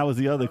Quicksilver, And that was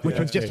the other which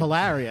was just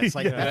hilarious.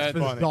 Like, that's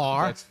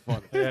bizarre. That's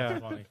funny. Yeah,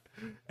 funny.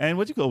 And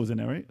what you call was in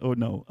there, right? Or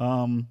no?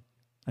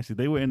 Actually,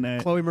 they were in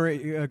that. Chloe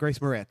Grace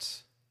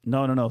Moretz.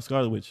 No,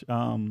 Scarlet Witch.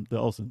 The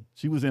Olsen.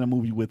 She was in a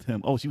movie with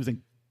him. Oh, she was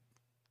in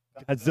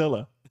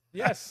Godzilla,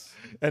 Yes.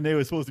 and they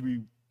were supposed to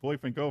be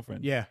boyfriend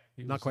girlfriend. Yeah,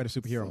 not quite a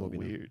superhero So movie.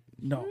 though. weird.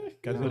 No,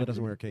 Godzilla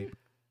doesn't wear a cape.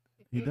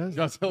 he does.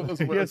 Godzilla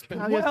doesn't He wear a has, cape.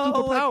 he has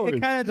superpowers.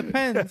 it kind of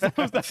depends. He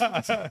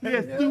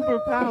has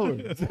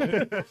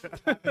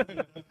superpowers.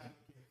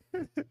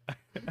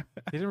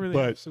 He didn't really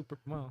But- have super.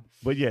 Well,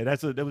 But yeah,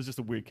 that was just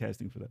a weird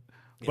casting for that.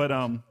 But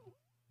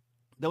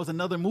there was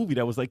another movie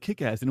that was like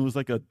Kick-Ass, and it was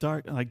like a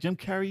dark, like Jim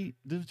Carrey.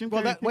 Did Jim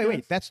Well, Carrey?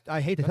 wait. That's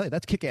I hate to tell you,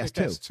 that's Kick-Ass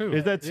too. that's two.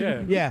 Is that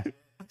two? Yeah. Yeah,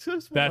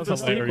 That's a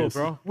sequel, hilarious.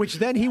 bro. which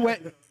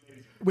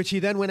he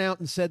then went out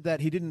and said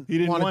that he didn't He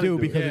didn't want to wanna do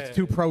do it. because it's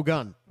too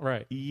pro-gun.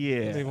 Right.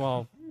 Yeah.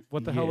 Well,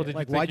 what the hell did you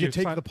Like, think why'd you was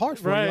take trying- the part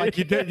for? Right. Like,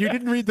 you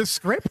didn't read the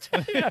script?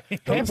 Halfway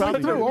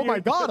probably through, did. oh my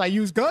God, I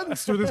use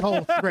guns through this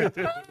whole script.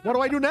 What do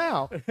I do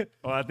now?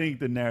 Well, I think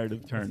the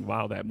narrative turned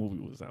while that movie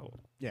was out.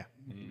 Yeah,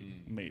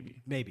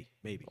 Maybe. maybe.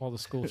 All the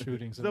school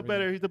shootings. He's and a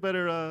better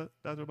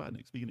Dr.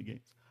 Robotnik, speaking of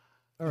games.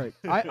 All right.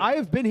 I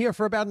have been here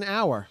for about an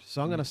hour,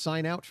 so I'm going to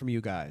sign out from you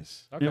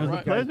guys. everything. It was a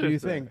right. pleasure. What do you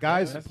think?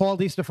 Guys, Paul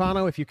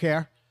DiStefano, if you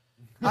care.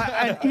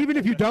 And even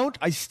if you don't,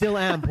 I still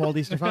am Paul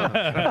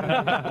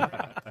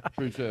DiStefano.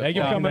 Appreciate it. Thank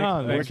you for coming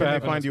on. Where Thanks for can they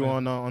having find us, you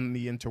man. on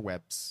the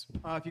interwebs?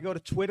 If you go to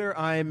Twitter,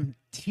 I'm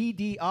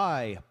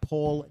TDI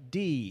Paul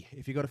D.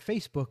 If you go to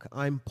Facebook,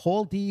 I'm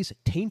Paul D's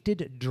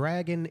Tainted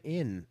Dragon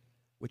Inn,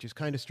 which is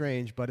kind of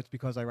strange, but it's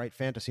because I write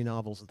fantasy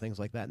novels and things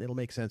like that, and it'll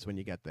make sense when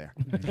you get there.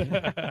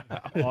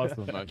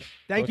 Awesome. Nice.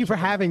 Thank you for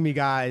having me,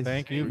 guys.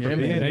 Thank you. Yeah, for man.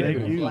 being Thank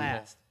here. you.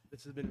 Blast.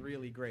 This has been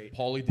really great.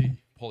 Paulie D.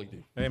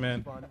 Hey,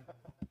 man.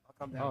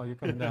 Oh, you're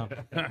coming down.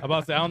 I'm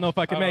about to say, I don't know if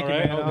I can make it,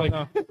 man. I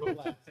don't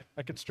know.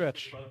 I can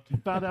stretch.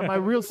 Found out my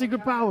real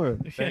secret power.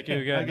 Thank you I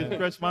again. can man.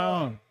 stretch my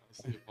arm.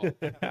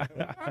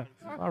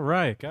 All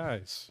right,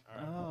 guys.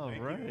 All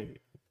right.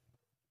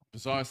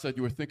 Bizarre said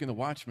you were thinking of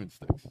Watchmen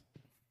sticks.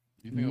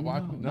 You think of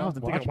Watchmen? No, I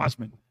wasn't thinking of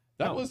Watchmen.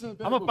 That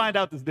wasn't. I'm gonna find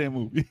out this damn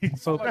movie.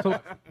 So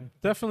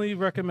definitely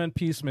recommend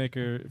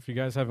Peacemaker if you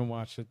guys haven't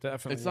watched it.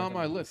 Definitely. It's on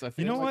my recommend list. I think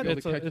You know I might what? be able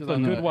It's to a- catch it's it a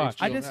on, good watch.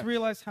 HBO I just Max.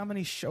 realized how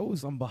many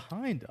shows I'm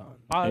behind on.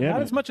 Yeah, not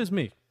man. as much as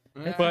me.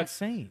 Yeah. But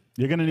Insane.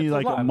 You're gonna need It's a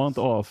like a lot. month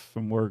off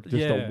from work just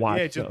Yeah. to watch.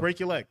 Yeah, just stuff. break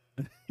your leg.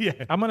 Yeah.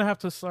 I'm gonna have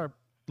to start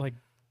like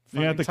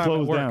You have finding to time at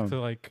close work down. to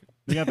like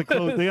They got to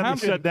close. They got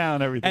to shut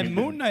down everything. And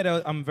Moon Knight,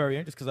 I'm very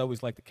interested because I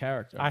always like the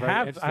character. I'm very I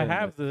interested in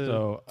have it. the.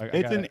 So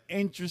It's an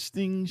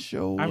interesting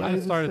show. I'm I gonna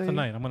would start it say.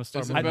 tonight. I'm gonna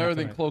start. It's Moon Knight better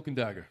than tonight. Cloak and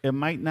Dagger. It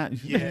might not.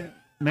 Yeah.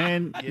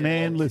 Man,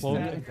 listen. Cloak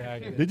and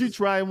Dagger. Did you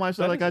try and watch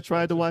that like I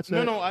tried to watch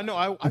that? No, I know.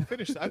 I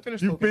finished. I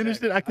finished. You Cloak and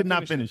finished Dagger. it? I could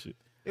not finished finish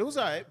it. It was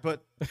alright,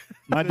 but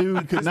My dude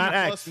could Disney not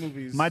Plus act.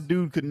 movies- My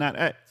dude could not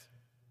act.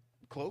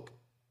 Cloak.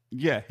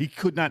 Yeah, he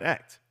could not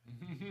act.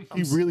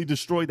 He really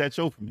destroyed that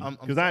show for me I'm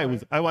because sorry.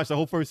 I watched the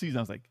whole first season.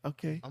 I was like,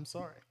 okay, I'm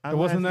sorry. It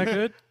wasn't that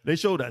good. They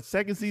showed that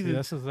second See, season.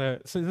 this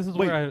is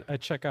Wait. where I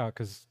check out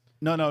because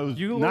No, it was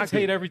you not always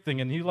hate good.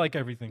 everything and you like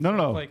everything. No, So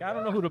no. it's like I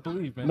don't know who to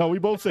believe, man. No, we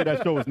both said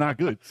that show was not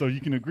good, so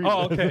you can agree.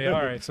 Oh, with that. okay,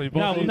 all right. So you both.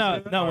 No, said no,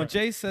 it? no. All When right.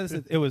 Jay says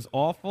it was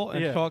awful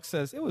and Yeah. Chalk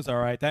says it was all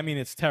right, that means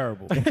it's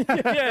terrible.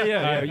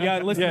 yeah. You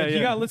gotta listen. Yeah, You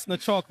yeah. gotta listen to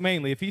Chalk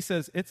mainly. If he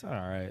says it's all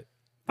right,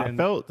 I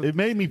felt it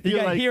made me you feel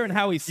gotta like, hear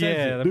how he says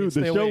Yeah, it. that means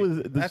dude, the stay show away. was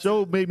the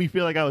show made me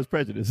feel like I was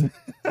prejudiced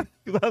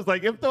because I was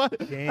like,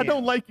 I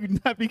don't like you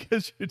not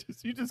because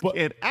you just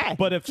can't act.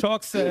 But if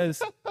Chalk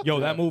says, "Yo,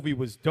 that movie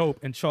was dope,"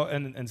 and Chalk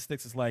and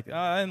Sticks is like,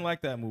 "I didn't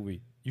like that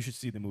movie," you should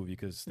see the movie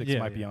because Sticks Yeah,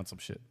 might be yeah. on some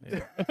shit.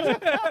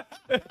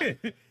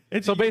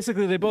 So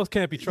basically, they both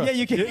can't be trusted.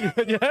 you can.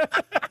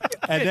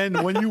 And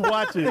then when you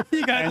watch it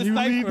and you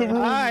leave the room,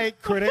 All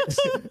right, critics.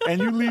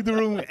 and you leave the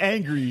room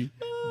angry,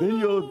 then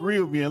you'll agree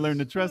with me and learn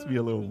to trust me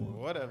a little more.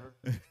 Whatever.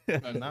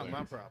 Not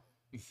my problem.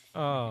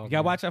 Oh, You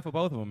gotta watch out for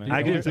both of them, man.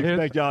 I Here- just here's-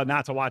 expect y'all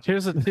not to watch it.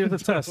 here's a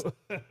test.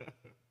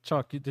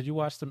 Chalk, did you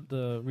watch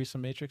the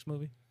recent Matrix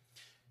movie?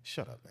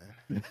 Shut up,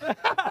 man.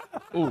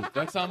 Ooh,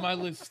 that's on my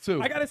list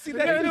too. I gotta see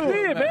that. Yeah, too. see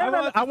it,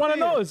 man. I want to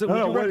know. Is it? Would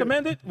No, you what-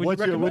 recommend it? Would What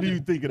you recommend do it? you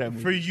think of that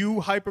movie? For you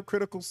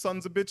hypercritical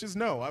sons of bitches,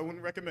 no, I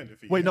wouldn't recommend it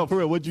for you. Wait, no, for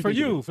real. What did you For think?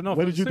 you, of it? for no.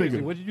 What did you think? seriously,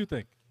 Of it? What did you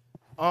think?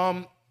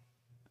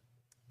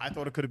 I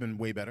thought it could have been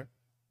way better.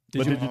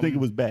 But did you think it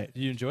was bad?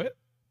 Did you enjoy it?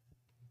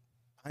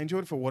 I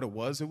enjoyed it for what it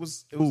was. It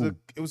was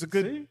a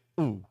good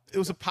Ooh, it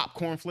was a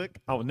popcorn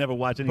flick. I would never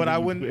watch anything. But I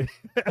you wouldn't-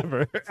 quit.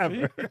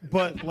 ever.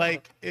 But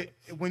like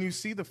when you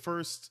see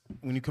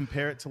when you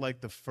compare it to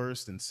like the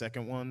first and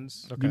second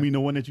ones, You mean the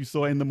one that you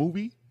saw in the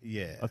movie?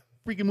 yeah. A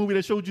freaking movie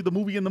that showed you the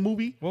movie in the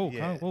movie? Whoa,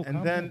 Yeah, whoa, and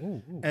calm then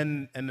down. Ooh, ooh.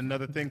 and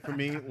another thing for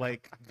me,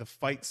 like the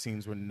fight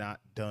scenes were not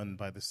done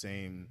by the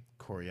same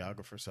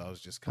choreographer, so I was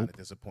just kind of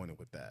disappointed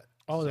with that.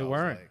 Oh, So they I was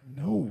weren't. like,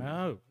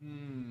 No.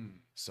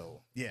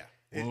 so yeah,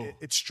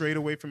 it strayed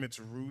away from its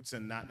roots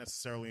and not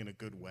necessarily in a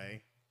good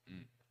way.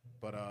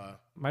 But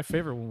My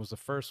favorite one was the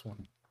first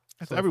one.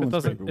 That's So everyone's if it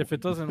doesn't, favorite if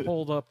it doesn't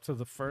hold up to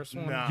the first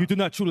one, nah. You do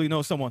not truly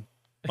know someone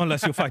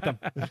unless you fight them.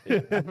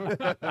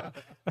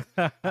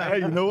 Hey,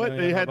 you know what? Yeah,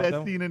 They yeah, had about that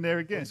that scene in there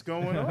again. what's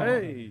going on?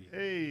 hey,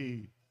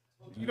 Hey.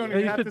 You don't Yeah, even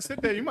you have should- to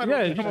sit there. You might yeah,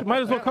 as you well come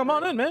might as well come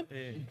on in, man.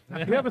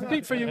 We have a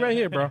seat for you right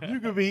here, bro. You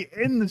could be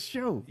in the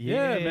show.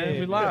 Yeah, man,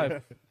 we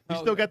live. You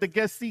still got the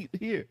guest seat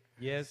here.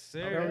 Yes,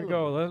 There we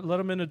go. Let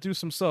him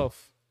introduce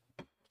himself.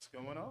 What's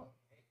going on?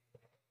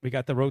 We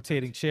got the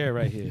rotating chair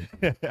right here.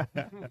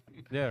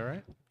 Yeah,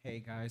 right. Hey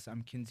guys,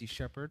 I'm Kinsey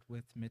Shepard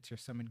with Mid-Tier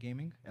Summit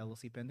Gaming,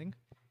 LLC pending.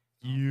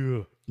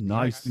 Yeah.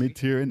 Nice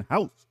mid-tier in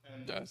house.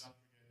 Yes.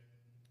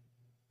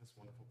 This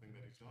wonderful thing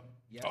that he's done.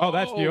 Yes. Oh,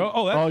 that's you.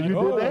 Oh, that's Oh, you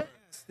did that?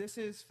 Yes, this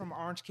is from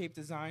Orange Cape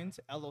Designs,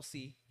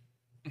 LLC.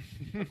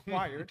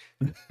 Acquired.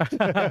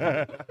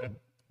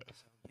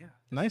 Yeah.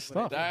 Nice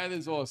stuff. That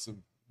is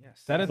awesome.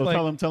 Yes. that is So like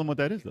tell them what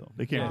that is though.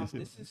 They can't really see it.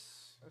 This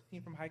is a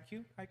theme from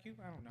Haikyuu. Haikyuu?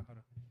 I don't know how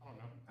to.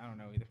 I don't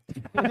know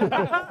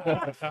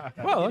either.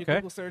 Well, Did a okay.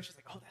 Google search. It's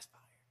like, oh, that's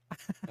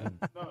fire.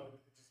 No, it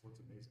just looks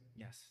amazing.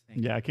 Yes.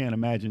 Thank Yeah, I can't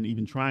imagine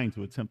even trying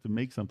to attempt to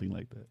make something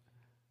like that.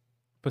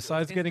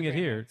 Besides getting it Instagram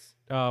here,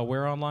 ads.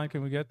 where online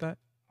can we get that?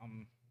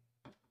 you.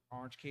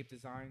 Orange Cape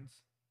Designs.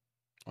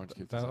 Orange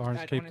Cape That Designs. Orange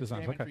On Cape Instagram,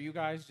 Designs. and For Okay. you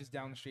guys, just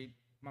down the street.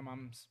 My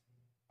mom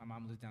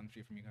lives down the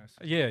street from you guys.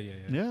 Yeah.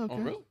 Yeah, okay. Oh,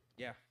 really?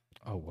 Yeah.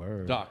 Oh,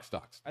 word. Docs.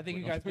 I think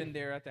you guys been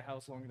there at the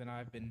house longer than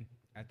I've been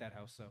at that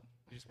house, so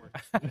it just worked.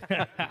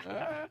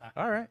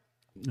 All right.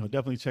 No,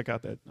 definitely check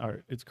out that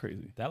art. It's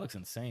crazy. that looks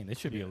insane. It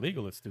should be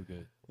illegal. It's too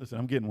good. Listen,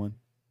 I'm getting one.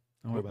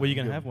 Don't worry about What are you it.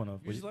 gonna I'm have getting one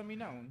of? You just let me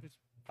know. I'm just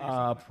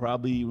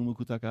Probably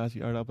Rumuku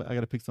Takahashi art. I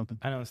gotta pick something.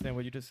 I don't understand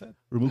what you just said.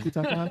 Rumuku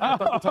Takahashi.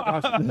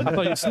 I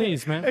thought you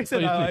sneezed, man. I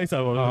thought you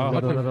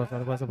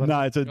sneezed.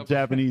 Nah, it's a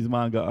Japanese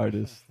manga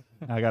artist.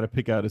 I gotta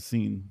pick out a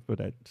scene for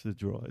that to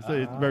draw. It's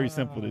very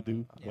simple to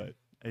do, but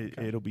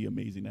it'll be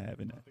amazing to have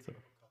in that. So.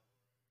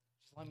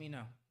 just let me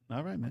know.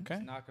 All right, man.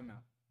 Okay. Knock them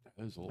out.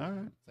 That is awesome. All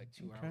right. It's like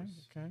 2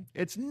 hours. Okay.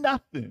 It's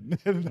nothing.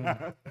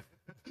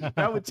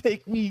 That would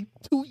take me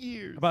 2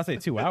 years. I'm about to say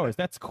 2 hours.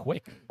 That's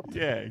quick.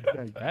 Yeah,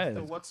 exactly. That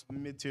So is. what's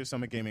Mid-Tier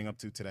Summit Gaming up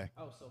to today?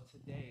 Oh, so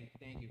today,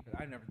 thank you, because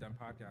I've never done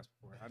podcasts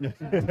before.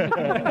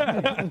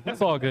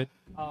 It's all good.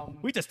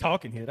 We just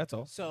talking here. That's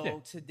all.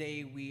 So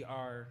today we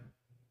are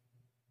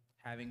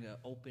having an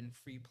open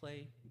free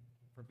play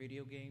for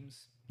video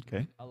games.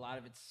 Okay. A lot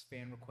of it's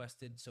fan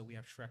requested, so we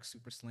have Shrek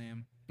Super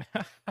Slam,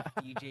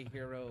 DJ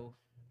Hero,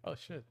 Oh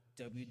shit.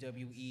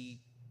 WWE,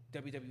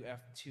 WWF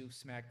 2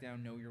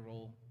 SmackDown Know Your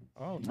Role,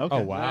 Oh, Okay.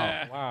 Oh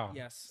wow, wow.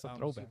 Yes, It's a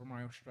throwback. Super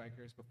Mario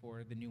Strikers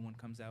before the new one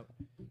comes out.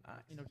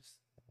 Just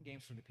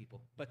games for the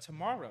people. But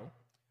tomorrow,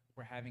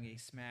 we're having a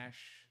Smash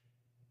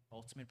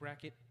Ultimate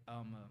bracket,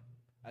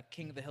 a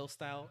King of the Hill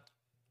style.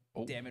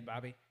 Oh. Damn it,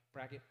 Bobby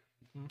bracket.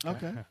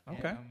 Okay. And,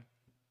 Okay.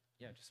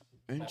 yeah, just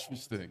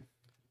Interesting.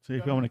 So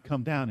if you want to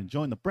come down and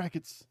join the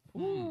brackets,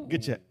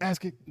 get your ass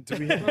kicked. Do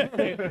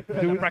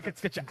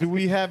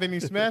we have any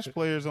Smash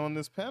players on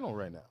this panel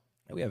right now?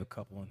 We have a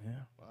couple in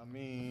here. I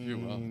mean, Few,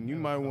 well, you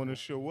might want to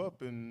show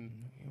up and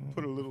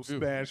put a little Few.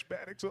 Smash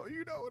Maddox on.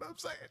 You know what I'm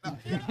saying?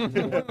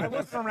 I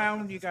looked around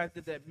when you guys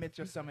did that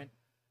Mid-Tier Summit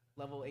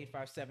level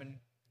 857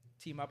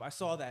 team up. I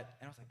saw that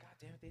and I was like, God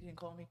damn it, they didn't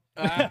call me.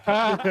 I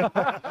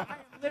am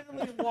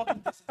literally walking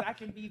distance. I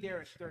can be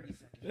there in 30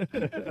 seconds.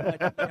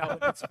 But,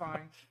 it's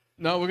fine.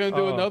 No, we're gonna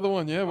do another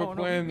one. Yeah, we're Oh,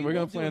 no, playing. we We're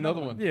gonna will do play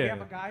another one. We Yeah.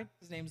 have a guy.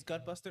 His name's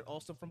Gutbuster,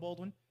 also from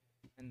Baldwin.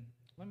 And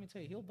let me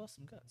tell you, he'll bust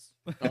some guts.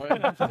 All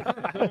right.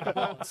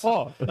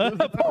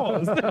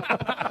 Pause.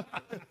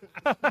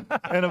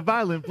 In a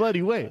violent,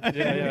 bloody way.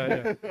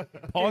 Yeah.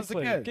 Pause the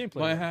Gameplay, game. gameplay.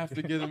 Might have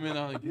to get him in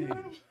on a game.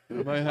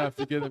 Might have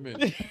to get him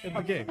in. In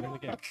the game.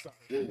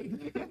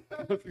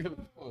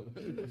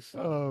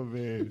 Oh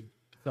man.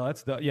 So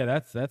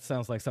that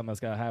sounds like something that's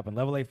gotta happen.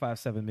 Level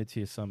 857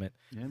 mid-tier summit.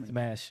 Yeah, man.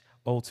 Smash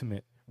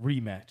Ultimate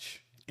rematch.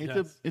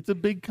 It's a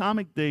big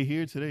comic day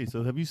here today.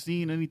 So have you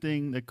seen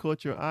anything that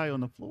caught your eye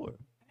on the floor?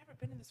 I've never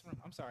been in this room.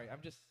 I'm sorry. I'm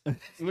just.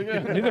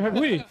 Neither have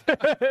we.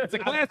 It's a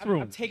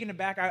classroom. I'm taken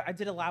aback. I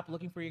did a lap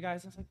looking for you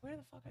guys. I was like, where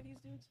the fuck are these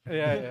dudes?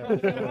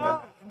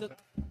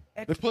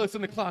 They put us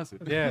in the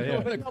closet. Yeah.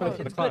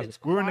 It's good. It's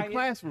We're in the quiet,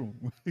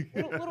 classroom.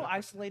 little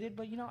isolated,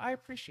 but I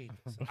appreciate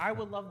this. I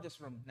would love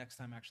this room next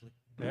time, actually.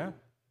 Yeah.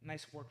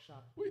 Nice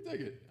workshop. We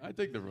dig it. I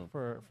dig the room.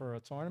 For a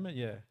tournament,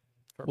 yeah.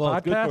 For a Well,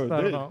 it's good podcast, for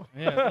I don't this. know.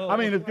 Yeah. I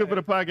mean, it's good for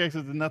the podcast.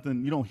 There's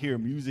nothing. You don't hear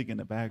music in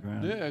the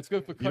background. Yeah, it's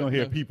good for You don't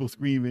hear cutting people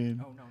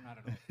screaming. Oh no, not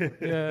at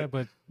all. yeah,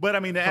 but But I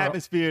mean, the For-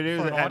 atmosphere.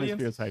 There's for an an audience?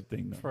 atmosphere type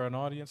thing, though. for an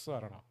audience, I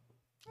don't know.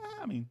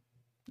 I mean,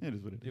 it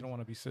is what it You is. don't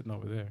want to be sitting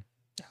over there.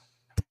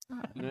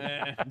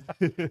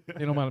 the.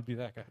 You don't want to be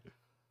that guy.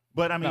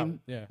 But I No, mean,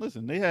 yeah.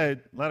 listen, they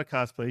had a lot of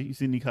cosplay. You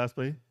seen any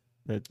cosplay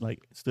that like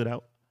stood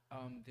out?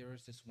 There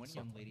was this one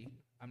young lady.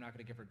 I'm not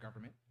gonna give her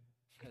government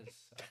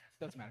because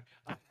doesn't matter.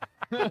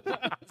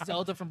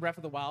 Zelda from Breath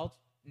of the Wild,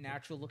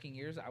 natural looking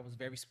ears. I was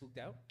very spooked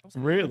out. I was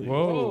like, Really?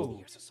 Whoa. These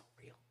ears are so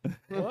real.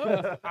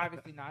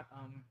 Obviously not.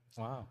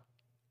 Wow.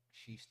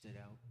 She stood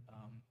out.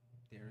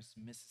 There's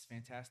Mrs.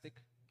 Fantastic.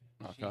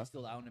 Okay. She's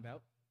still out and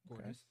about.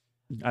 Gorgeous.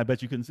 I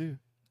bet you couldn't see her.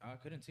 I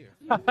couldn't see her.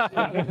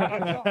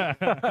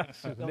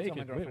 She's Don't tell my naked.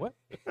 Wait, girlfriend. what?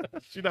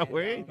 She's not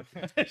wearing.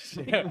 Best Best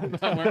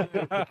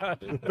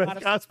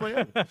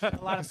cosplay ever.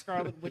 A lot of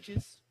Scarlet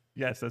Witches.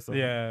 Yes, that's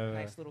Yeah.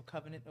 Nice little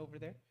covenant over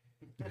there.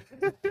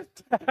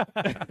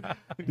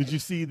 Did you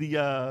see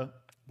the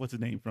what's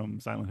his name from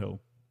Silent Hill?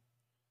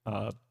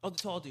 Oh, the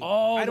tall dude.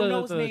 Oh, I don't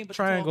know his the name, but the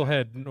triangle tall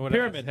head. or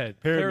whatever. Pyramid head.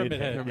 Pyramid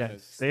head. Pyramid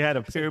Yes, they had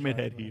a pyramid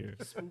head here.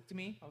 guy spooked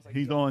me. I was like,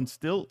 He's yo, on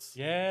stilts.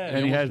 Yeah. And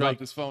he almost has, dropped like-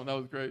 his phone. That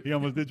was great. He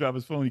almost did drop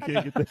his phone. He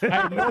can't get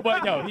that.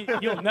 Nobody,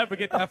 he'll never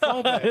get that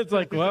phone back. It's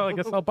like, well, I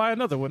guess I'll buy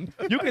another one.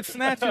 You can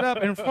snatch it up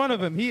in front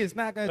of him. He is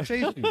not gonna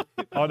chase you.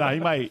 Oh no, he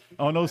might.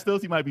 On those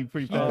stilts, he might be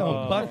pretty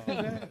fast.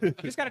 you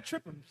just gotta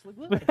trip him. Just like,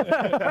 look.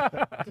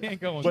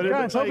 Can't go on. But it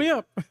Guys, looks help like me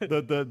up.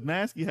 the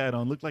mask he had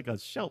on looked like a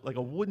shelf, like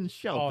a wooden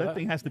shelf. Oh, that that-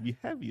 thing has to be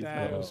heavy as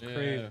That hell. was Yeah.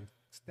 crazy.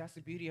 That's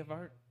the beauty of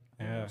art.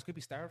 Yeah. This could be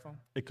styrofoam,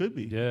 It could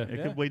be. Yeah. It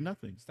Yeah. could weigh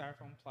nothing.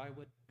 styrofoam,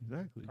 plywood,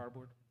 Exactly.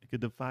 cardboard. It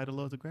could defy the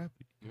laws of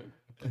gravity.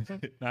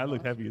 Nah, I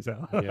look heavy as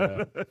hell.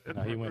 Yeah.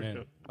 No, he went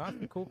in.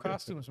 Cool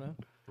costumes, man.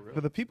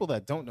 For the people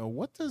that don't know,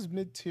 what does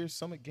mid-tier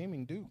Summit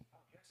Gaming do?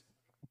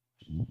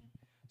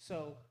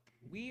 So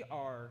we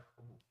are.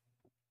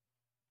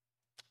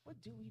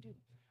 What do?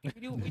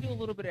 We do a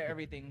little bit of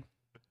everything.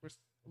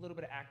 A little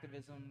bit of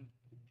activism,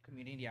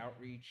 community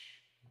outreach,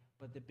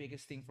 but the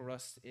biggest thing for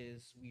us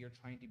is we are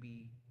trying to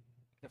be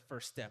the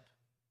first step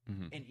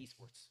in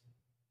esports.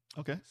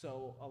 Okay.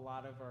 So a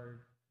lot of our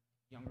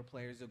younger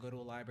players will go to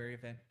a library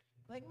event,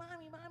 like,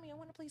 mommy, I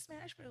want to play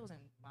Smash Bros. And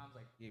mom's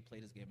like, you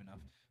played this game enough.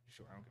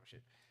 Sure, I don't give a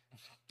shit.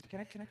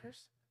 Can I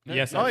curse?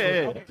 Yes. Oh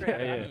yeah, yeah. Okay, great.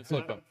 It's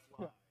like that.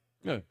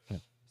 Yeah.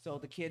 So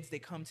the kids, they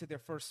come to their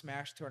first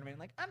Smash tournament,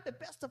 like, I'm the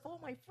best of all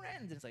my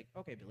friends. And it's like,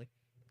 okay, Billy.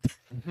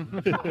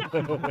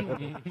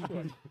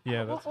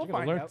 Yeah, We'll that's you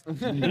find learn. out. You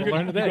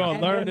learn today. You're gonna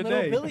And learn then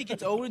today. little Billy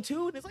gets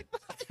 0-2, and it's like,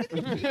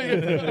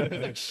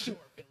 he's like, sure,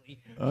 Billy.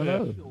 I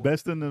know. Sure.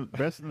 Best in the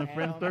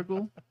friend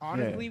circle.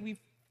 Honestly, we've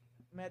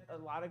met a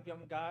lot of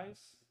young guys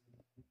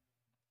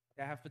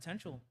that have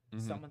potential.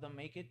 Some of them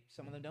make it,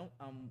 some of them don't.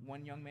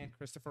 One young man,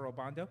 Christopher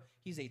Obando,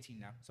 he's 18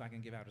 now, so I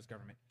can give out his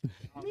government.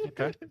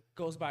 Okay.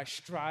 Goes by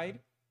Stride.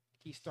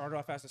 He started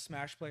off as a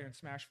Smash player in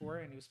Smash 4,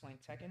 and he was playing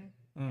Tekken.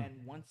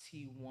 And once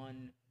he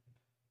won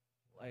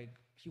a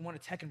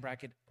Tekken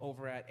bracket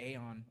over at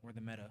Aeon or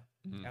the Meta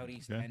out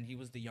east, Okay. and he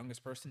was the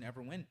youngest person to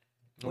ever win.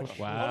 Oh, Which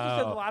also wow.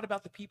 says a lot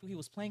about the people he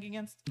was playing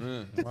against.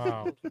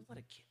 Wow. Let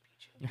a kid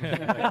beat you.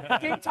 At the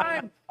same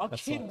time, a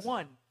kid sucks.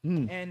 won,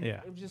 Mm. and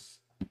Yeah. it was just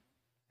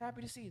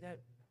happy to see that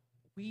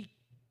we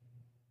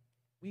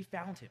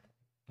found him.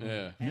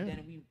 Yeah. And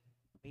then we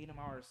made him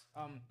ours.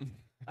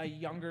 A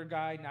younger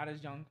guy, not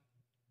as young.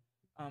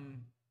 I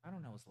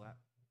don't know his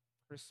last.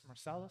 Chris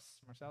Marcellus.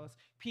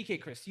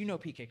 PK Chris. You know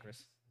PK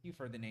Chris. You've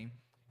heard the name.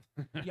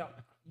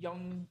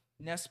 young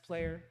Ness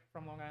player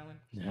from Long Island.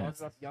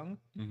 Started off young.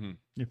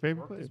 Your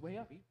favorite Worked player? his way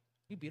up.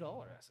 He beat all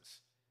our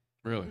asses.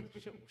 Really?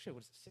 Shit,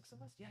 was it 6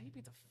 of us? Yeah, he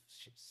beat the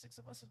 6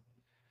 of us.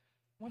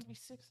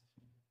 1v6.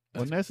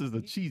 Well, Ness is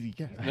a cheesy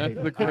cat. That's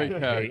the great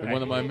character.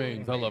 One of my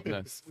mains. I love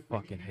Ness.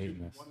 Fucking hate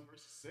this.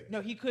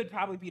 No, he could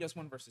probably beat us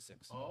 1 versus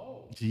 6.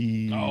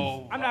 Jeez.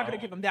 Oh, I'm not gonna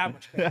give him that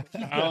much credit.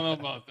 He's I don't know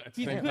about that.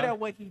 He's Same good time. at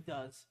what he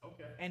does.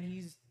 Okay.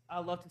 And I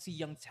love to see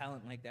young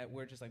talent like that.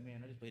 Where it's just like,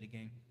 man, I just played a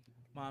game.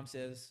 Mom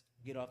says,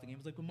 get off the game.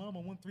 It's like, but Mom,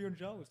 I won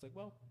 $300. Like,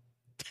 well,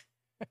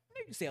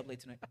 maybe you stay up late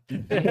tonight.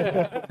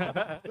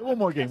 One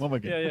more game.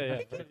 Yeah.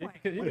 Keep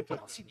playing. What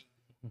else you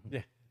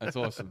need? That's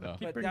awesome, though.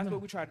 But that's what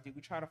we try to do.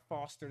 We try to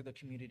foster the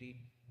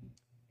community.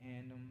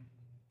 And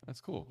That's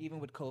cool. even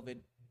with COVID,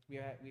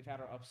 we've had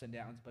our ups and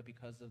downs, but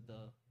because of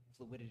the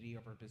fluidity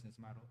of our business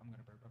model, I'm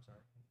gonna burp. I'm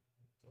sorry.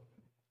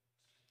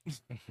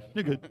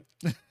 You're good.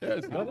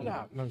 Cut it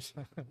out. No,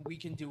 We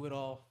can do it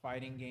all.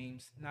 Fighting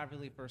games, not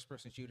really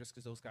first-person shooters,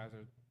 because those guys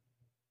are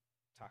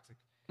toxic.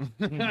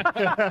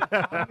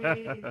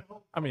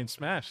 I mean,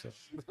 Smash.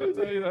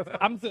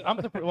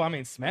 Well, I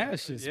mean,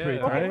 Smash is Yeah. pretty.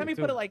 Okay, right? let me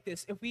put it like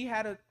this: if we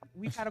had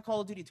a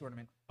Call of Duty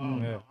tournament,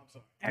 Yeah.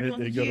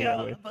 everyone's they go the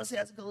right way. Bus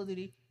has a Call of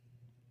Duty.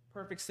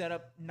 Perfect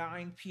setup: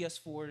 9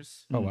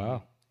 PS4s, Oh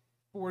wow.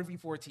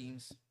 4v4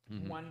 teams,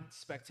 1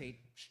 spectate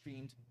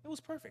streamed. It was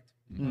perfect.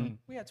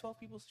 We had 12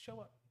 people show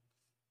up.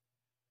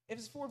 If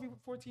it's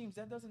 4v4 teams,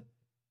 that doesn't.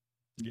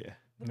 Yeah.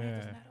 The math Yeah.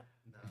 doesn't add up.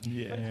 But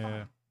Yeah. it's Yeah.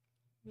 fine.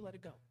 We let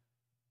it go.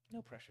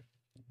 No pressure.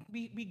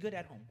 Be good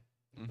at home.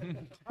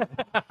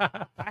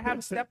 I have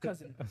a step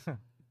cousin.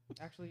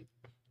 Actually,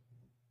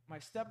 my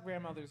step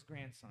grandmother's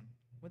grandson.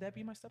 Would that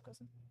be my step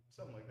cousin?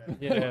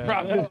 Yeah.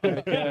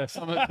 Probably. Yes.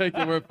 I'm gonna take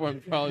your word for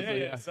it. Probably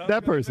say yeah.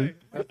 That person.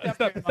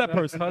 That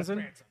person. Cousin.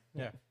 Grandson.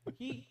 Yeah.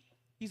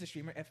 He's a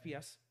streamer,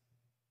 FPS.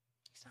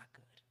 He's not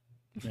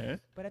good. Yeah.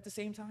 But at the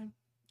same time,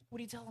 what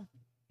do you tell him?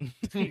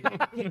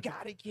 You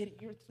gotta get it.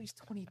 You're at least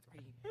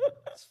 23.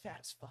 It's fat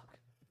as fuck.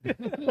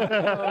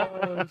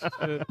 Oh,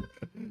 shit.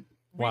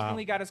 Wow.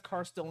 Recently got his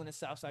car stolen in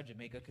Southside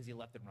Jamaica because he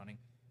left it running.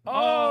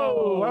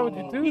 Oh, why would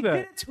you do He that?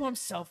 did it to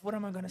himself. What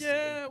am I gonna say?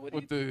 Yeah. What do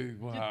With the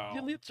wow.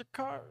 you leave your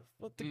car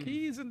with the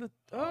keys in the.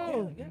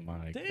 Oh Yeah.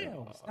 my Damn.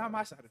 god. It's not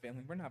my side of the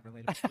family. We're not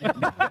related.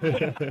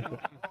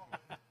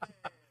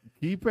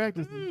 Keep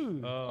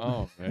practicing.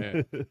 Oh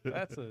man.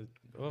 That's a.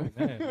 Oh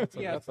man. That's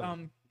a, Yeah, that's a,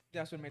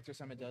 that's what Mixer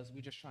Summit does.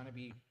 We're just trying to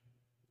be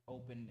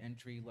open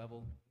entry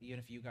level. Even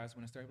if you guys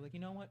want to start, be like, you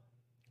know what?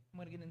 I'm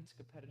gonna get into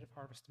competitive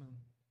Harvest Moon.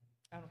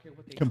 I don't care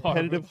what they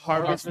Competitive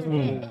Harvest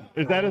Moon.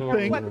 Is that a say.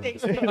 thing? What they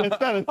say. That's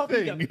not a I'll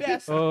be the thing.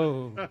 best.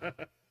 oh.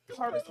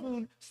 Harvest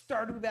Moon,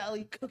 Stardew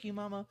Valley, Cookie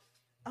Mama.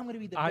 I'm gonna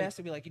be the best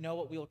and be like, you know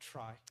what? We'll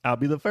try. I'll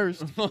be the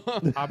first.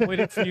 I'm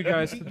waiting for you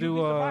guys to You'd be do.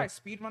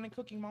 surprised. Speedrunning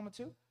Cooking Mama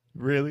too.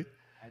 Really?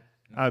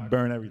 I'd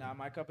burn everything. Not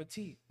my cup of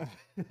tea,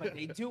 but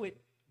they do it.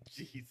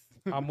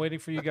 I'm waiting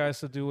for you guys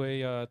to do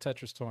a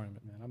Tetris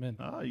tournament, man. I'm in.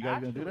 Oh, you guys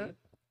gonna do that?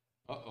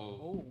 Uh oh.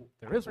 Oh,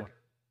 There is one.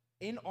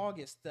 in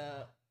August.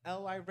 The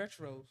LI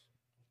Retro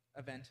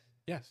event.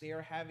 Yes. They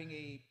are having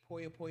a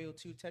Puyo Puyo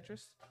 2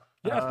 Tetris.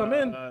 Yes, I'm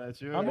in.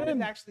 That's your I'm That is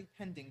in. actually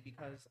pending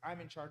because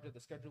I'm in charge of the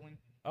scheduling,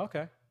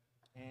 Okay.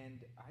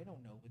 and I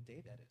don't know what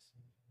day that is.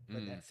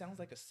 But that sounds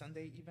like a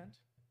Sunday event.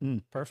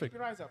 Perfect. Keep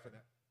your eyes out for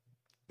that.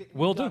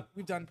 Will do.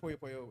 We've done Puyo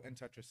Puyo and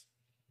Tetris.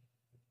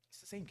 It's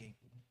the same game.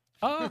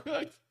 Oh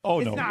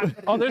It's no. not.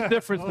 Oh, there's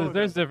differences.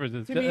 There's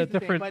differences. To me, it's the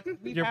same, Different.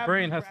 but we Your have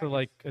brain these has to brackets.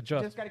 like You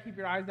adjust. just got to keep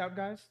your eyes out,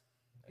 guys.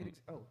 I don't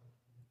know.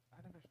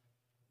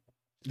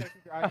 Just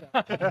gotta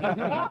keep your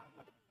eyes out.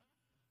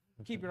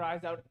 Keep your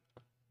eyes out.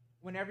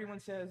 When everyone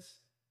says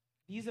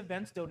these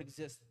events don't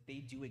exist, they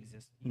do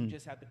exist. You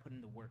just have to put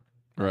in the work.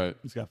 Right.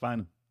 Just gotta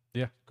find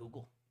them.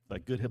 Google.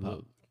 Like good hip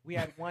hop. We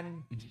had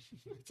one.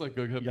 It's like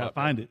good hip You gotta hop.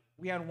 find it.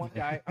 We had one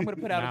guy. I'm gonna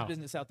put out Now. his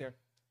business out there.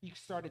 He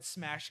started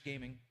Smash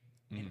Gaming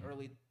in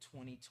early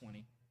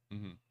 2020.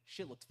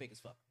 Shit looked fake as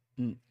fuck.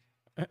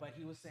 But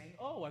he was saying,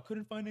 "Oh, I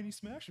couldn't find any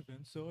Smash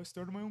events, so I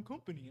started my own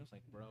company." I was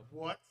like, "Bro,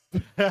 What?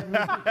 I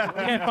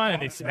can't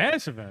find any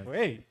Smash events.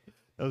 Wait,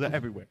 Those are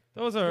everywhere.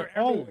 those are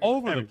They're all everywhere.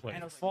 over the Everywhere. place.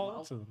 And I was like, Fall well,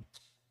 into them.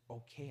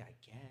 okay, I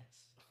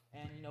guess."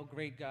 And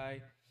great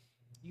guy.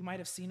 You might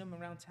have seen him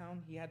around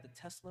town. He had the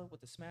Tesla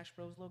with the Smash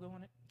Bros logo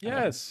on it.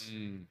 Yes.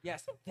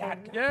 Yes, that guy.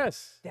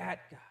 Yes. That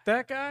guy.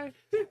 That guy.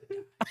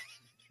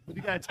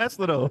 You got a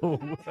Tesla though.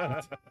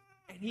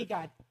 And he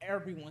got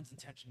everyone's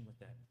attention with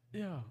that.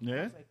 Yeah. I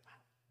Yeah. was like,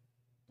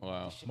 wow.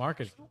 Wow. this shit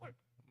Marketing. actually worked.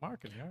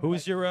 Marketing. all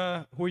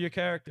right. Who are your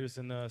characters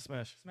in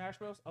Smash? Smash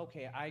Bros.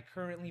 Okay, I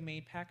currently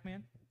made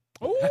Pac-Man.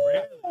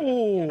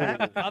 Ooh.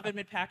 Oven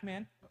mid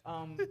Pac-Man.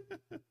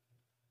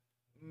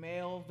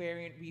 Male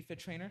variant Wii Fit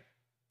Trainer.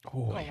 Oh,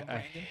 Call him I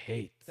Brandon.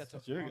 hate. That's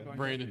a Sure, ongoing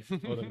Brandon.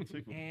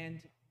 thing.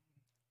 And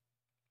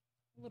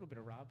a little bit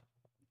of Rob.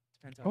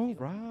 Depends how I Oh, feel.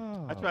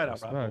 Rob. I tried out Rob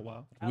for a Respect.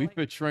 while. I We like-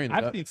 Fit Trainer.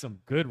 I've that- seen some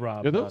good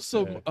Rob. Yeah, out those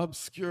some there.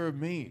 obscure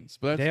mains,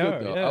 but that's They good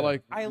are, though. yeah. I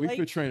like I We like-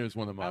 Fit Trainer is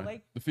one of I mine.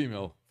 like- The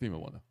female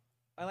one.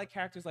 I like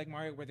characters like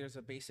Mario where there's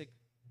a basic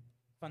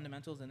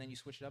fundamentals and then you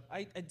switch it up.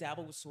 I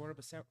dabble with Sora,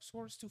 but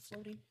Sora's too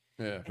floaty.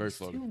 Yeah, And very it's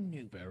slow. too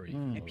new. Very.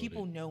 And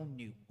people know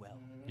new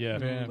well. Yeah.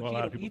 Yeah. But Well, a you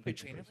lot get of people Wii Fit think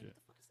Trainer, so,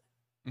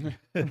 like,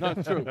 yeah. what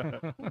the fuck is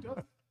that? Not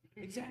true.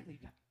 Exactly.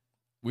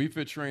 We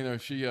Fit Trainer,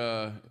 she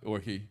or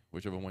he,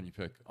 whichever one you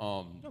pick.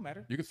 No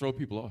matter. You can throw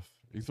people off.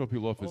 You can throw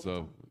people off as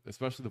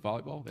especially the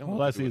volleyball. They don't know All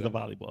what I to see do is the with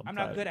that. volleyball. I'm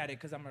not good at it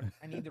because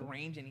I need the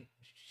range and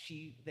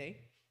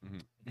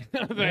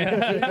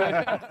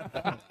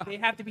they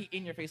have to be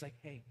in your face like,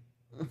 hey,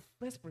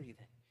 let's breathe.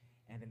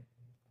 And then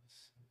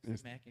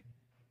Yes. smack you.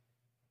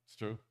 It's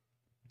true.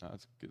 No,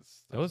 it's good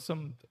stuff. There was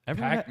some.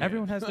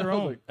 Everyone has their I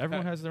was own. like,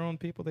 Everyone has their own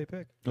people they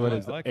pick. What I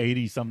is like it.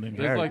 80 something?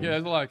 There's like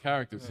there's a lot of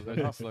characters, so that's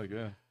just like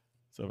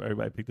So if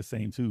everybody picked the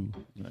same two,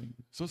 like,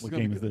 So it's what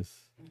gonna game be is good. this?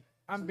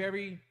 I'm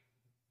very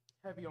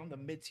heavy on the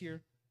mid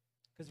tier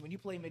because when you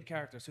play mid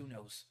characters, who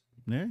knows?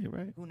 Yeah, you're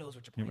right. Who knows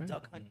what you're You're playing?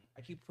 right. Duck Hunt.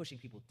 I keep pushing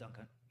people Duck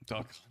Hunt.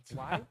 Duck.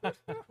 Why?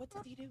 What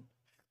did he do?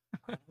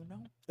 I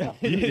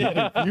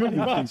don't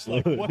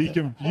know. He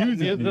confuses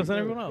me. Doesn't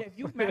everyone Yeah, else? if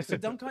you master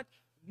Dunk Hunt,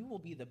 you will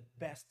be the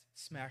best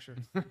smasher.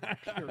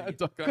 Period.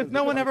 Because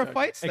no one ever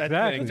fights that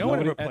Exactly. thing. No one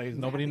ever and plays.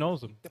 nobody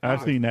knows them.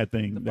 I've seen that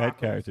thing. The That Broncos.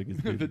 character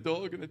gets the good.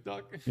 dog and the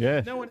duck.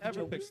 Yeah. No one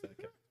ever picks that.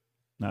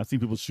 Now I've seen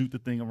people shoot the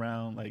thing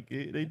around. Like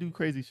they do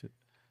crazy shit.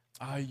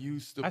 I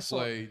used to I saw-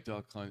 play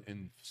Duck Hunt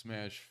in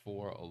Smash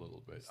 4 a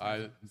little bit.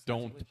 I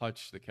don't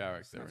touch the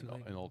character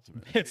in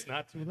Ultimate. It's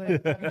not too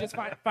late. You just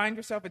find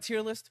yourself a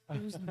tier list.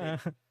 Who's mid?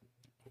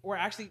 Or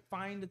actually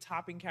find the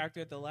topping character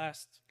at the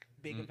last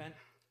big event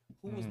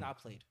who was not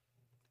played.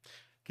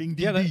 King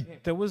Yeah,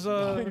 DD. there was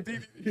a.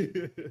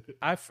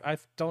 I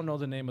don't know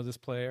the name of this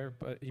player,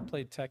 but he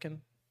played Tekken,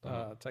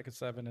 Tekken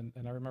 7,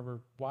 and I remember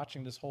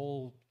watching this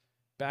whole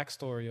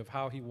backstory of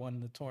how he won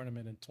the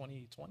tournament in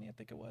 2020, I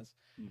think it was.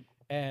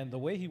 And the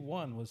way he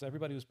won was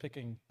everybody was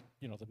picking,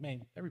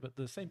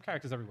 the same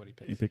characters everybody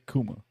He picks. picked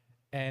Kuma.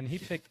 And he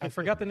picked, I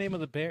forgot the name of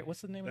the bear.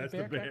 What's the name of the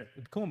bear? That's the bear.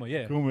 character? Kuma,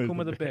 yeah. Kuma is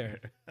Kuma the the bear.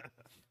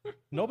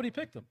 Nobody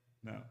picked him.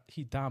 No.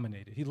 He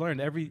dominated. He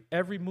learned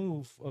every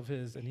move of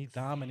his, and he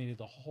dominated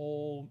the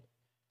whole.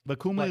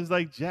 But Kuma is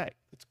like Jack.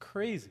 It's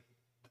crazy.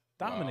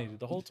 Dominated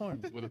the whole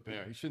tournament. With a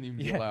bear. He shouldn't even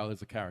be Yeah. allowed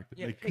as a character.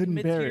 Yeah, They pick couldn't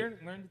mid bear tier,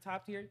 learn the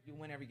top tier, you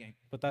win every game.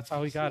 But that's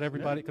how he got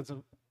everybody because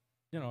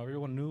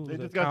everyone knew They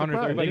the just got counters.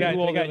 surprised. Everybody They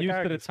knew all got the used to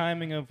the characters.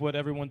 timing of what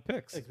everyone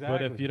picks.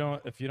 But if Exactly.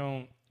 you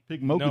don't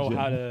Pick know Mokujin.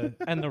 how to,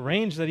 And the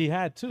range that he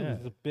had too. Yeah.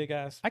 Was a big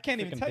ass. I can't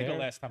even freaking tell you the bear.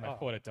 last time I Oh.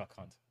 fought a duck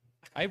hunt.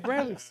 I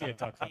rarely see a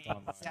duck hunt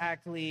online.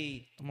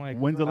 Exactly. I'm like,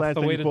 When's the that's last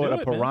time way you to fought do a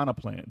it, man. piranha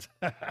plant?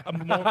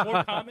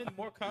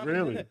 More common.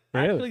 Really? than that.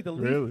 Really? Actually, the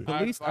least, Really? the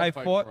I- least I I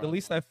fight fought, the piranha.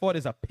 least I fought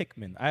is a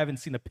Pikmin. I haven't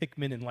seen a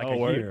Pikmin in like Oh, a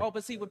word? year. Oh,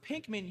 but see, with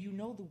Pinkman, you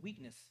know the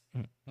weakness.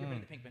 Get rid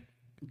of the Pinkman.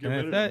 And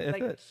if that- if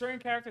Like that- certain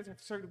characters have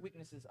certain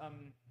weaknesses.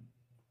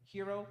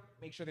 Hero,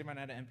 make sure they run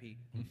out of MP.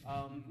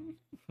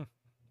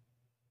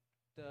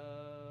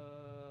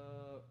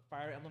 The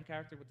Fire Emblem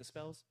character with the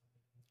spells.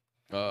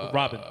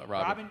 Robin.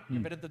 Robin,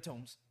 get rid of the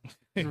tomes.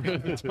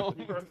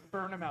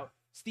 Burn them out.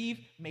 Steve,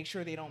 make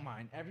sure they don't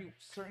mind.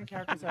 Certain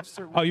characters have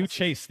certain. Oh, you weaknesses.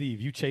 chase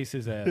Steve. You chase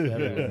his ass.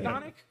 everywhere.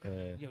 Sonic,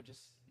 Yeah. yo,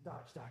 just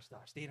dodge.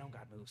 They don't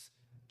got moves.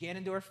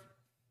 Ganondorf,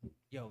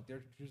 yo,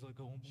 they're just like,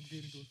 oh,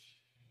 Ganondorf.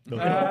 Don't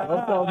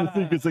tell them the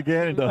secrets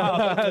again.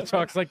 though.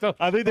 Chuck's like, the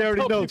I think they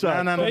already know,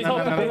 Chuck.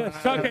 No.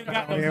 Chuck ain't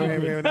got no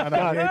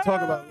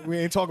We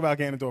ain't talk about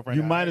Ganondorf right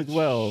You now. might as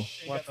well.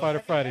 Watch Fighter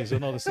Fridays.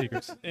 You'll know the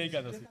secrets. They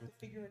got no You just have secrets. to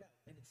figure it out,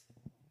 and it's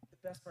the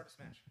best part of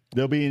Smash.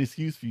 There'll be an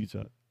excuse for you,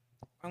 Chuck.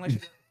 Unless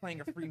you're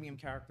playing a freemium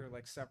character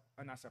like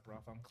not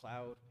Sephiroth,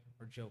 Cloud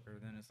or Joker,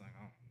 then it's like,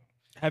 oh,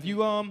 Have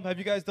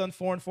you guys done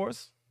 4 and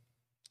 4s?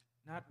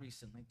 not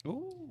recently.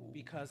 Ooh.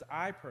 Because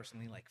I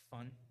personally like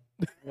fun.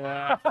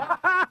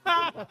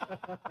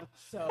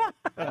 So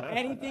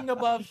anything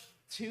above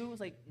 2 is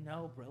like,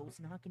 no, bro, it's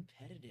not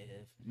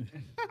competitive.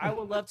 I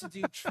would love to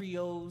do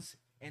trios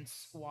and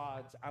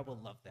squads. I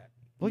would love that.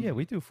 Well, yeah,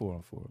 we do 4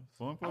 on 4.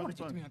 4 on I 4 want is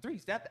to do fun.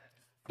 3-on-3s. That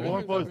 4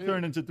 on 4 is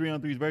turned into 3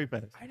 on 3s very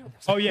fast. I know.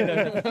 Oh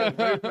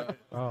yeah.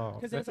 Oh,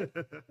 Because it's like,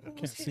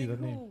 who's see hitting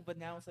the name. who? But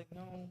now it's like,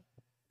 no.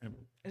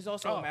 It's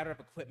also a matter of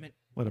equipment.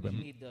 Whatever.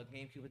 You need the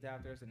GameCube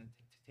adapters, and it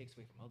takes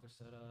away from other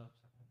setups.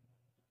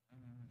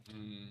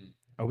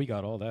 Oh, we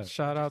got all that.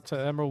 shout out to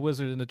Emerald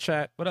Wizard in the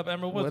chat. What up,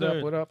 Emerald What Wizard?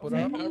 up? What up? What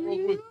up?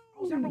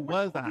 Who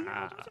was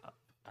I?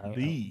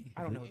 The.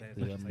 I don't know who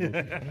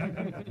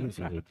that is.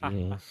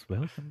 Yes,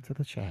 welcome to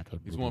the chat.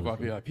 He's one of our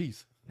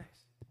VIPs. Nice.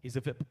 He's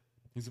a VIP.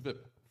 He's a VIP.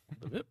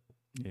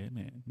 Yeah,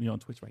 man. We on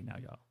Twitch right now,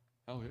 y'all.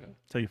 Oh yeah.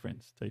 Tell your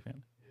friends. Tell your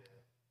family.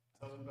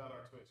 Tell them about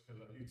our Twitch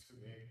because on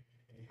YouTube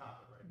ain't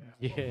hopping right now.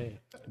 Yeah.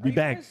 Be you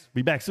back. guys-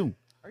 Be back soon.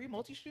 Are you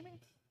multi-streaming?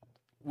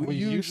 We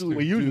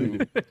usually do.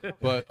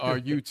 but our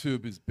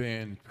YouTube is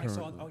banned I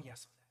saw. currently. Oh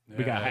yes.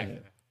 We got Yeah.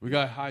 hacked. We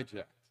got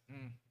hijacked.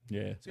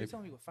 Yeah. So you're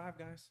telling me with 5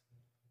 guys,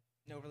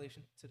 no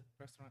relation to the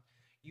restaurant,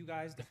 you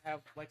guys to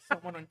have like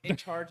someone in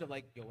charge of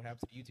like, yo, what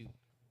happens to YouTube?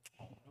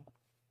 Oh, no.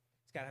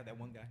 It's gotta have that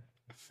one guy.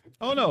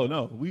 Oh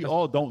no, we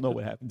all don't know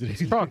what happened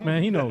today. Talk,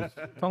 man. He knows.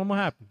 Tell him what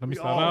happened. Let me We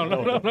stop. all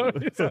No, know.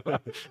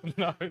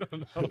 no, I don't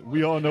know.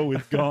 We all know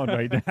it's gone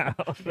right now.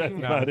 That's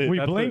about it. We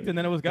That's blinked it. and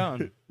then it was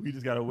gone. We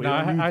just gotta wait No,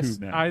 on I, YouTube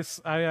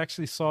now. I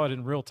actually saw it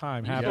in real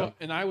time happen. Yeah,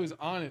 and I was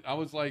on it. I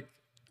was like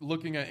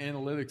looking at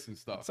analytics and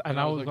stuff. And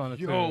I was like, on it,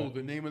 yo, too.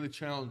 the name of the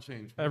challenge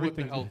changed.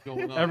 Everything, What the hell's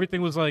going on?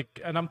 everything was like,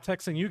 and I'm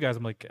texting you guys.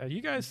 I'm like, are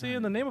you guys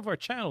seeing the name of our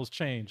channel's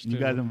changed? You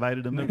to guys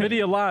invited them. in.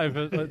 NVIDIA Live.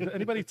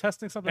 Anybody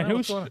testing something? And out? who's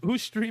What's going on?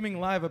 who's streaming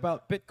live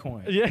about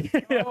Bitcoin?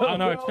 Yeah,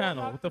 on our bro,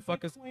 channel? how What the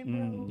fuck is?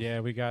 yeah.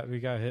 We got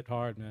hit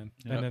hard, man.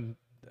 Yep. And then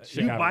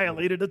You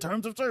violated the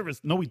terms of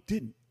service. No, we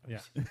didn't. Yeah.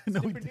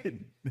 No, we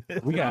didn't.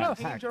 We got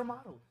Change your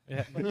model.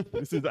 yeah.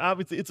 This is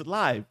obviously it's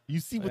live. You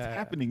see what's Yeah.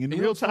 happening in And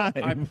real also, time.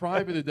 I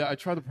privated that. I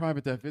tried to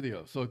private that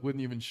video so it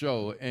wouldn't even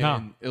show, and No.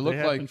 it They looked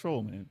have like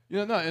control, man.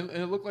 and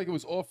it looked like it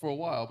was off for a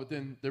while, but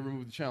then they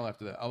removed the channel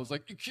after that. I was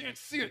like, you can't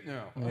see it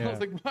now. I Yeah. was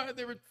like, why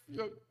they And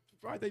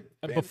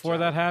banned before the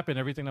that channel? happened,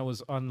 everything that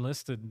was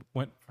unlisted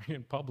went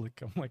in public.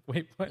 I'm like,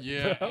 wait, what?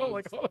 Yeah, the hell?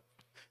 Like, oh.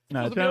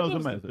 Nah, the supposed to be channel was a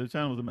unlisted. mess. The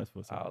channel was a mess for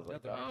us. I was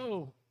like,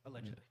 oh.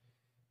 Allegedly.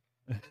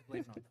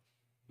 Blame it on them.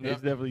 Yeah.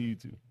 It's definitely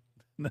YouTube.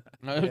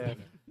 Yeah.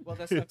 Well,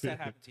 that sucks that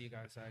happened to you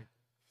guys. I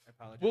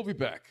apologize. We'll be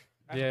back.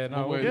 Yeah,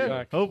 no, We'll we'll wait. be Yeah.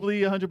 back.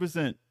 Hopefully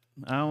 100%.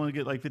 I don't want to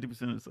get like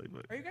 50% of the site,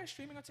 but Are you guys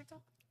streaming on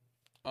TikTok?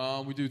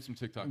 We do some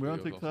TikTok. we're on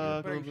videos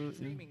also. TikTok. Or are a you little bit, yeah.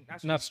 streaming?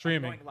 Not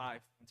streaming. Going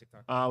live on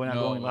TikTok. We're not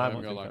No, going live I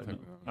on haven't got TikTok. live no.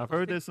 TikTok. I've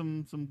heard there's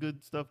some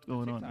good stuff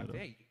going on TikTok,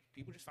 there. hey,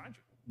 people just find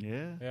you. Though.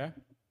 Yeah. Yeah.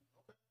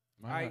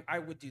 Alright. I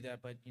would do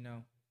that, but you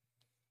know,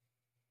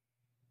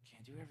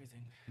 can't do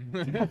everything.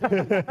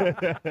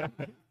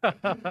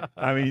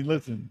 I mean,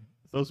 listen,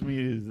 social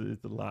media is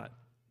it's a lot.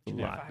 It's a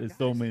Yeah. lot. Five There's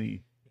so guys.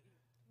 many.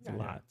 It's a You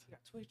got- lot. You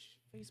got Twitch,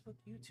 Facebook,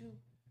 YouTube,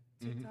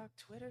 Mhm. TikTok,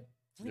 Twitter,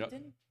 Yep.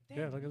 LinkedIn. Yeah,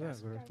 Damn, look at you that,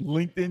 guys- bro. you guys-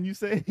 LinkedIn, you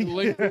say?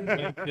 LinkedIn.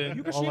 LinkedIn,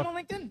 You can all stream up- on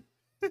LinkedIn.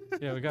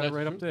 Yeah, we got it That's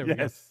right true. up there. We got,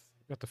 Yes.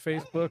 got the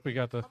Facebook. We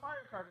got the.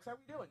 Mario Kart, how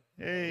we doing?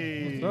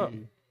 Hey. What's up?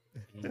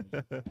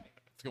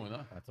 What's going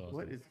on? That's awesome.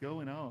 What is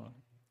going on?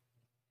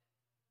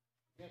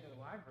 Yeah, they're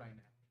live right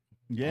now.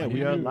 Yeah,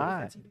 we are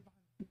live.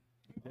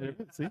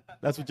 See,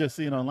 that's what you're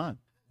seeing online.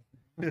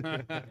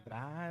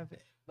 Live.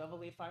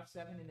 Level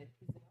 857 in it.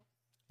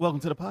 Welcome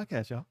to the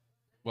podcast, y'all.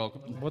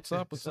 Welcome. What's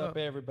up? What's What's up, up?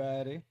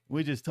 everybody?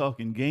 We're just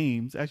talking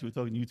games. Actually,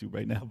 we're talking YouTube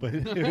right now, but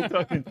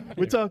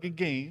we're talking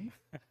games.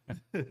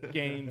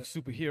 Game,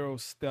 superhero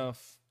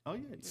stuff, Oh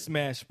yeah,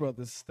 Smash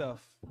Brothers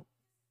stuff.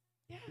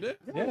 Yeah.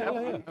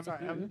 I'm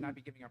sorry, I would not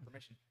be giving out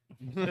permission.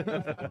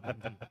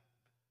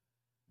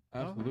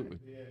 Absolutely.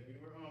 Yeah,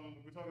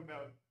 we're talking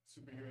about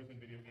superheroes in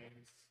video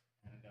games,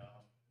 and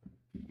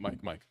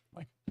Mike.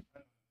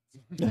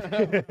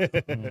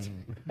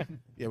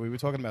 yeah, we were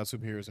talking about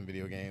superheroes in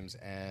video games,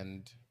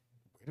 and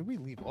where did we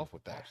leave off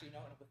with that? Actually, no,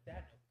 and with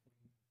that,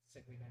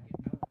 segue back in.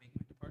 I will make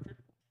my departure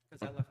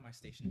because I left my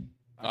station.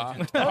 Ah.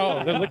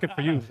 Oh, they're looking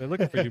for you. They're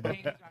looking for you, bro.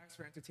 Thank you guys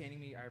for entertaining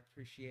me. I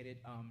appreciate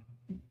it. Can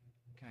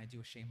I do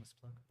a shameless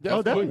plug?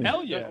 Oh, definitely.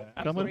 Hell yeah.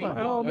 Come on Absolutely. by.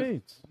 By all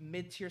means.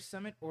 Mid-tier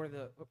summit or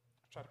the? Oh,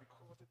 try to be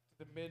cool with it.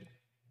 The mid.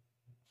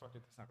 Fuck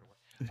it, that's not gonna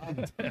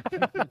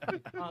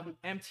work.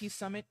 MT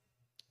Summit,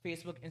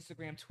 Facebook,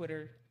 Instagram,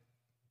 Twitter,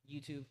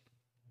 YouTube.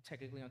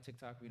 Technically on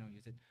TikTok, we don't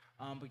use it.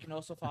 But you can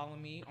also follow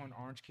me on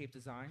Orange Cape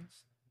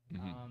Designs.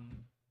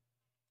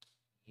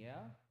 Yeah.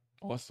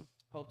 Awesome.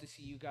 Hope to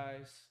see you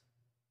guys.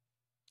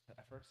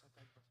 At first, I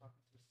thought you were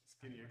talking to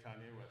Skinnier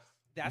Kanye West.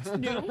 That's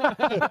new.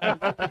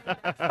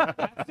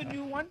 That's the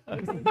new one.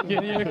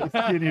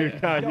 Skinnier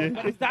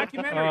Kanye. This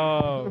documentary.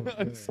 Oh,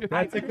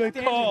 That's a good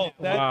call.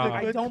 That's Wow. a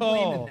I good don't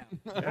call. blame him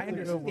now. I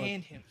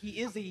understand him. He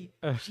is a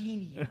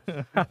genius.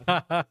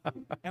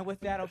 And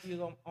with that, I'll be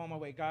on my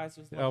way, guys.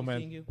 It was oh lovely man,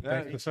 seeing you.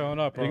 thanks for showing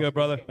up, bro. You good,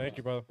 brother? Thank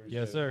you, brother.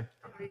 Yes, sir.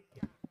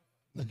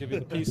 Give you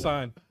the peace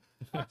sign.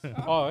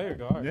 Oh, there you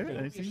go. All right, Yeah, good.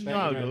 I see Thank you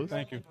how it you, man. goes.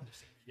 Thank you.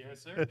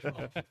 Yes, sir.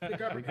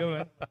 We good,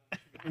 man.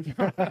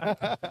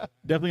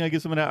 Definitely gotta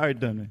get some of that art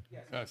done, man.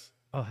 Yes.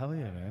 Oh hell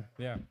yeah, man.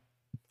 Yeah.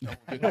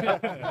 We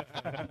gotta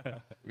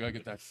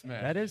get that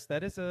smash.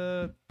 That is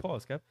a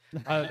pause, Kev.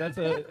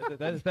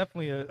 That is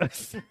definitely a.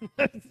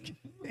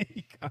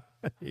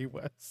 He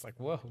was like,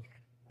 whoa.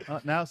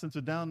 Now, since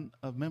we're down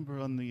a member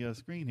on the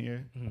screen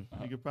here, you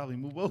could probably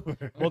move over.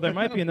 Well, there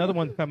might be another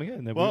one coming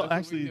in. that we- Well,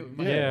 actually,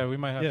 Yeah, we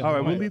might have. Yeah. to All right,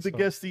 do we'll that, leave the so.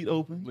 guest seat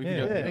open, Leave the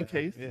Yeah, guest- in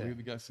case. yeah. Leave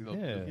the guest seat up.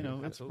 Yeah. You know,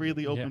 it's Absolutely.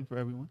 freely open Yeah. for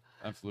everyone.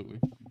 Absolutely.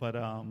 But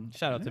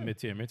Shout out to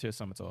Mid-Tier. Mid-Tier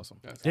Summit's awesome.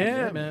 Yes.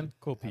 Yeah, man.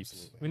 Cool peeps.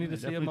 Absolutely. We need to Yeah,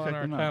 see him definitely on check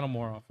our them out. channel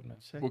more often, man.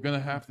 check- We're gonna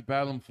have to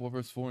battle him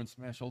 4v4 in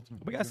Smash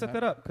Ultimate. We gotta set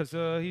that up because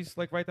he's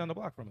like right down the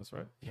block from us,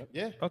 right?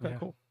 Yeah. Okay, Yeah.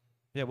 cool.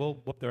 Yeah, we'll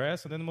whoop their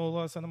ass and then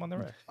we'll send them on their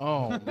way.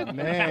 Oh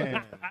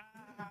man,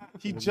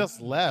 he just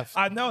left.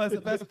 I know that's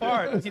the best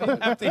part. You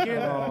didn't have to hear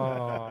that.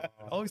 Oh,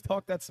 Always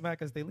talk that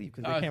smack as they leave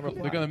because they can't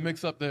reply. they're gonna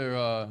mix up their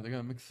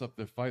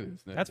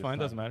fighters. That's fine.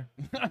 Doesn't matter.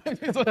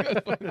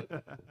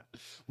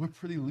 We're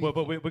pretty lean. Well,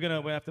 but we're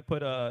gonna have to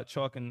put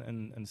chalk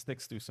and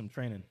sticks through some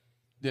training.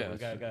 Yeah, we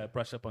gotta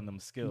brush up on them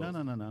skills. No,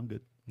 I'm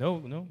good.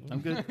 no. I'm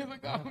good.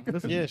 Like, oh,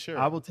 Listen, Yeah, sure.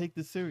 I will take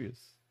this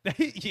serious.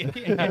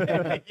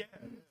 yeah.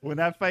 When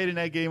I fight in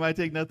that game, I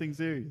take nothing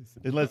serious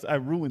unless I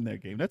ruin their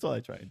game. That's all I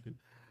try and do.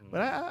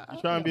 But I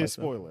You try and be a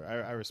myself. spoiler.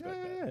 I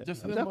respect that. Yeah,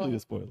 Just I'm hit him definitely up. a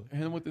spoiler. hit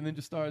him with the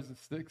ninja stars and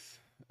sticks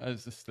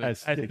as the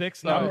sticks. As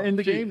sticks. No, I'm in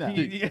the game now.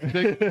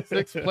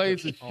 Six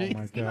plays the Oh sheik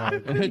my god.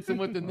 and hits him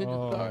with the ninja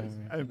Oh, stars.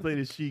 man. I haven't played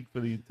as Sheik for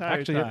the entire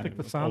Actually, time. I think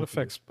the sound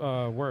effects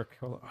work.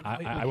 Hold on. I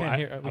We about can't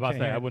hear- to we say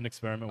can't I hear. wouldn't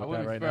experiment I with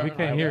that wouldn't right now. experiment.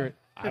 We can't hear it.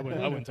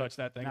 I wouldn't touch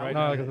that thing right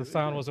No, now. because the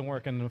sound wasn't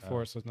working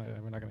before, so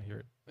we're not gonna hear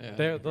it.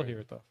 Yeah, They'll hear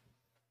it though.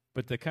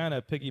 But to kind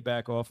of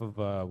piggyback off of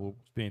what was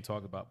being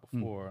talked about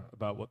before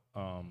about what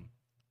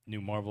new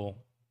Marvel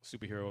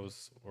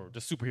superheroes or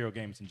just superhero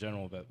games in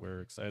general that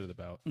we're excited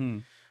about.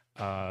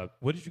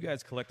 What did you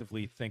guys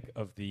collectively think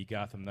of the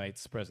Gotham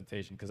Knights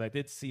presentation? Because I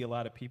did see a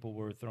lot of people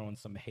were throwing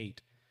some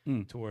hate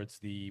towards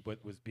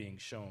what was being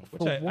shown.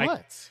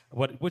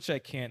 Which I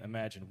can't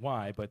imagine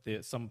why, but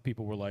some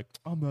people were like,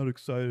 "I'm not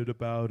excited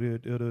about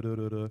it."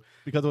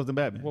 because it wasn't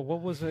Batman. Well,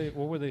 what were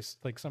they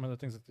like? Some of the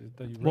things that you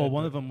read? Well,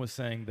 one of them was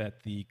saying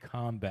that the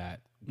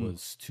combat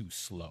was too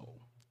slow,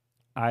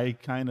 I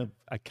kind of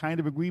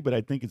agree, but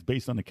I think it's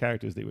based on the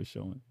characters they were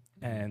showing.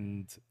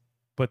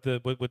 but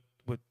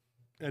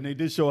And they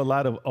did show a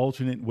lot of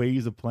alternate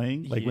ways of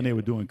playing, like when they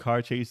were doing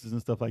car chases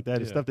and stuff like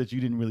that. It's stuff that you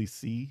didn't really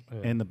see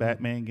in the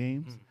Batman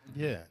games.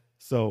 Yeah.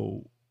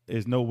 So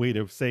there's no way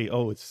to say,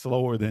 oh, it's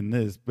slower than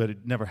this, but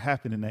it never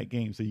happened in that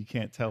game, so you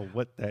can't tell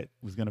what that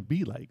was going to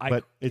be like.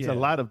 But it's a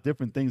lot of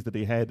different things that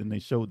they had, and they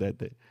showed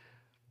that.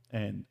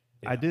 And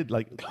I did,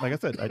 like I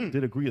said, I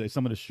did agree. Like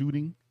some of the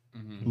shooting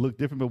looked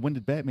different, but when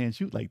did Batman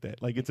shoot like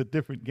that? Like it's a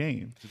different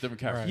game. It's a different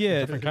character. yeah,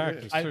 different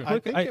characters. I too.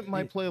 think it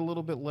might play a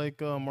little bit like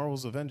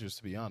Marvel's Avengers,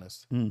 to be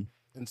honest.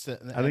 Instead,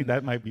 I think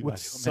that might be with why.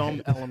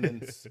 some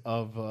elements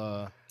of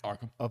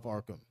Arkham.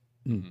 Arkham.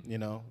 You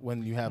know,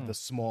 when you have the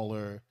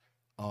smaller,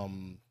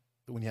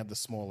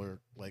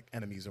 like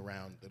enemies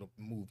around, it'll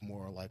move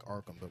more like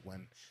Arkham. But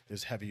when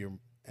there's heavier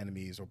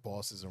enemies or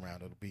bosses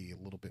around, it'll be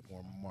a little bit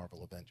more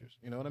Marvel Avengers.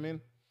 You know what I mean?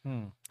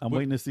 I'm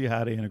waiting to see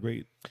how they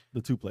integrate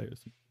the two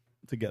players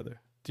together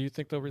Do you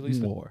think they'll release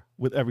it? more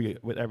with every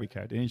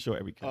character. They didn't show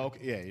every character. Oh, okay.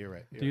 Yeah, you're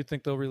right. Do you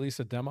think they'll release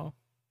a demo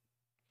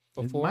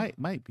before? It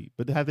might be,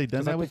 but have they done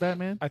 'Cause I that with think-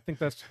 Batman? I think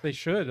they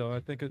should. I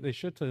think they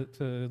should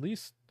to at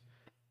least.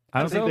 I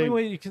don't That's the think only they.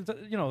 way you can.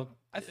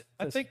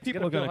 I think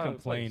people are going to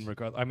complain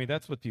regardless. I mean,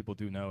 that's what people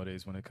do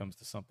nowadays when it comes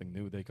to something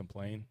new. They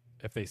complain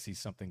if they see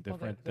something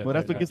different. Well,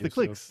 that's what gets the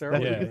clicks. That's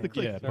what Yeah, gets the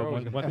clicks. yeah.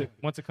 But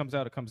once it comes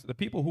out, it comes. The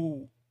people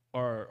who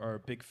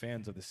are big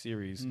fans of the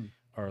series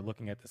are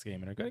looking at this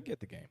game and are going to get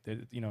the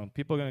game.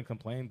 People are going to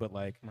complain, but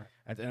like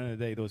at the end of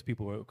the day, those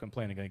people who are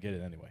complaining are going to get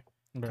it anyway.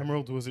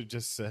 Emerald Wizard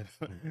just said,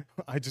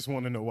 "I just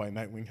want to know why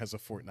Nightwing has a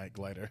Fortnite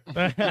glider."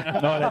 No,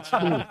 that's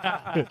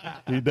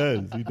true. He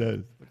does.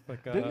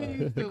 Like, Didn't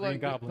he used to, Green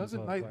like, Goblins doesn't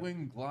look like-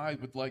 Nightwing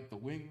glide with like the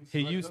wings?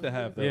 He Like, used to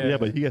have doesn't those. Yeah,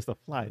 but he has to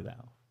fly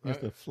now. He has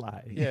Right. to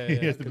fly. Yeah, he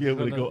has to be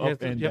able to go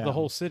up and You have the down.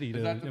 whole city Is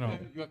to that the you know.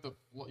 thing? You have to.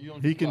 You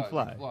don't He can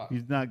fly. fly.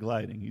 He's not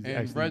gliding. He's And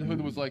actually Red Hood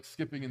moving. was like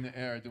skipping in the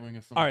air, doing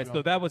a. All right,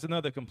 so that was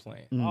another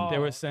complaint. Mm. They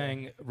were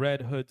saying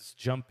Red Hood's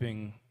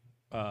jumping,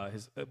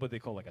 his what they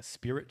call like a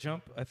spirit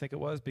jump, I think it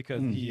was, because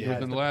Mm. he He was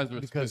has in the-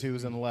 Lazarus. because pit. he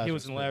was in the Lazarus. he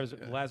was in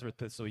pit. Lazarus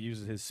pit, so he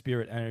uses his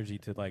spirit energy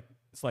to like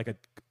it's like a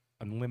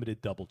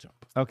unlimited double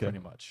jump, Okay. pretty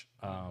much.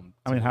 I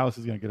mean, how else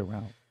is he gonna get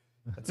around?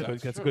 That's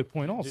a good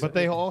point. Also, But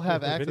they all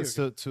have Video access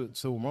to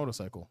a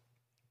motorcycle.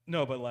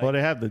 no, but like Well,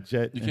 they have the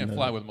jet. You and can't the-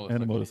 fly with a and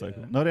the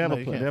motorcycle. motorcycle. No, they have No, a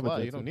you plane. can't They have fly. a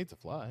jet. You don't too. need to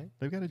fly.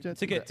 They've got a jet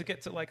to too.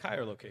 get to like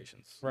higher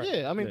locations.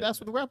 Yeah, I mean Yeah. that's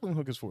what the grappling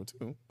hook is for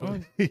too.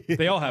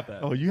 They all have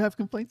that. Oh, you have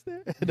complaints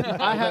there?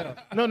 I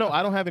have no.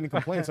 I don't have any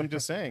complaints. I'm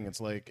just saying it's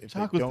like if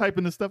Chalk they was don't,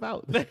 typing this stuff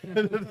out.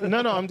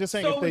 no, I'm just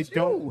saying So if they was you.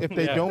 don't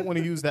Yeah. don't want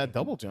to use that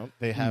double jump,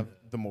 they have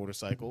the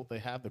motorcycle, they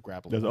have the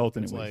grappling. There's hook.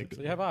 alternate It's ways to like do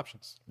So you have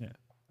options.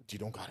 you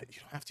don't got it.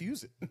 You don't have to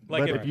use it.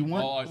 Like But if you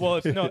want, Oh, I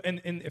see. well,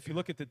 and if you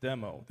look at the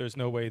demo, there's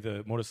no way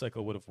the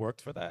motorcycle would have worked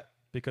for that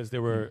because they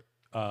were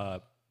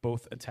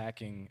both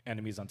attacking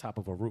enemies on top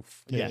of a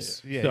roof.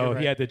 Yes. Yeah. so you're he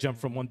right. had to jump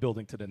from one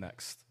building to the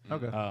next.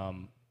 okay.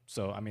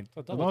 So I mean,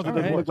 As long as it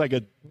doesn't look like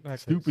a Alright.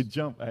 stupid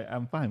jump,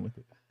 I'm fine with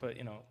it. but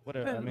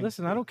whatever. I mean,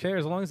 Listen, I don't care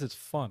as long as it's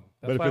fun.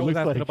 That's But if why it I was looks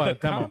asking like- about a the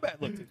demo.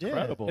 combat looked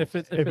incredible. If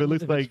it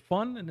looks like- it's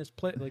fun and it's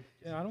play like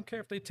I don't care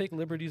if they take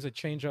liberties or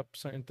change up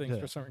certain things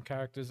for certain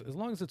characters. As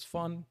long as it's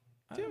fun,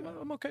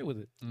 I'm okay with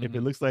it. If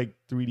it looks like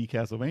 3D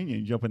Castlevania,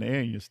 you jump in the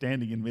air and you're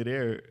standing in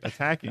midair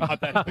attacking, Oh,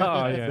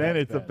 yeah. then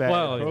it's a bad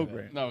Well, yeah.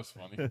 program. No, it's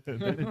funny. Then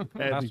it's That's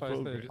badly why I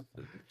programmed.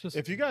 said just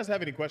If you guys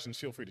have any questions,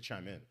 feel free to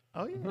chime in.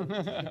 Oh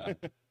yeah,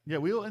 yeah.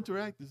 We'll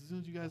interact as soon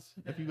as you guys,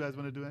 if you guys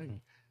want to do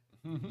anything.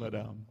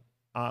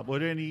 But were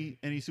there any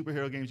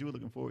superhero games you were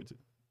looking forward to?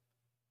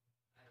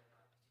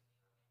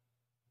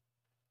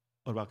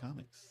 What about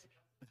comics?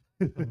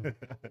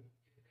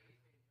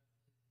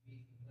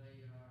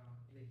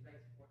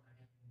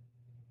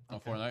 On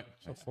Fortnite.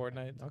 So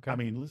Fortnite. Okay. I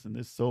mean, listen,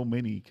 there's so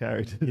many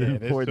characters Yeah, in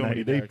there's so Fortnite.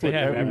 many They characters. put They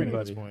have every, everybody.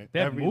 at this point. They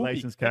have every movie,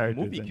 licensed they have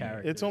characters movie in there.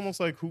 characters. It's almost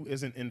like who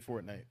isn't in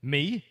Fortnite?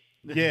 Me.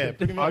 Yeah,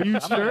 pretty much. Are you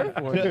sure?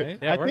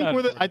 Fortnite.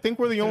 Yeah, I think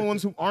we're the only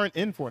ones who aren't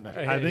in Fortnite.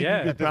 Hey, I think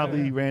yeah. you could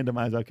probably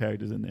randomize our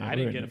characters in there. I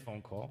didn't We're get a in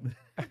phone call.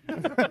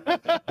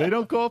 there. They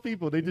don't call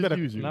people. They just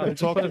use you. No, they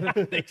Talk,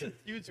 They just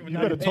use you. you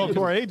better talk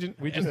to our agent.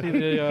 We just see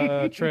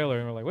the trailer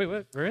and we're like, wait,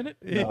 what? We're in it?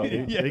 No,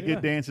 they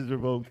get dances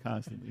revoked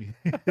constantly.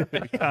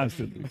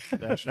 Constantly.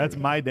 That's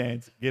my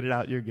dance. Get it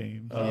out your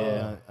game.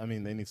 Yeah, I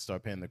mean, they need to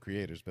start paying the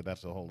creators, but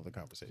that's a whole other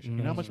conversation.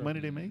 You know how much money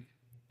they make?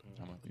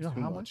 You know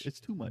Too how much. much? It's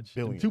too much.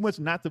 Billions. Too much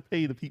not to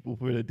pay the people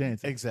for the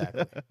dance.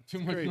 Exactly. Too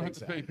much Great not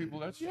to pay people.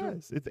 That's true.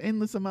 Yes, it's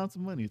endless amounts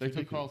of money. It's They took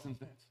ridiculous. Carlson's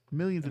dance.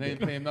 Millions And of they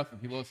didn't pay him nothing.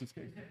 He lost his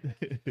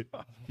case.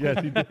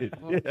 Yes, he did.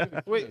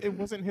 Yeah. Wait, it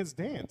wasn't his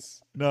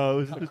dance. No, it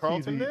was The just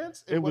Carlton TV.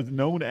 dance? It was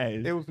known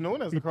as. It was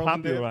known as He the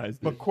Carlton dance, popularized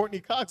but it. Courtney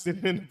Cox did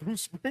it in the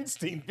Bruce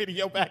Springsteen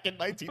video back in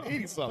 1980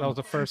 That was something.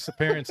 the first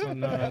appearance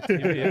on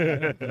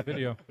TV, the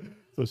video.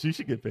 So she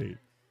should get paid.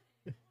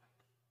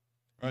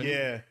 Right?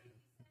 Yeah.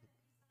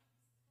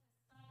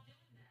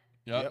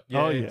 Yep.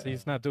 Yeah, Oh, he's- yeah.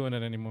 he's not doing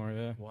it anymore.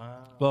 Yeah.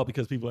 Wow. Well,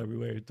 because people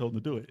everywhere told him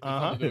to do it.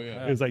 Uh-huh.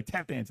 It was like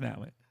tap dance now.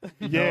 Man.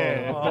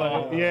 Yeah.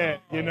 but, yeah.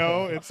 You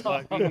know, it's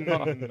like.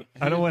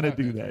 I don't want to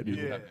do that.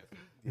 Either.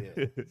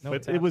 yeah.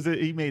 But it was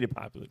he made it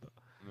popular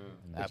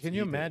though. Can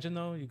you imagine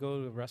though? You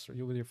go to a restaurant,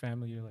 you're with your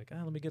family, you're like,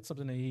 let me get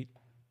something to eat.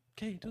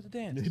 Okay, do the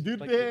dance. Do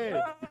the Like,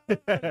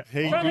 dance.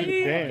 Hey, "Ah, do eat,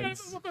 the okay,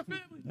 dance. with my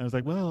family." I was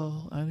like,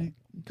 well, I need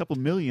a couple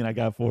million I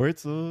got for it,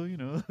 so you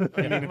know.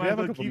 I mean, if you might as have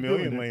a well couple keep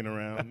million doing it. laying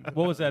around.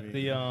 What was I that?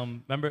 mean,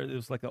 The remember it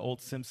was like the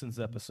old Simpsons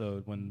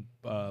episode when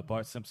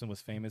Bart Simpson was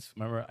famous.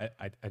 Remember,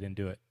 I didn't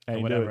do it. I Or didn't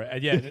do whatever.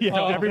 it. Yeah, Yeah.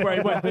 no, everywhere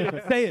I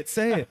went,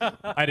 say it.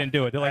 I didn't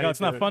do it. They're like, oh, it's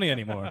not funny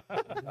anymore.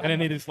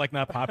 And then it's like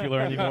not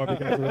popular anymore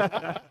because of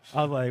it.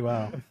 I was like,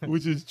 wow.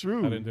 Which is true.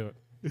 I didn't do it.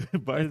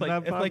 But It's like,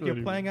 not you're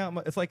popular playing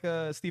out. It's like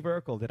Steve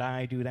Urkel. Did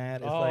I do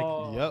that? It's Oh.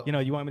 like, Yep. you know,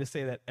 you want me to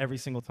say that every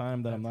single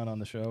time that I'm not on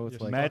the show. It's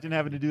like, Imagine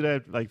having to do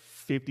that like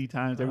 50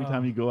 times every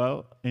time you go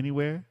out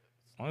anywhere.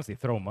 honestly,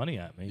 throw money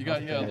at me. You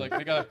got like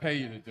they gotta pay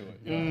you to do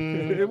it. You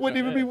know? It wouldn't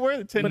even be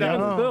worth $10. But even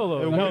still,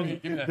 though, It like, won't-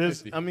 give me that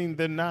there's- 50. I mean,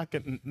 they're not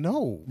gonna.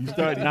 No. You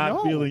start not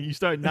No. feeling. You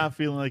start not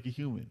feeling like a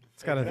human.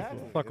 it's gotta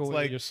fuck It's away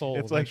like your soul.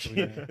 It's like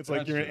eventually, yeah. it's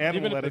like you're an That's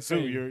animal true. at a zoo.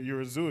 Even if they pay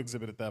You're a zoo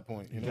exhibit at that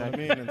point. You know what I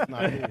mean? It's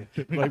not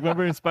cool. Like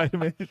remember in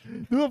Spider-Man,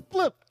 do a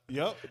flip.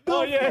 Yep.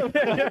 Oh yeah.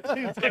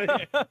 He's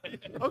like,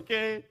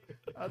 okay,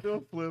 I'll do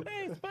a flip.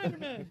 Hey,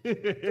 Spider-Man.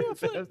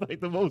 That's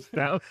like the most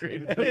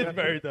downgraded. thing. It's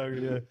very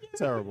downgraded.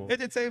 Terrible.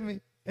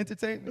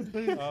 Entertain me,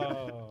 please.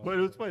 Oh. But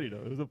it was funny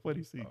though. It was a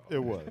funny scene. It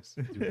was.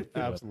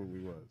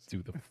 Absolutely was.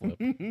 Do the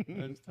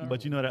flip.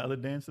 But you know that other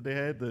dance that they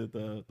had,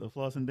 the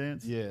flossing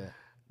dance. Yeah.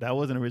 That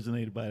wasn't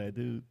originated by that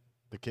dude.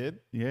 The kid?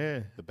 Yeah,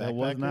 The that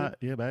was backpack not.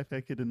 Yeah,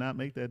 backpack kid did not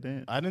make that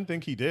dance. I didn't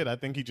think he did. I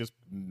think he just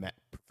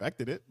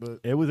perfected it, but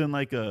It was in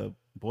like a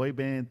boy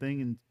band thing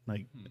in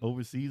like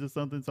overseas or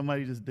something.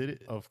 Somebody just did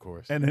it, of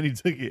course. and then he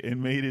took it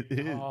and made it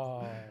his.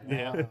 Oh,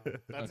 yeah. wow.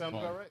 That sounds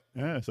about right.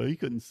 Yeah, so he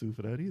couldn't sue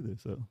for that either.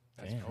 So,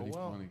 That's Oh, pretty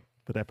well. funny.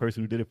 but that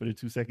person who did it for the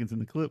 2 seconds in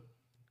the clip,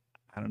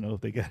 I don't know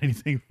if they got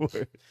anything for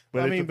it.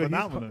 But I it's mean, a but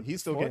phenomenon.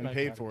 he's still getting Fortnite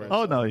paid got for it. it.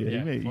 Oh no,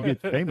 yeah, Yeah. you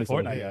get famous.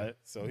 over Fortnite it. got it.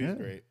 So he's Yeah.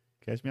 great.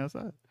 Catch me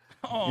outside.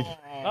 Oh,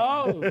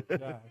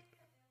 God.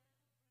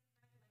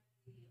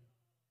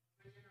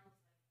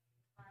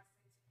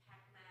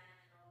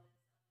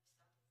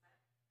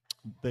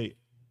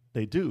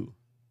 They do.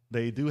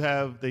 They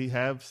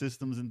have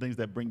systems and things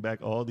that bring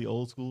back all the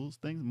old schools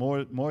things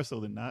more so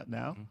than not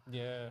now.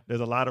 Yeah.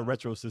 There's a lot of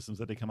retro systems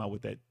that they come out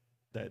with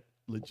that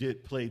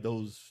legit play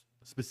those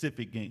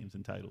specific games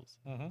and titles.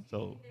 Mhm.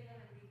 So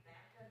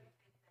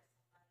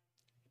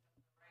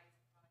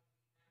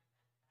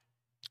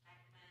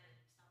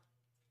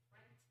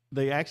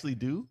they actually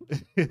do.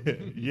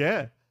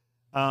 Yeah.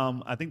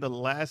 I think the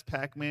last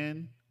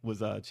Pac-Man was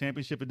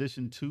Championship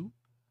Edition 2,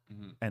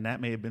 Mhm. and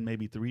that may have been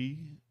maybe 3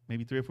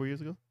 or 4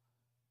 years ago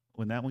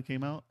when that one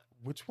came out.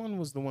 Which one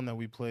was the one that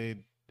we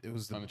played? It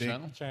was the On the big.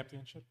 channel?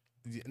 Championship.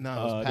 No,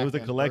 it was There was a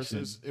Pac-Man collection.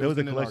 versus- it There was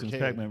a in an collection of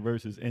arcade. Pac-Man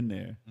versus in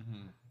there.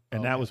 Mm-hmm.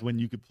 And that Okay. was when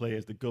you could play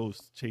as the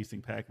ghost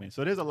chasing Pac-Man.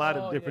 So there's a lot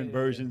Oh, of yeah, different yeah,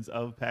 versions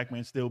of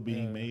Pac-Man still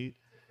being Yeah. made.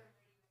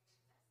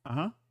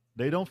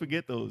 They don't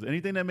forget those.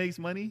 Anything that makes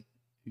money,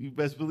 you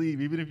best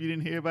believe, even if you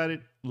didn't hear about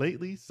it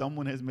lately,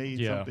 someone has made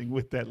Yeah. something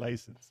with that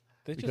license.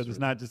 They Because just it's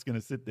not just going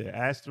to sit there.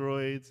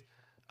 Asteroids,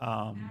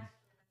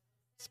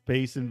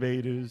 Space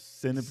Invaders,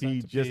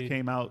 Centipede just Centipede.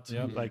 came out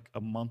Yep. like a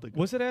month ago.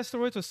 Was it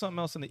Asteroids or something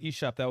else in the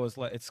eShop that was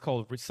like, it's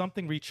called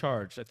something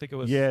Recharged. I think it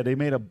was. Yeah, they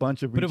made a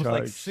bunch of But it was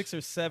like recharged- $6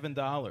 or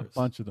 $7. a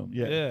bunch of them.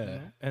 Yeah. Yeah.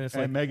 And it's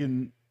like, And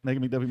Megan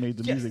McDuffie made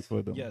the Yes, music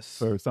for them. yes.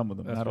 For some of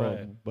them, That's not all of right.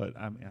 them. But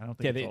I mean, I don't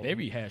think yeah, it's they, all they of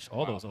them. rehash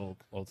all those old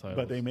titles.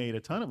 But they made a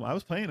ton of them. I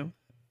was playing them.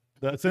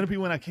 The Centipede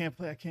one I can't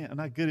play. I'm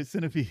not good at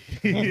Centipede.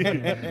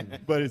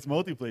 But it's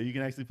multiplayer. You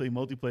can actually play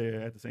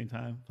multiplayer at the same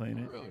time playing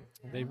it. Really?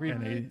 They And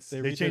they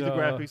redid, changed the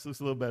graphics, looks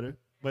a little better.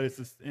 But it's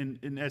just,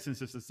 in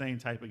essence, it's the same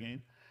type of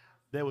game.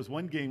 There was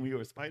one game where you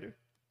were a spider,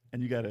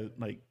 and you gotta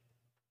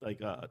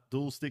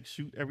dual stick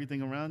shoot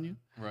everything around you.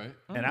 Right.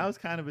 And I was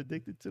kind of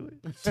addicted to it.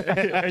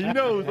 And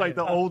it was like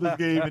the oldest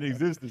game in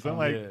existence. I'm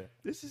like,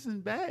 this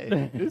isn't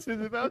bad. This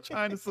is about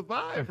trying to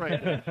survive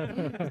right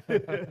now.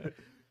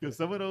 Because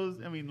some of those,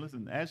 I mean,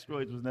 listen,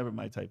 Asteroids was never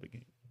my type of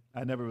game.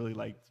 I never really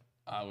liked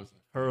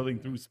hurling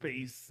through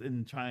space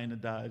and trying to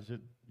dodge it,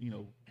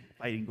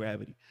 fighting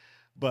gravity.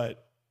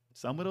 But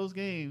some of those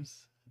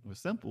games were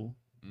simple,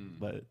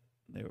 but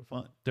they were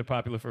fun. They're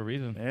popular for a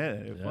reason. Yeah,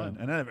 they were fun.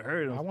 And I never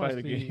heard of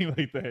a game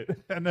like that.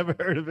 I never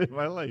heard of it in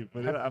my life,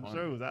 but I'm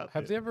sure it was out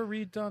there. Have they ever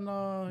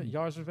redone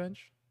Yar's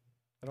Revenge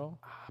at all?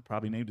 I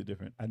probably named it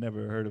different. I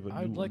never heard of it.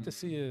 I'd like to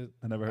see it.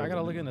 I never heard. I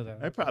gotta of look into that.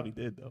 I probably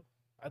did though.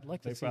 I'd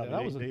like to They see that. probably-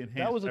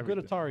 That was they a good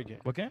enhanced Atari game.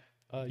 What game?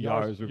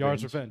 Yar's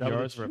Revenge. That was a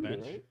Yar's shooter,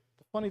 Revenge. right?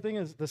 The funny thing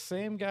is, the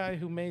same guy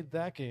who made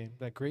that game,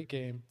 that great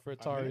game for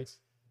Atari,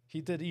 he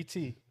did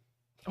E.T.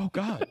 Oh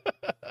God.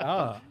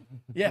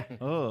 Yeah.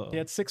 Oh, He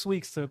had 6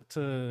 weeks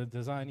to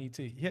design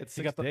E.T. He had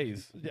 6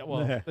 days. Yeah,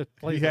 well, it he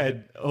plays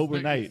had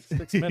overnight.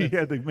 6 he minutes.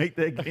 had to make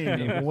that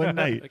game in one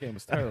night. That game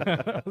was terrible.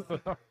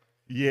 that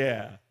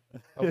Yeah,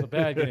 was a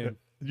bad game.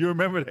 you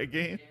remember that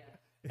game?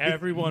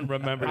 Everyone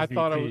remembers. I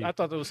thought E.T. I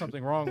thought there was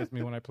something wrong with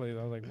me when I played it.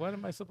 I was like, what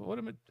am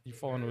I? You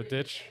fall into a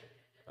ditch?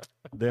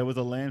 There was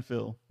a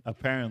landfill.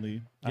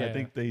 Apparently, I Yeah.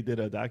 think they did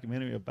a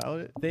documentary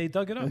about it. They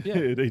dug it up.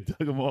 Yeah. They dug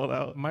them all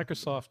out.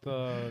 Microsoft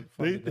They,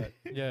 funded that.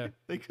 Yeah.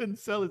 they couldn't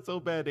sell it so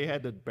bad they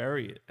had to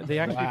bury it. They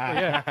actually.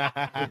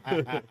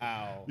 Yeah.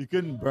 Wow. You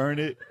couldn't burn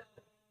it.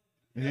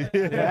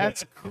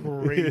 That's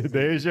crazy.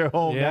 There's your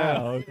home Yeah.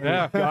 now. It's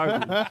Yeah.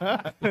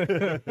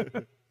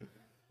 garbage.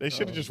 They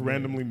should have just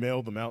randomly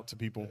mailed them out to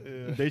people.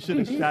 They should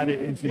have shot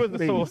it into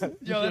space.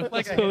 Yo, that's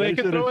like So they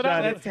could throw it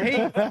out. That's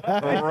hate.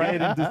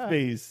 Right into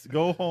space.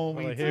 Go home.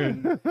 Well, eat here,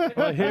 food.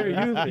 well,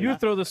 here, you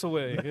throw this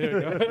away. Here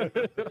you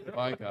go.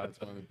 My God, it's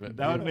one of the best.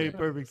 That would have made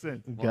perfect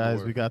sense.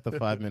 Guys, we got the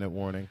 5-minute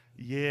warning.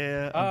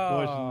 Yeah, Oh,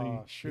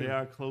 unfortunately, shoot. they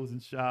are closing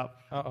shop.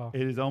 Uh-oh.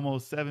 It is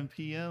almost 7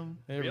 p.m.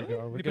 There we go.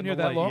 We're We've getting been here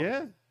the that light. long?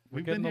 Yeah,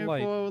 we've getting been the here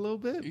light. for a little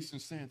bit. Eastern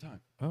Standard Time.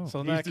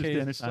 So in that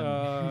Eastern case,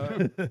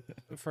 Standard Time.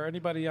 for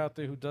anybody out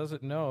there who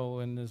doesn't know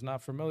and is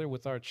not familiar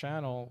with our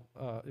channel,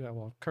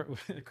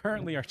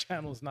 currently our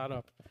channel is not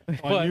up On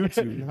but-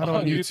 YouTube. Not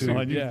on YouTube.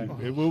 On Yeah.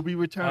 YouTube. It will be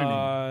returning.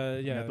 Yeah,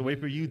 You have to wait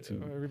for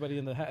YouTube. Everybody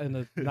in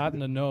the not in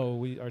the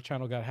know, our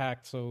channel got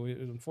hacked, so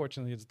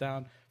unfortunately it's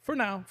down for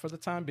now, for the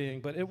time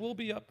being. But it will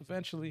be up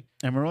eventually.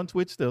 And we're on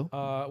Twitch still.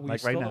 We Like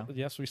still, right now.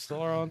 Yes, we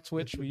still are on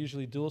Twitch. We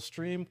usually dual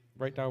stream.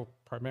 Right now,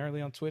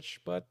 primarily on Twitch.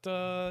 But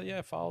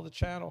yeah, follow the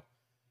channel,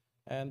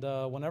 and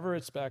whenever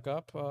it's back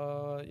up,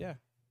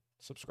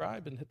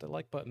 subscribe and hit the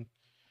like button.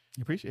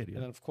 Appreciate it.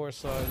 And then, of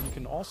course, you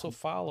can also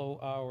follow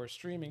our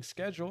streaming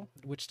schedule,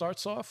 which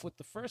starts off with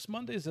the first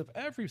Mondays of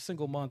every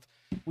single month.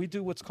 We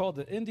do what's called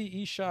the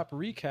Indie eShop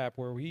Recap,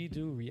 where we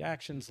do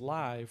reactions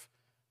live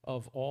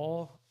of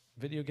all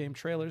video game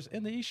trailers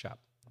in the eShop.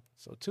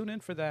 So tune in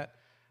for that.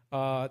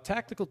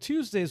 Tactical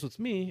Tuesdays with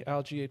me,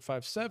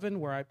 Alg857,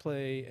 where I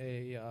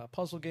play a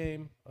puzzle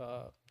game,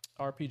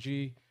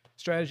 RPG,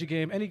 strategy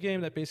game, any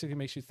game that basically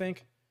makes you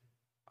think.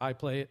 I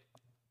play it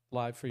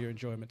live for your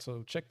enjoyment.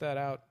 So check that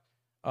out.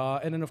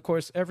 And then, of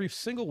course, every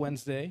single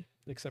Wednesday,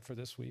 except for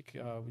this week,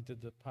 we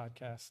did the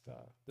podcast.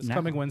 This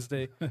coming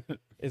Wednesday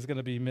is going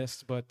to be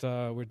missed, but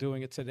we're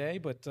doing it today.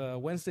 But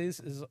Wednesdays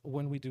is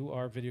when we do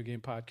our video game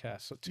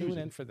podcast. So tune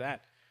in for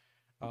that.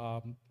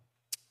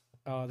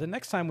 The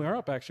next time we're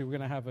up, actually, we're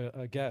going to have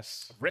a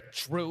guest.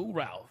 Retro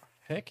Ralph.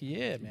 Heck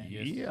yeah, man.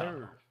 Yeah.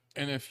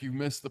 And if you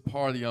missed the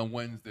party on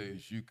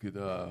Wednesdays, you could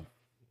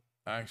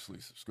actually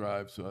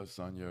subscribe to us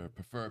on your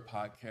preferred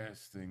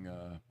podcasting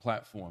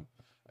platform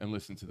and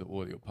listen to the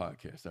audio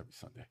podcast every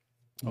Sunday.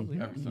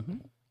 Every Sunday.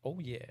 Oh,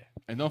 yeah.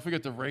 And don't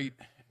forget to rate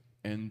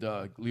and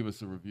leave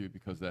us a review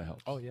because that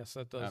helps. Oh, yes,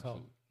 that does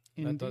Absolutely.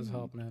 help. That does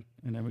help, man.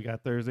 And then we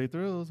got Thursday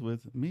Thrills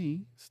with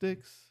me,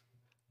 Sticks,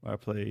 where I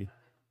play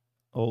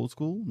old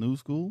school, new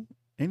school,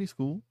 any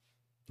school.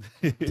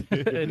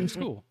 In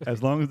school.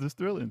 As long as it's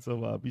thrilling.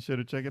 So be sure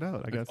to check it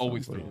out. I got It's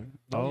always something for you.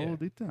 thrilling. Oh, All yeah.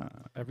 the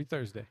time. Every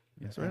Thursday.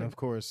 That's And right. of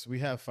course, we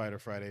have Fighter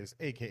Fridays,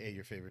 aka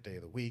your favorite day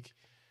of the week,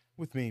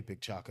 with me,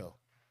 Big Chaco.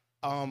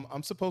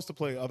 I'm supposed to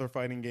play other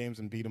fighting games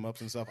and beat 'em ups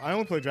and stuff. I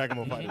only play Dragon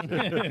Ball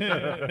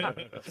Fighters.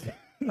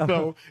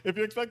 So if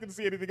you're expecting to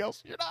see anything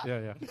else, you're not. Yeah,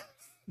 yeah.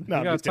 No,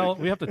 I'm just kidding.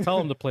 We have to tell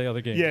them to play other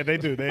games. Yeah, they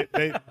do.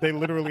 They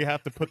literally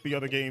have to put the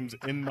other games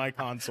in my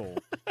console.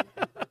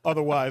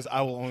 Otherwise,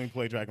 I will only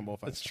play Dragon Ball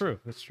Fighters. It's true.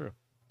 It's true.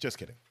 Just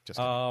kidding. Just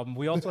kidding.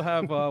 We also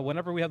have,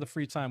 whenever we have the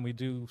free time, we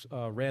do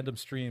random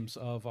streams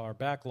of our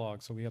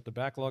backlog. So we have the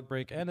backlog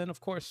break. And then,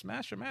 of course,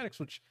 Smash-O-Matics,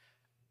 which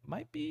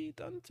might be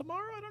done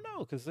tomorrow. I don't know,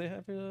 because they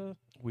have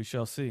We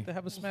shall see.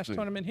 a Smash see.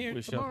 tournament here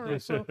We shall tomorrow.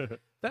 So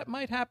that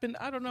might happen.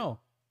 I don't know.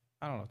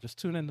 Just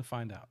tune in to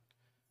find out.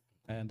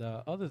 And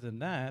other than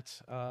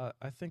that,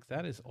 I think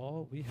that is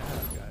all we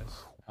have,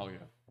 guys. Hell yeah.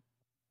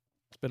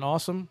 It's been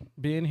awesome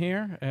being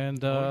here.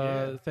 And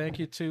thank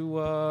you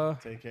to...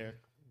 Take care.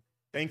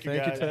 Thank you,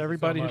 Thank guys. you to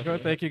everybody so who much.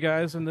 joined. Thank you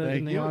guys in the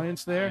Thank you.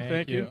 audience there.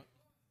 Thank you.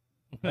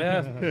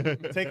 Yeah.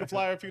 Take a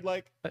flyer if you'd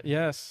like.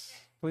 Yes.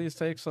 Please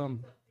take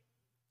some.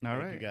 All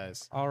Thank right. you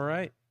guys. All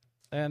right.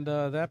 And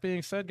that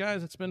being said,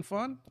 guys, it's been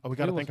fun. Oh, we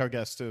got to thank our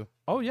guests too.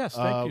 Oh, yes.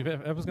 Thank you.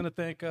 I was going to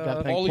thank. Got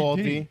to thank Paul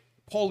D.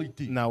 Paulie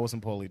D. No, it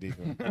wasn't Paulie D.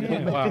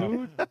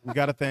 Wow. We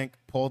got to thank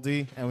Paul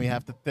D. And we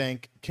have to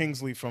thank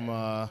Kingsley from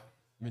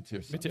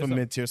Mid-tier.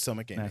 Mid-Tier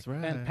Summit Gaming. That's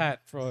right. And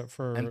Pat for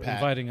And Pat.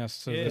 inviting us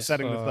to For this,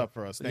 setting this up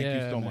for us. Thank you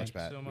yeah, so man. much,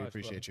 Pat. So We much,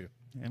 appreciate you.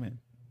 Yeah, man.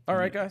 All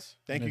right, guys.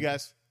 Thank you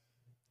guys.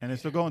 And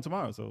it's still going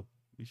tomorrow, so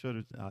be sure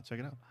to check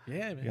it out.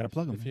 Yeah, man. gotta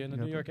plug 'em, If you're in the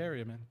man. New York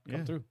area, man, come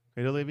Yeah. through.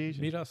 Cradle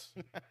Aviation. Meet us.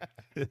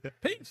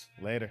 Peace.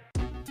 Later.